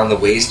creature around the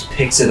waist,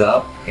 picks it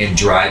up, and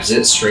drives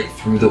it straight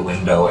through the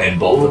window, and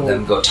both of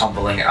them go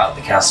tumbling out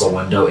the castle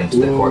window into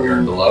the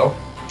courtyard below.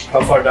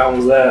 How far down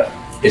was that?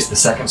 It's the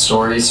second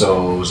story,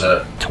 so was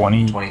that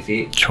 20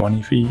 feet?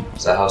 20 feet.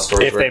 Is that how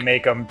stories If work? they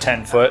make them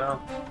 10 foot.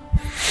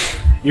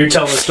 You're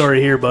telling the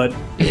story here, bud.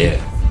 Yeah,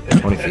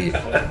 20 feet.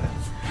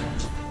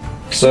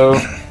 So,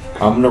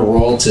 I'm gonna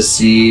roll to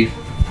see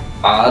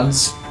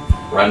odds.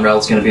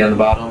 Renrel's gonna be on the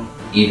bottom.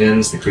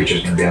 Evens, the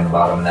creature's gonna be on the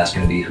bottom, and that's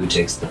gonna be who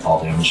takes the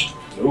fall damage.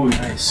 Oh,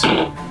 nice.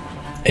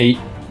 8.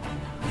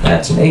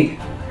 That's an 8.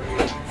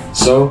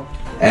 So,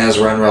 as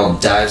Renrel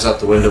dives out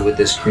the window with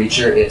this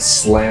creature, it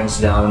slams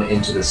down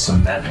into the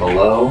cement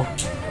below,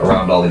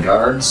 around all the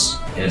guards,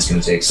 and it's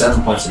gonna take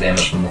 7 points of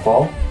damage from the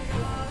fall.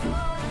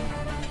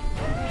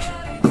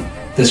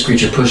 This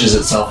creature pushes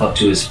itself up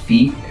to his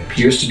feet,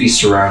 appears to be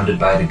surrounded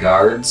by the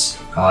guards.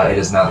 It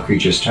is now the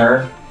creature's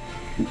turn.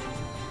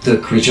 The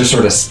creature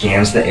sort of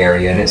scans the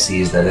area and it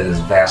sees that it is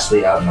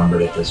vastly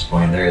outnumbered at this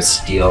point. There is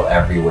steel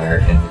everywhere,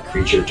 and the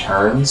creature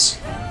turns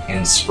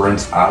and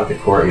sprints out of the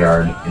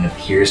courtyard and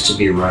appears to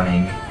be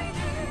running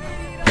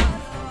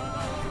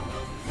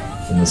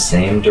in the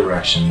same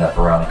direction that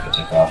Veronica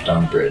took off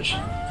down the bridge.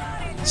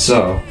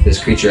 So,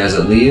 this creature as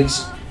it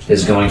leaves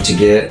is going to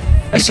get,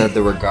 I said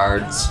there were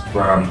guards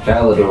from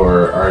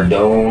Falador,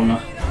 Ardone,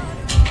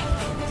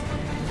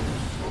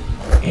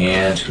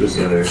 and who's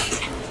the other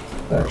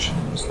faction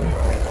was there?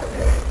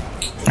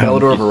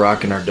 Falador,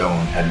 Varrock, and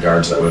Ardone had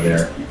guards that were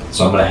there.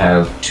 So I'm going to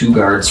have 2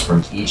 guards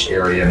from each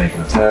area make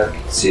an attack,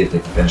 see if they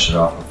can finish it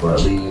off before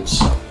it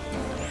leaves.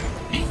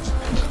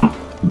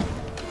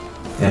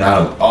 And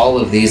out of all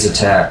of these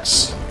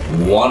attacks,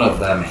 1 of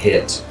them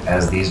hit,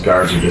 as these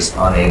guards are just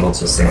unable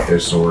to sink their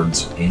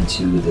swords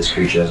into this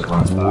creature as it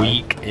runs by.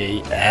 Weak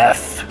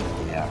AF.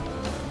 Yeah.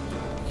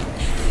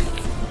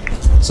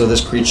 So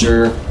this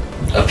creature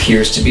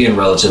appears to be in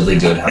relatively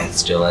good health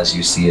still, as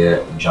you see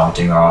it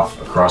jaunting off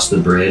across the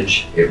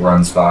bridge. It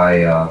runs by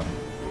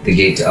the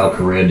gate to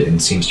Al-Kharid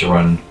and seems to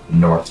run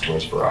north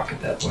towards Varrock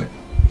at that point.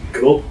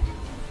 Cool.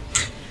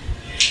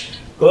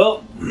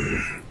 Well,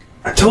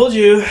 I told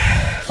you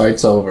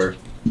Fight's over.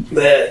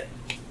 that.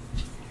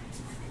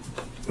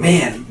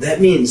 Man,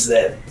 that means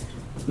that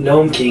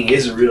Gnome King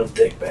is a real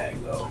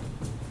dickbag, though.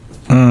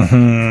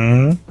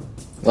 Mm-hmm.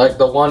 Like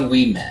the one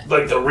we met.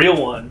 Like the real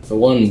one. The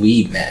one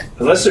we met.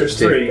 Unless there's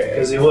 3, Dickbag.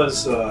 because he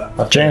was.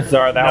 Chances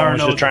are that one was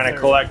No, just trying to third.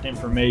 collect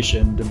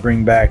information to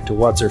bring back to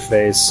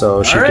what's-her-face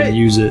so she Alright. can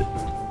use it.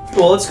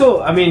 Well, let's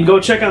go. I mean,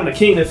 go check on the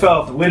king that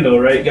fell out the window,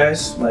 right,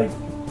 guys? Like,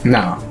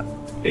 No.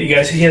 you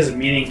guys, he has a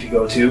meeting to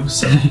go to,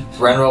 so.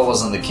 Renrel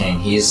wasn't the king.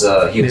 He was He's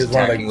one of the-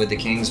 attacking with the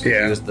kings, but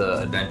Yeah. he was the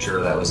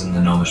adventurer that was in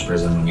the gnomish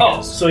prison when you Oh,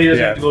 guys... so he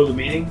doesn't Yeah. have to go to the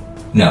meeting?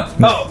 No.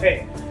 Oh,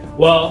 okay.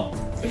 Well,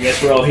 I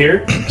guess we're all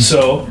here.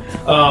 So,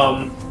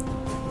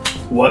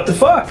 what the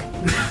fuck?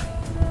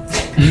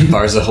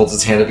 Varza holds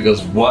his hand up and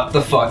goes, "What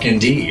the fuck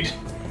indeed?"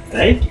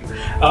 Thank you.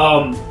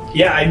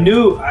 Yeah, I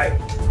knew.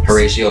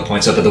 Horatio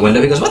points up at the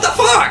window. He goes, "What the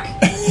fuck?"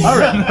 All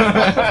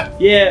right.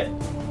 Yeah,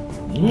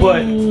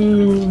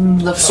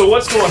 but so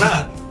what's going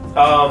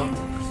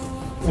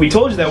on? We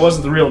told you that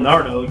wasn't the real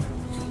Narnog.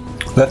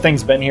 That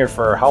thing's been here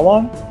for how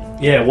long?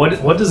 Yeah.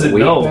 What does it Wait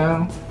know?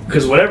 now.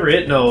 Because whatever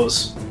it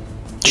knows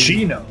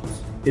She knows.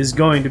 is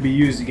going to be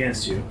used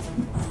against you.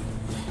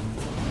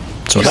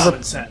 So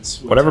Common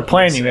sense. Whatever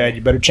plan you had,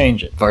 you better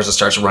change it. Varza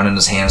starts running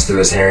his hands through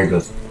his hair. He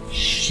goes,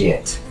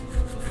 "Shit,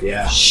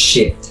 Yeah.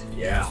 shit.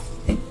 Yeah.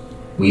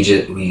 What do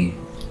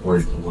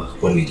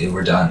we do?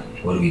 We're done.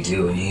 What do we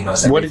do?" And he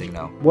knows What everything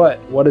now. What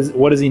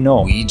does he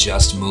know? We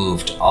just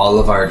moved all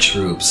of our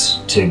troops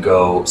to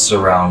go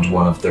surround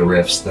one of the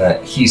rifts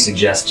that he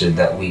suggested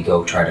that we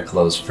go try to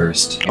close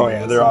first. Oh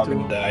yeah, they're all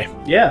gonna die.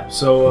 Yeah.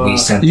 So We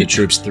sent the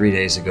troops 3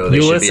 days ago. They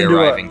you should be listen to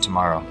arriving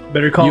tomorrow.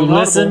 better call You an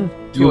audible.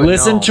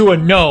 listen to a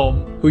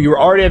gnome who you were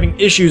already having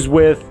issues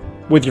with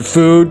your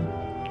food,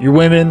 your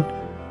women,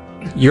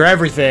 your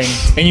everything,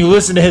 and you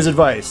listen to his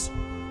advice.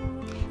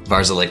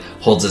 Varza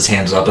holds his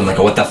hands up in a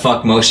what the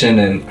fuck motion,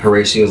 and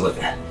Horatio's like,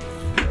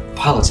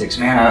 "Politics,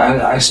 man.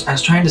 I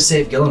was trying to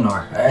save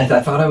Gillinor. I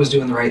thought I was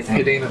doing the right You thing.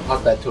 didn't even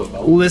put that to a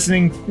vote.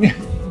 Listening.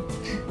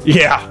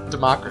 Yeah.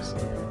 Democracy.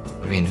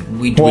 I mean,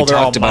 we Well, they're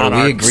talked all about it.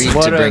 We monarchs.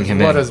 agreed to bring him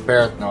What in. does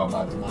Barrett know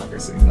about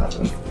democracy?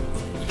 Nothing.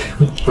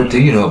 What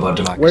do you know about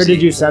democracy? Where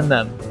did you send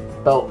them?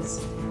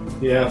 Belts.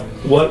 Yeah.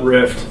 What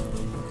rift?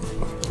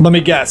 Let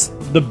me guess.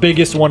 The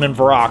biggest one in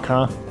Varrock,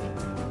 huh?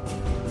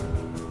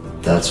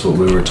 That's what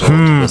we were told.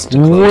 Was to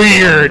close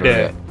Weird.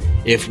 the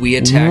If we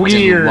attacked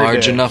Weird. in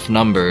large enough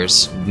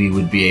numbers, we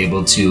would be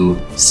able to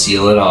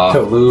seal it off.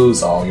 To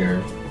lose all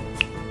your.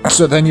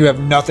 So then you have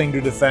nothing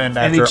to defend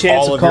Any after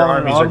chance all of of your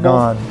calling an armies are audible?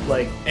 gone.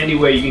 Like any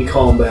way you can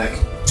call them back.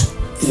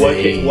 What?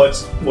 They-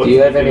 What? Do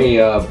you have any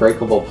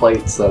breakable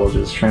plates that will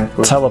just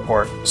transport?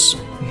 Teleports.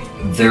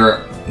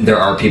 There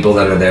are people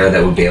that are there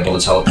that would be able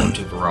to teleport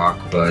to Varrock,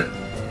 but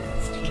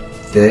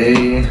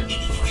they...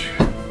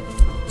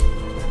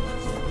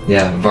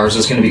 Yeah,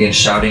 Varza's going to begin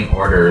shouting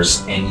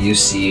orders, and you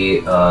see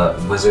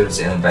wizards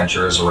and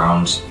adventurers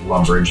around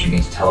Lumbridge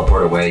begin to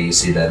teleport away. You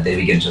see that they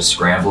begin to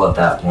scramble at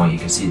that point. You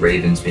can see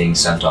ravens being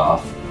sent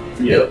off.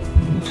 Yep.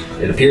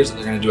 It appears that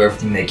they're going to do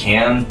everything they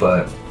can,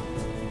 but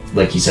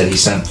like he said, he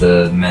sent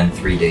the men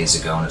 3 days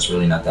ago, and it's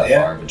really not that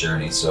Yeah. far of a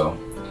journey, so...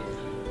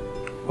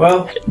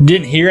 Well,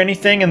 Didn't hear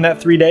anything in that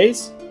 3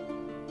 days?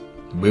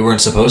 We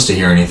weren't supposed to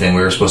hear anything.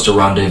 We were supposed to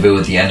rendezvous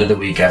at the end of the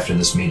week after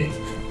this meeting.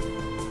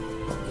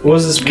 what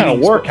was this What kind of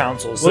meeting? war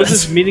council is What was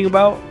this? this meeting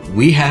about?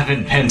 We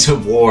haven't been to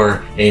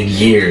war in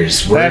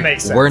years. That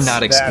makes sense. We're not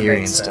That makes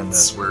experienced in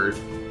sense. this.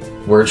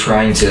 We're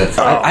trying to.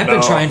 I've been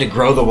no. trying to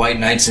grow the White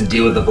Knights and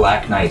deal with the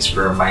Black Knights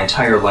for my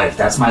entire life.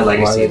 That's my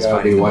legacy. Is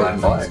fighting the Black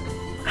Knights.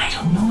 I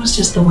don't know. It's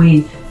just the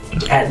way.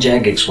 At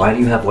Jagex, why do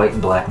you have White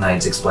and Black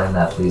Knights? Explain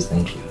that, please.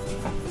 Thank you.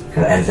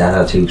 Gotta edit that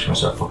out too, because we're gonna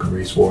start fucking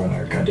race war on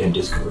our goddamn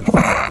Discord.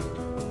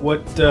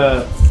 What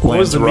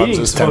was the runs meeting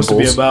his supposed to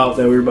be temples. about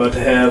that we were about to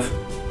have?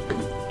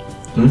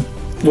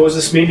 What was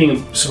this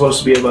meeting supposed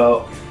to be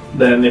about?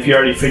 Then, if you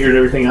already figured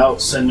everything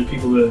out, sending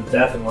people to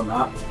death and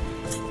whatnot.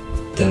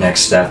 The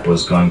next step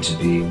was going to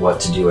be what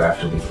to do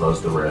after we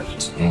closed the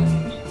rift,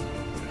 and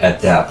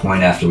at that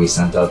point, after we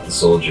sent out the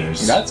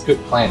soldiers, That's good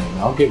planning.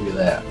 I'll give you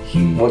that.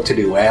 he What to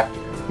do after?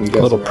 You A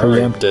little guys are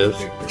already preemptive.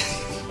 predicting.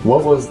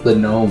 What was the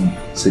gnome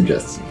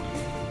suggesting?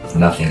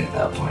 nothing at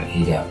that point.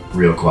 He got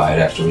real quiet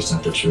after we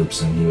sent the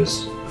troops, and he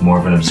was more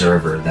of an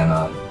observer than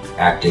a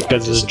active.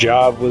 Because his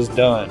job was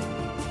done.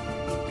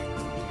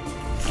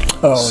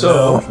 Oh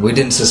So- We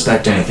didn't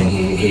suspect anything.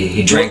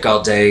 He drank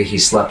all day. He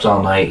slept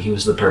all night. He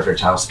was the perfect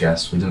house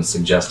guest. We didn't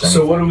suggest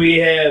anything. So what do we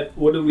have?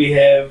 What do we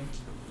have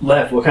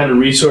left? What kind of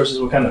resources?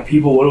 What kind of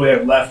people? What do we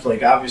have left?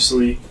 Like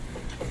obviously,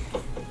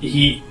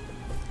 he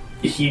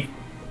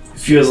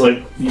feels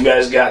like you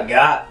guys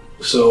got.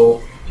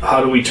 So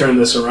how do we turn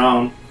this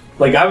around?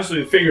 Like obviously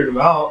we figured it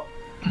out,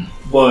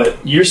 but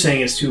you're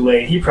saying it's too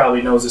late. He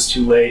probably knows it's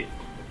too late.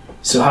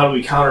 So how do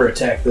we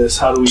counterattack this?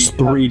 How do we?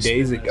 no. 3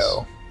 days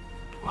ago.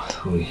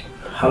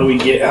 How do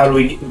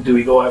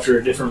we go after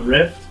a different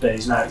rift that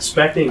he's not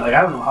expecting? Like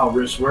I don't know how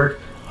rifts work.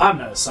 I'm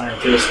not a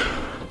scientist,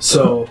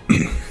 so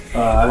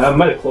I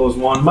might have closed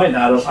one, might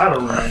not have. I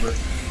don't remember.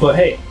 But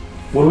hey,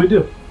 what do we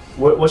do?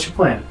 What's your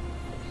plan?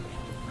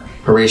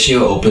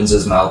 Horatio opens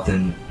his mouth,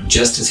 and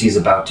just as he's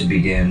about to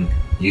begin,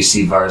 you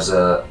see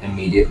Varza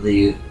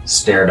immediately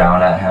stare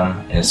down at him.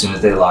 And as soon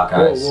as they lock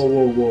eyes,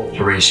 Whoa!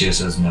 Horatio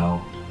says,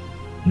 "No,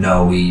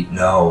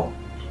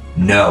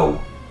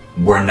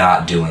 we're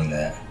not doing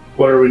that."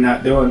 What are we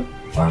not doing?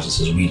 Varza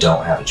says, "We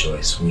don't have a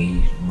choice.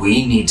 We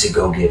need to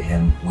go get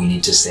him. We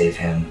need to save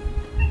him.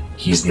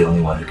 He's the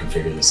only one who can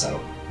figure this out."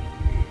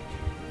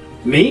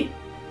 Me?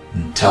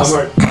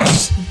 Telson,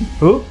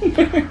 Who?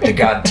 the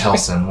god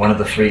Telson, one of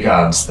the 3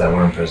 gods that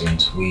were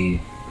imprisoned.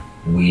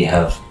 We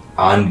have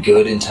on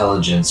good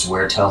intelligence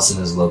where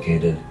Telson is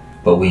located,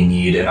 but we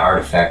need an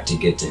artifact to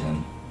get to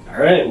him. All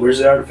right, where's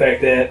the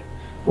artifact at?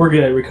 We're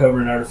good at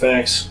recovering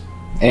artifacts.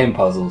 And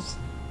puzzles.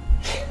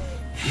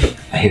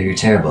 I hear you're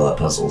terrible at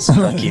puzzles.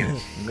 Fuck you.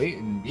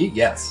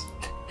 Yes.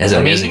 As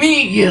a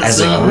yes. as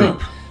a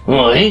group.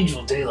 Well,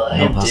 Angel De La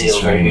No Hempty puzzles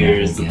over for you, here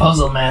is the yeah.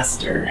 puzzle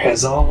master.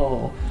 Has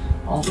all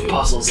the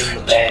puzzles in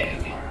the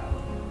bag.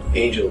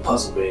 Angel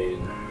Puzzle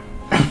Bane.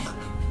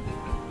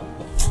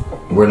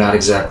 We're not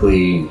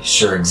exactly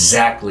sure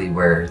exactly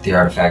where the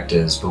artifact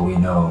is, but we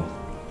know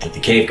that the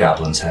cave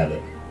goblins have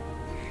it.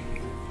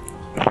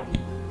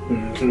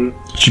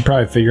 Mm-hmm. Should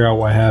probably figure out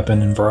what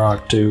happened in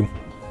Varrock too.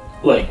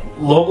 Like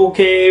local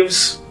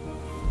caves,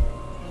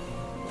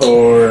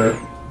 or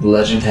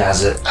Legend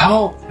has it.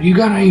 Oh, you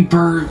got any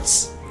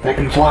birds that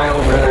can fly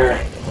over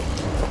there?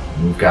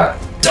 We've got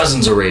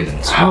dozens of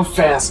ravens. How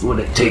fast would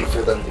it take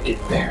for them to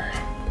get there?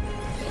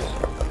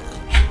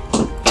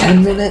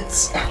 10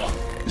 minutes?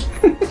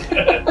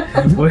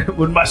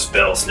 would my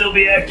spell still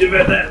be active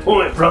at that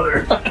point,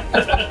 brother?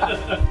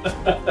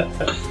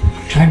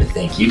 I'm trying to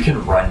think. You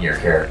can run your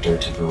character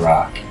to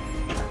Varrock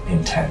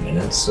in 10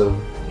 minutes, so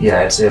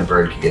yeah, I'd say a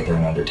bird could get there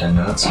in under 10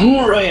 minutes.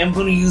 Alright, I'm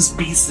gonna use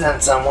Beast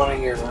Sense on one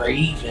of your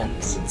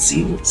ravens and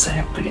see what's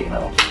happening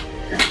over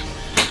there.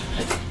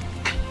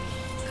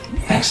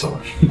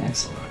 Excellent.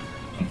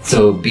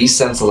 So Beast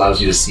Sense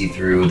allows you to see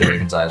through the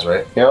raven's eyes,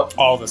 right? Yep.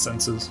 All the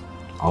senses.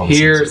 All the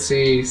Hear, senses.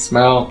 see,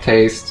 smell,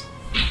 taste.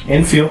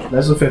 And feel.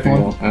 That's the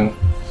 5th one.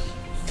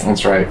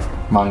 That's right.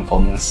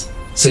 Mindfulness.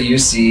 So you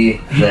see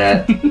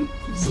that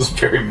This is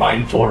very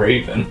mindful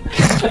Raven.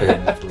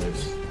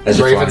 as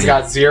you're Raven's flying,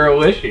 got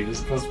 0 issues. It's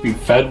supposed to be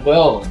fed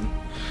well. And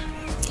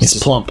It's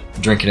plump.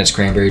 drinking its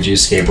cranberry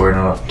juice, skateboarding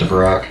up to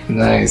Varrock.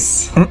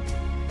 nice.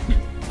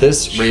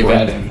 This Raven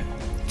Shredding.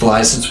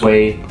 flies its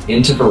way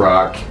into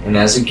Varrock, and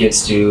as it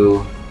gets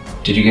to...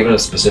 Did you give it a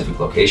specific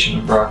location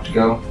of Varrock to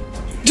go?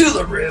 To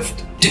the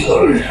rift. To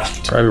the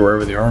rift. Probably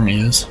wherever the army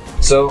is.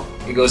 So,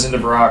 it goes into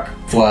Varrock,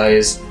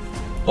 flies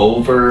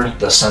over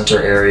the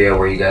center area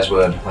where you guys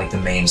would, like the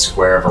main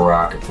square of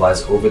Varrock. It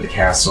flies over the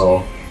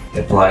castle.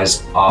 It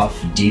flies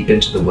off deep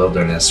into the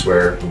wilderness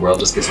where the world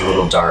just gets a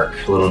little dark,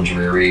 a little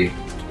dreary.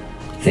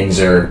 Things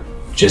are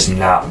just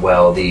not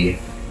well. The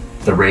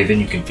Raven,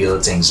 you can feel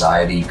its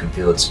anxiety, you can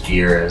feel its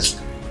fear as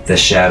the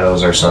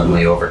shadows are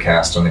suddenly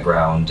overcast on the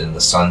ground and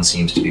the sun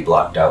seems to be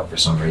blocked out for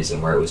some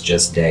reason where it was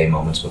just day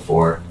moments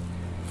before.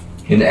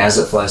 And as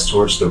it flies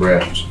towards the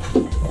rift,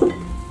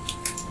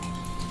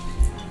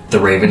 the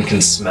Raven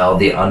can smell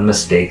the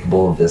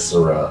unmistakable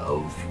viscera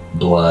of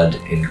blood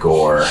and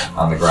gore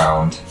on the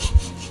ground.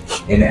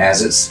 And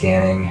as it's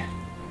scanning,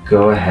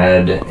 go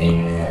ahead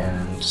and...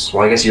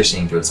 Well, I guess you're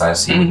seeing through its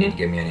eyes, so you wouldn't need to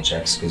give me any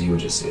checks because you would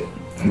just see it.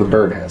 The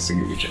bird has to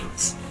give you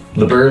checks.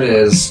 The bird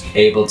is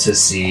able to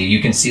see.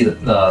 You can see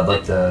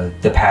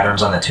the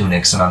patterns on the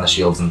tunics and on the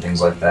shields and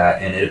things like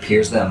that. And it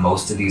appears that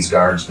most of these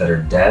guards that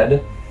are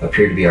dead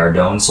appear to be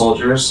Ardougne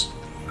soldiers.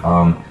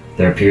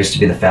 There appears to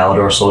be the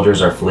Falador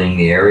soldiers are fleeing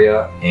the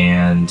area,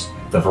 and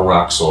the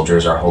Varrock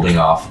soldiers are holding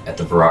off at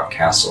the Varrock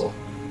castle.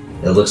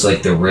 It looks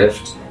like the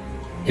rift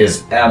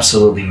is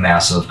absolutely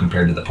massive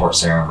compared to the Port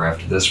Sarim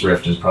rift. This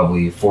rift is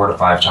probably 4 to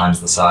 5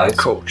 times the size.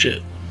 Cool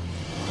shit.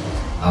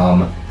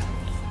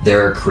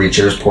 There are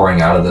creatures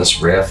pouring out of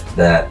this rift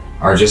that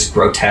are just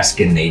grotesque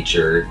in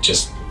nature,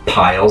 just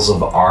piles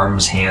of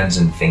arms, hands,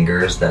 and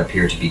fingers that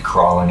appear to be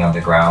crawling on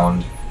the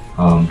ground.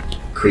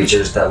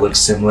 Creatures that look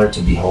similar to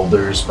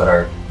beholders, but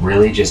are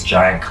really just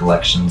giant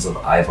collections of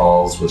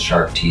eyeballs with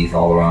sharp teeth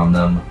all around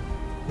them.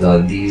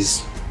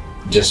 These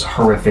just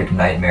horrific,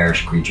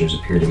 nightmarish creatures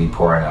appear to be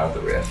pouring out of the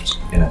rift,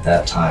 and at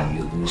that time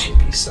you lose your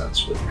peace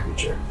sense with the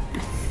creature.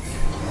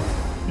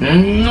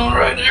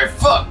 Alright, they're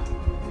fucked.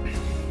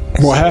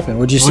 What happened?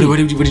 What'd you see? What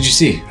did you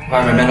see?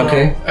 Are my men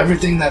okay?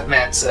 Everything that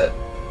Matt said.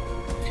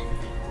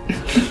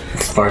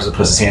 Farza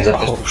puts his hands up.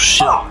 Oh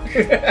shit.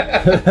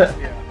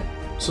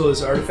 So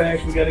this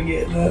artifact we gotta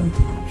get then,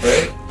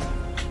 right?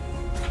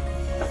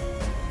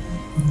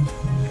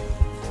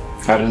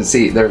 I didn't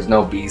see. There's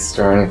no beast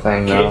or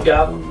anything. No. Cave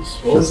goblins.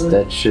 What was Just it?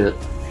 dead shit.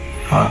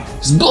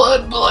 There's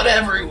blood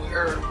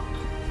everywhere.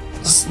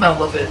 The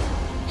smell of it.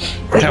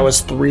 That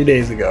was 3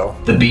 days ago.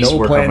 The beasts no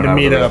were plan coming to out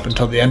of meet the up rift.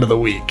 until the end of the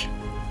week.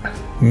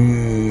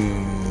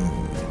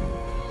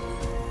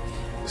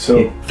 So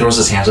He throws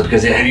his hands up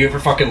because have you ever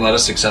fucking led a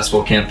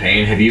successful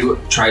campaign? Have you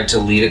tried to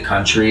lead a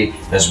country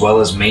as well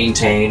as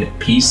maintain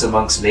peace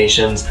amongst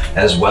nations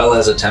as well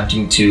as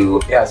attempting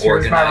to Yes,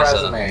 here's my organize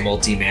resume. a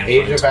multi-man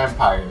Age front? of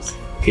Empires.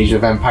 Age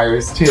of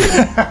Empires 2.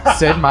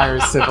 Sid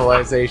Meier's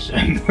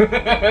Civilization.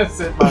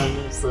 Sid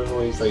Meier's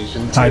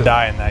Civilization 2. I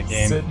die in that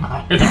game. Sid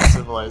Meier's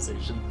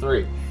Civilization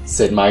 3.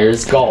 Sid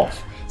Meier's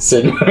Golf.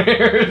 Sid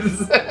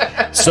Meier's...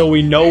 so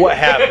we know what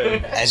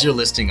happened. As you're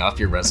listing off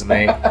your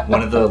resume,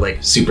 one of the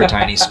like super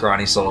tiny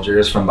scrawny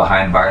soldiers from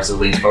behind Varza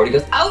leans forward. He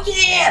goes, Oh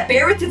yeah,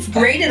 Barrett is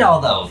great at all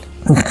those.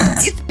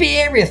 It's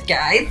Barrett,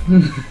 guys.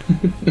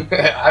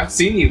 I've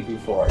seen you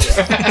before.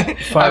 I've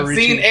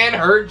Far-reaching. seen and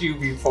heard you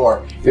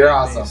before. You're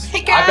awesome.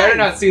 Hey, I better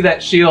guys. not see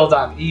that shield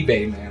on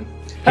eBay, man.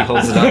 he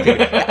holds it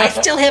up. I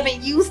still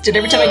haven't used it.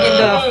 Every time I get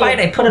into a fight,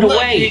 I put it The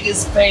away.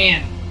 biggest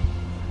fan.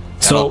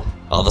 So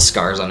All the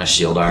scars on his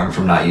shield arm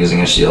from not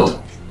using a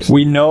shield.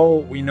 we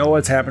know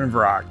what's happening in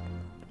Varrock.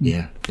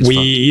 Yeah. We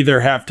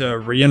either have to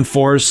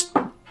reinforce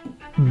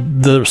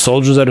the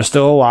soldiers that are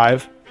still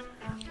alive,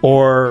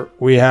 or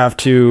we have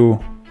to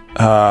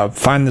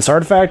find this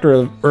artifact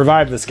or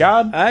revive this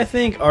god. I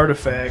think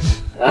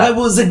artifact. I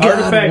was a god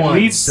Artifact once.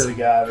 leads to the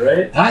god,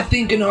 right? I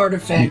think an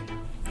artifact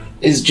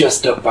is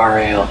just up our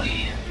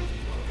alley.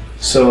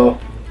 So,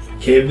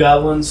 cave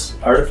goblins,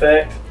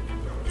 artifact.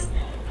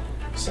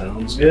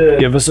 Sounds good.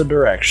 Give us a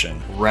direction.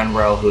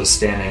 Renrel, who is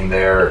standing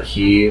there,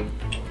 he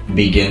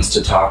begins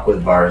to talk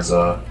with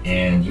Varza,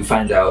 and you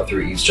find out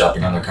through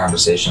eavesdropping on their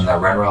conversation that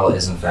Renrel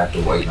is in fact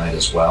a white knight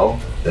as well.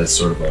 That's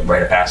sort of a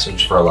rite of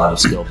passage for a lot of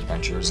skilled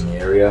adventurers in the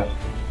area.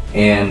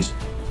 And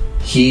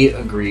he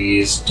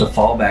agrees to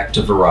fall back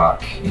to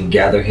Varrock and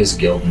gather his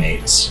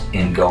guildmates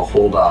and go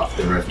hold off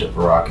the rift at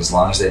Varrock as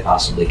long as they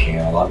possibly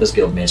can. A lot of his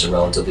guildmates are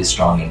relatively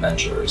strong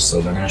adventurers,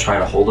 so they're going to try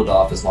to hold it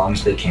off as long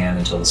as they can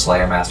until the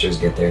Slayer Masters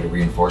get there to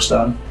reinforce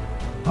them.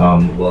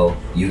 Well,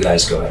 you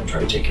guys go ahead and try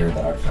to take care of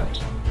that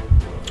artifact.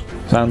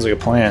 Sounds like a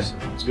plan.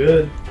 Sounds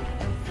good.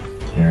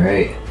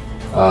 Alright.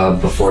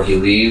 Before he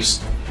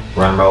leaves,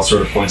 Renrel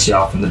sort of points you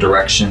off in the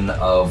direction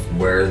of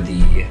where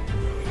the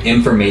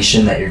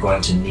information that you're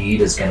going to need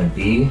is going to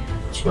be.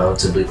 It's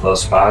relatively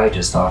close by,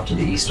 just off to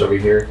the east over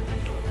here.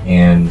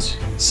 And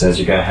says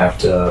you're going to have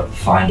to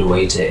find a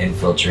way to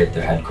infiltrate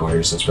their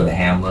headquarters. That's where the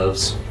Ham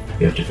lives.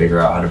 You have to figure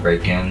out how to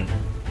break in.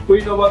 What do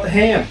you know about the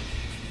ham?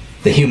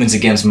 The Humans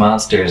Against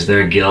Monsters,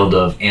 they're a guild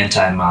of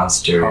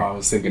anti-monster. Oh, I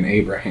was thinking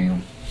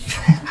Abraham.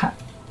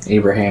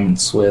 Abraham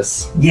and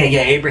Swiss. Yeah,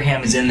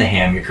 Abraham is in the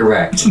ham, you're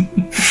correct.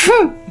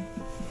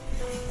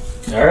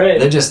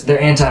 Alright.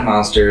 They're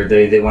anti-monster,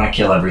 they want to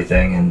kill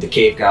everything, and the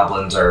cave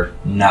goblins are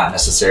not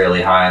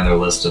necessarily high on their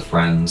list of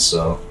friends,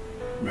 so...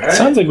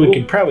 Sounds like we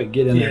could probably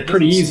get in there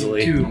pretty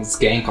easily. Let's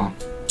gank them.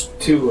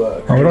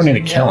 Oh, we don't need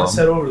to kill Let's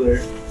them. head over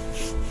there.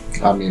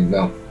 I mean,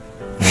 no.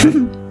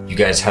 You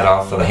guys head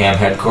off for the ham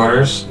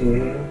headquarters,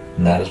 Mm-hmm.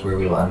 and that is where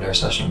we will end our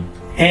session.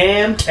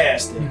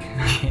 Ham-tastic.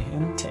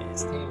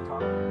 Fantastic.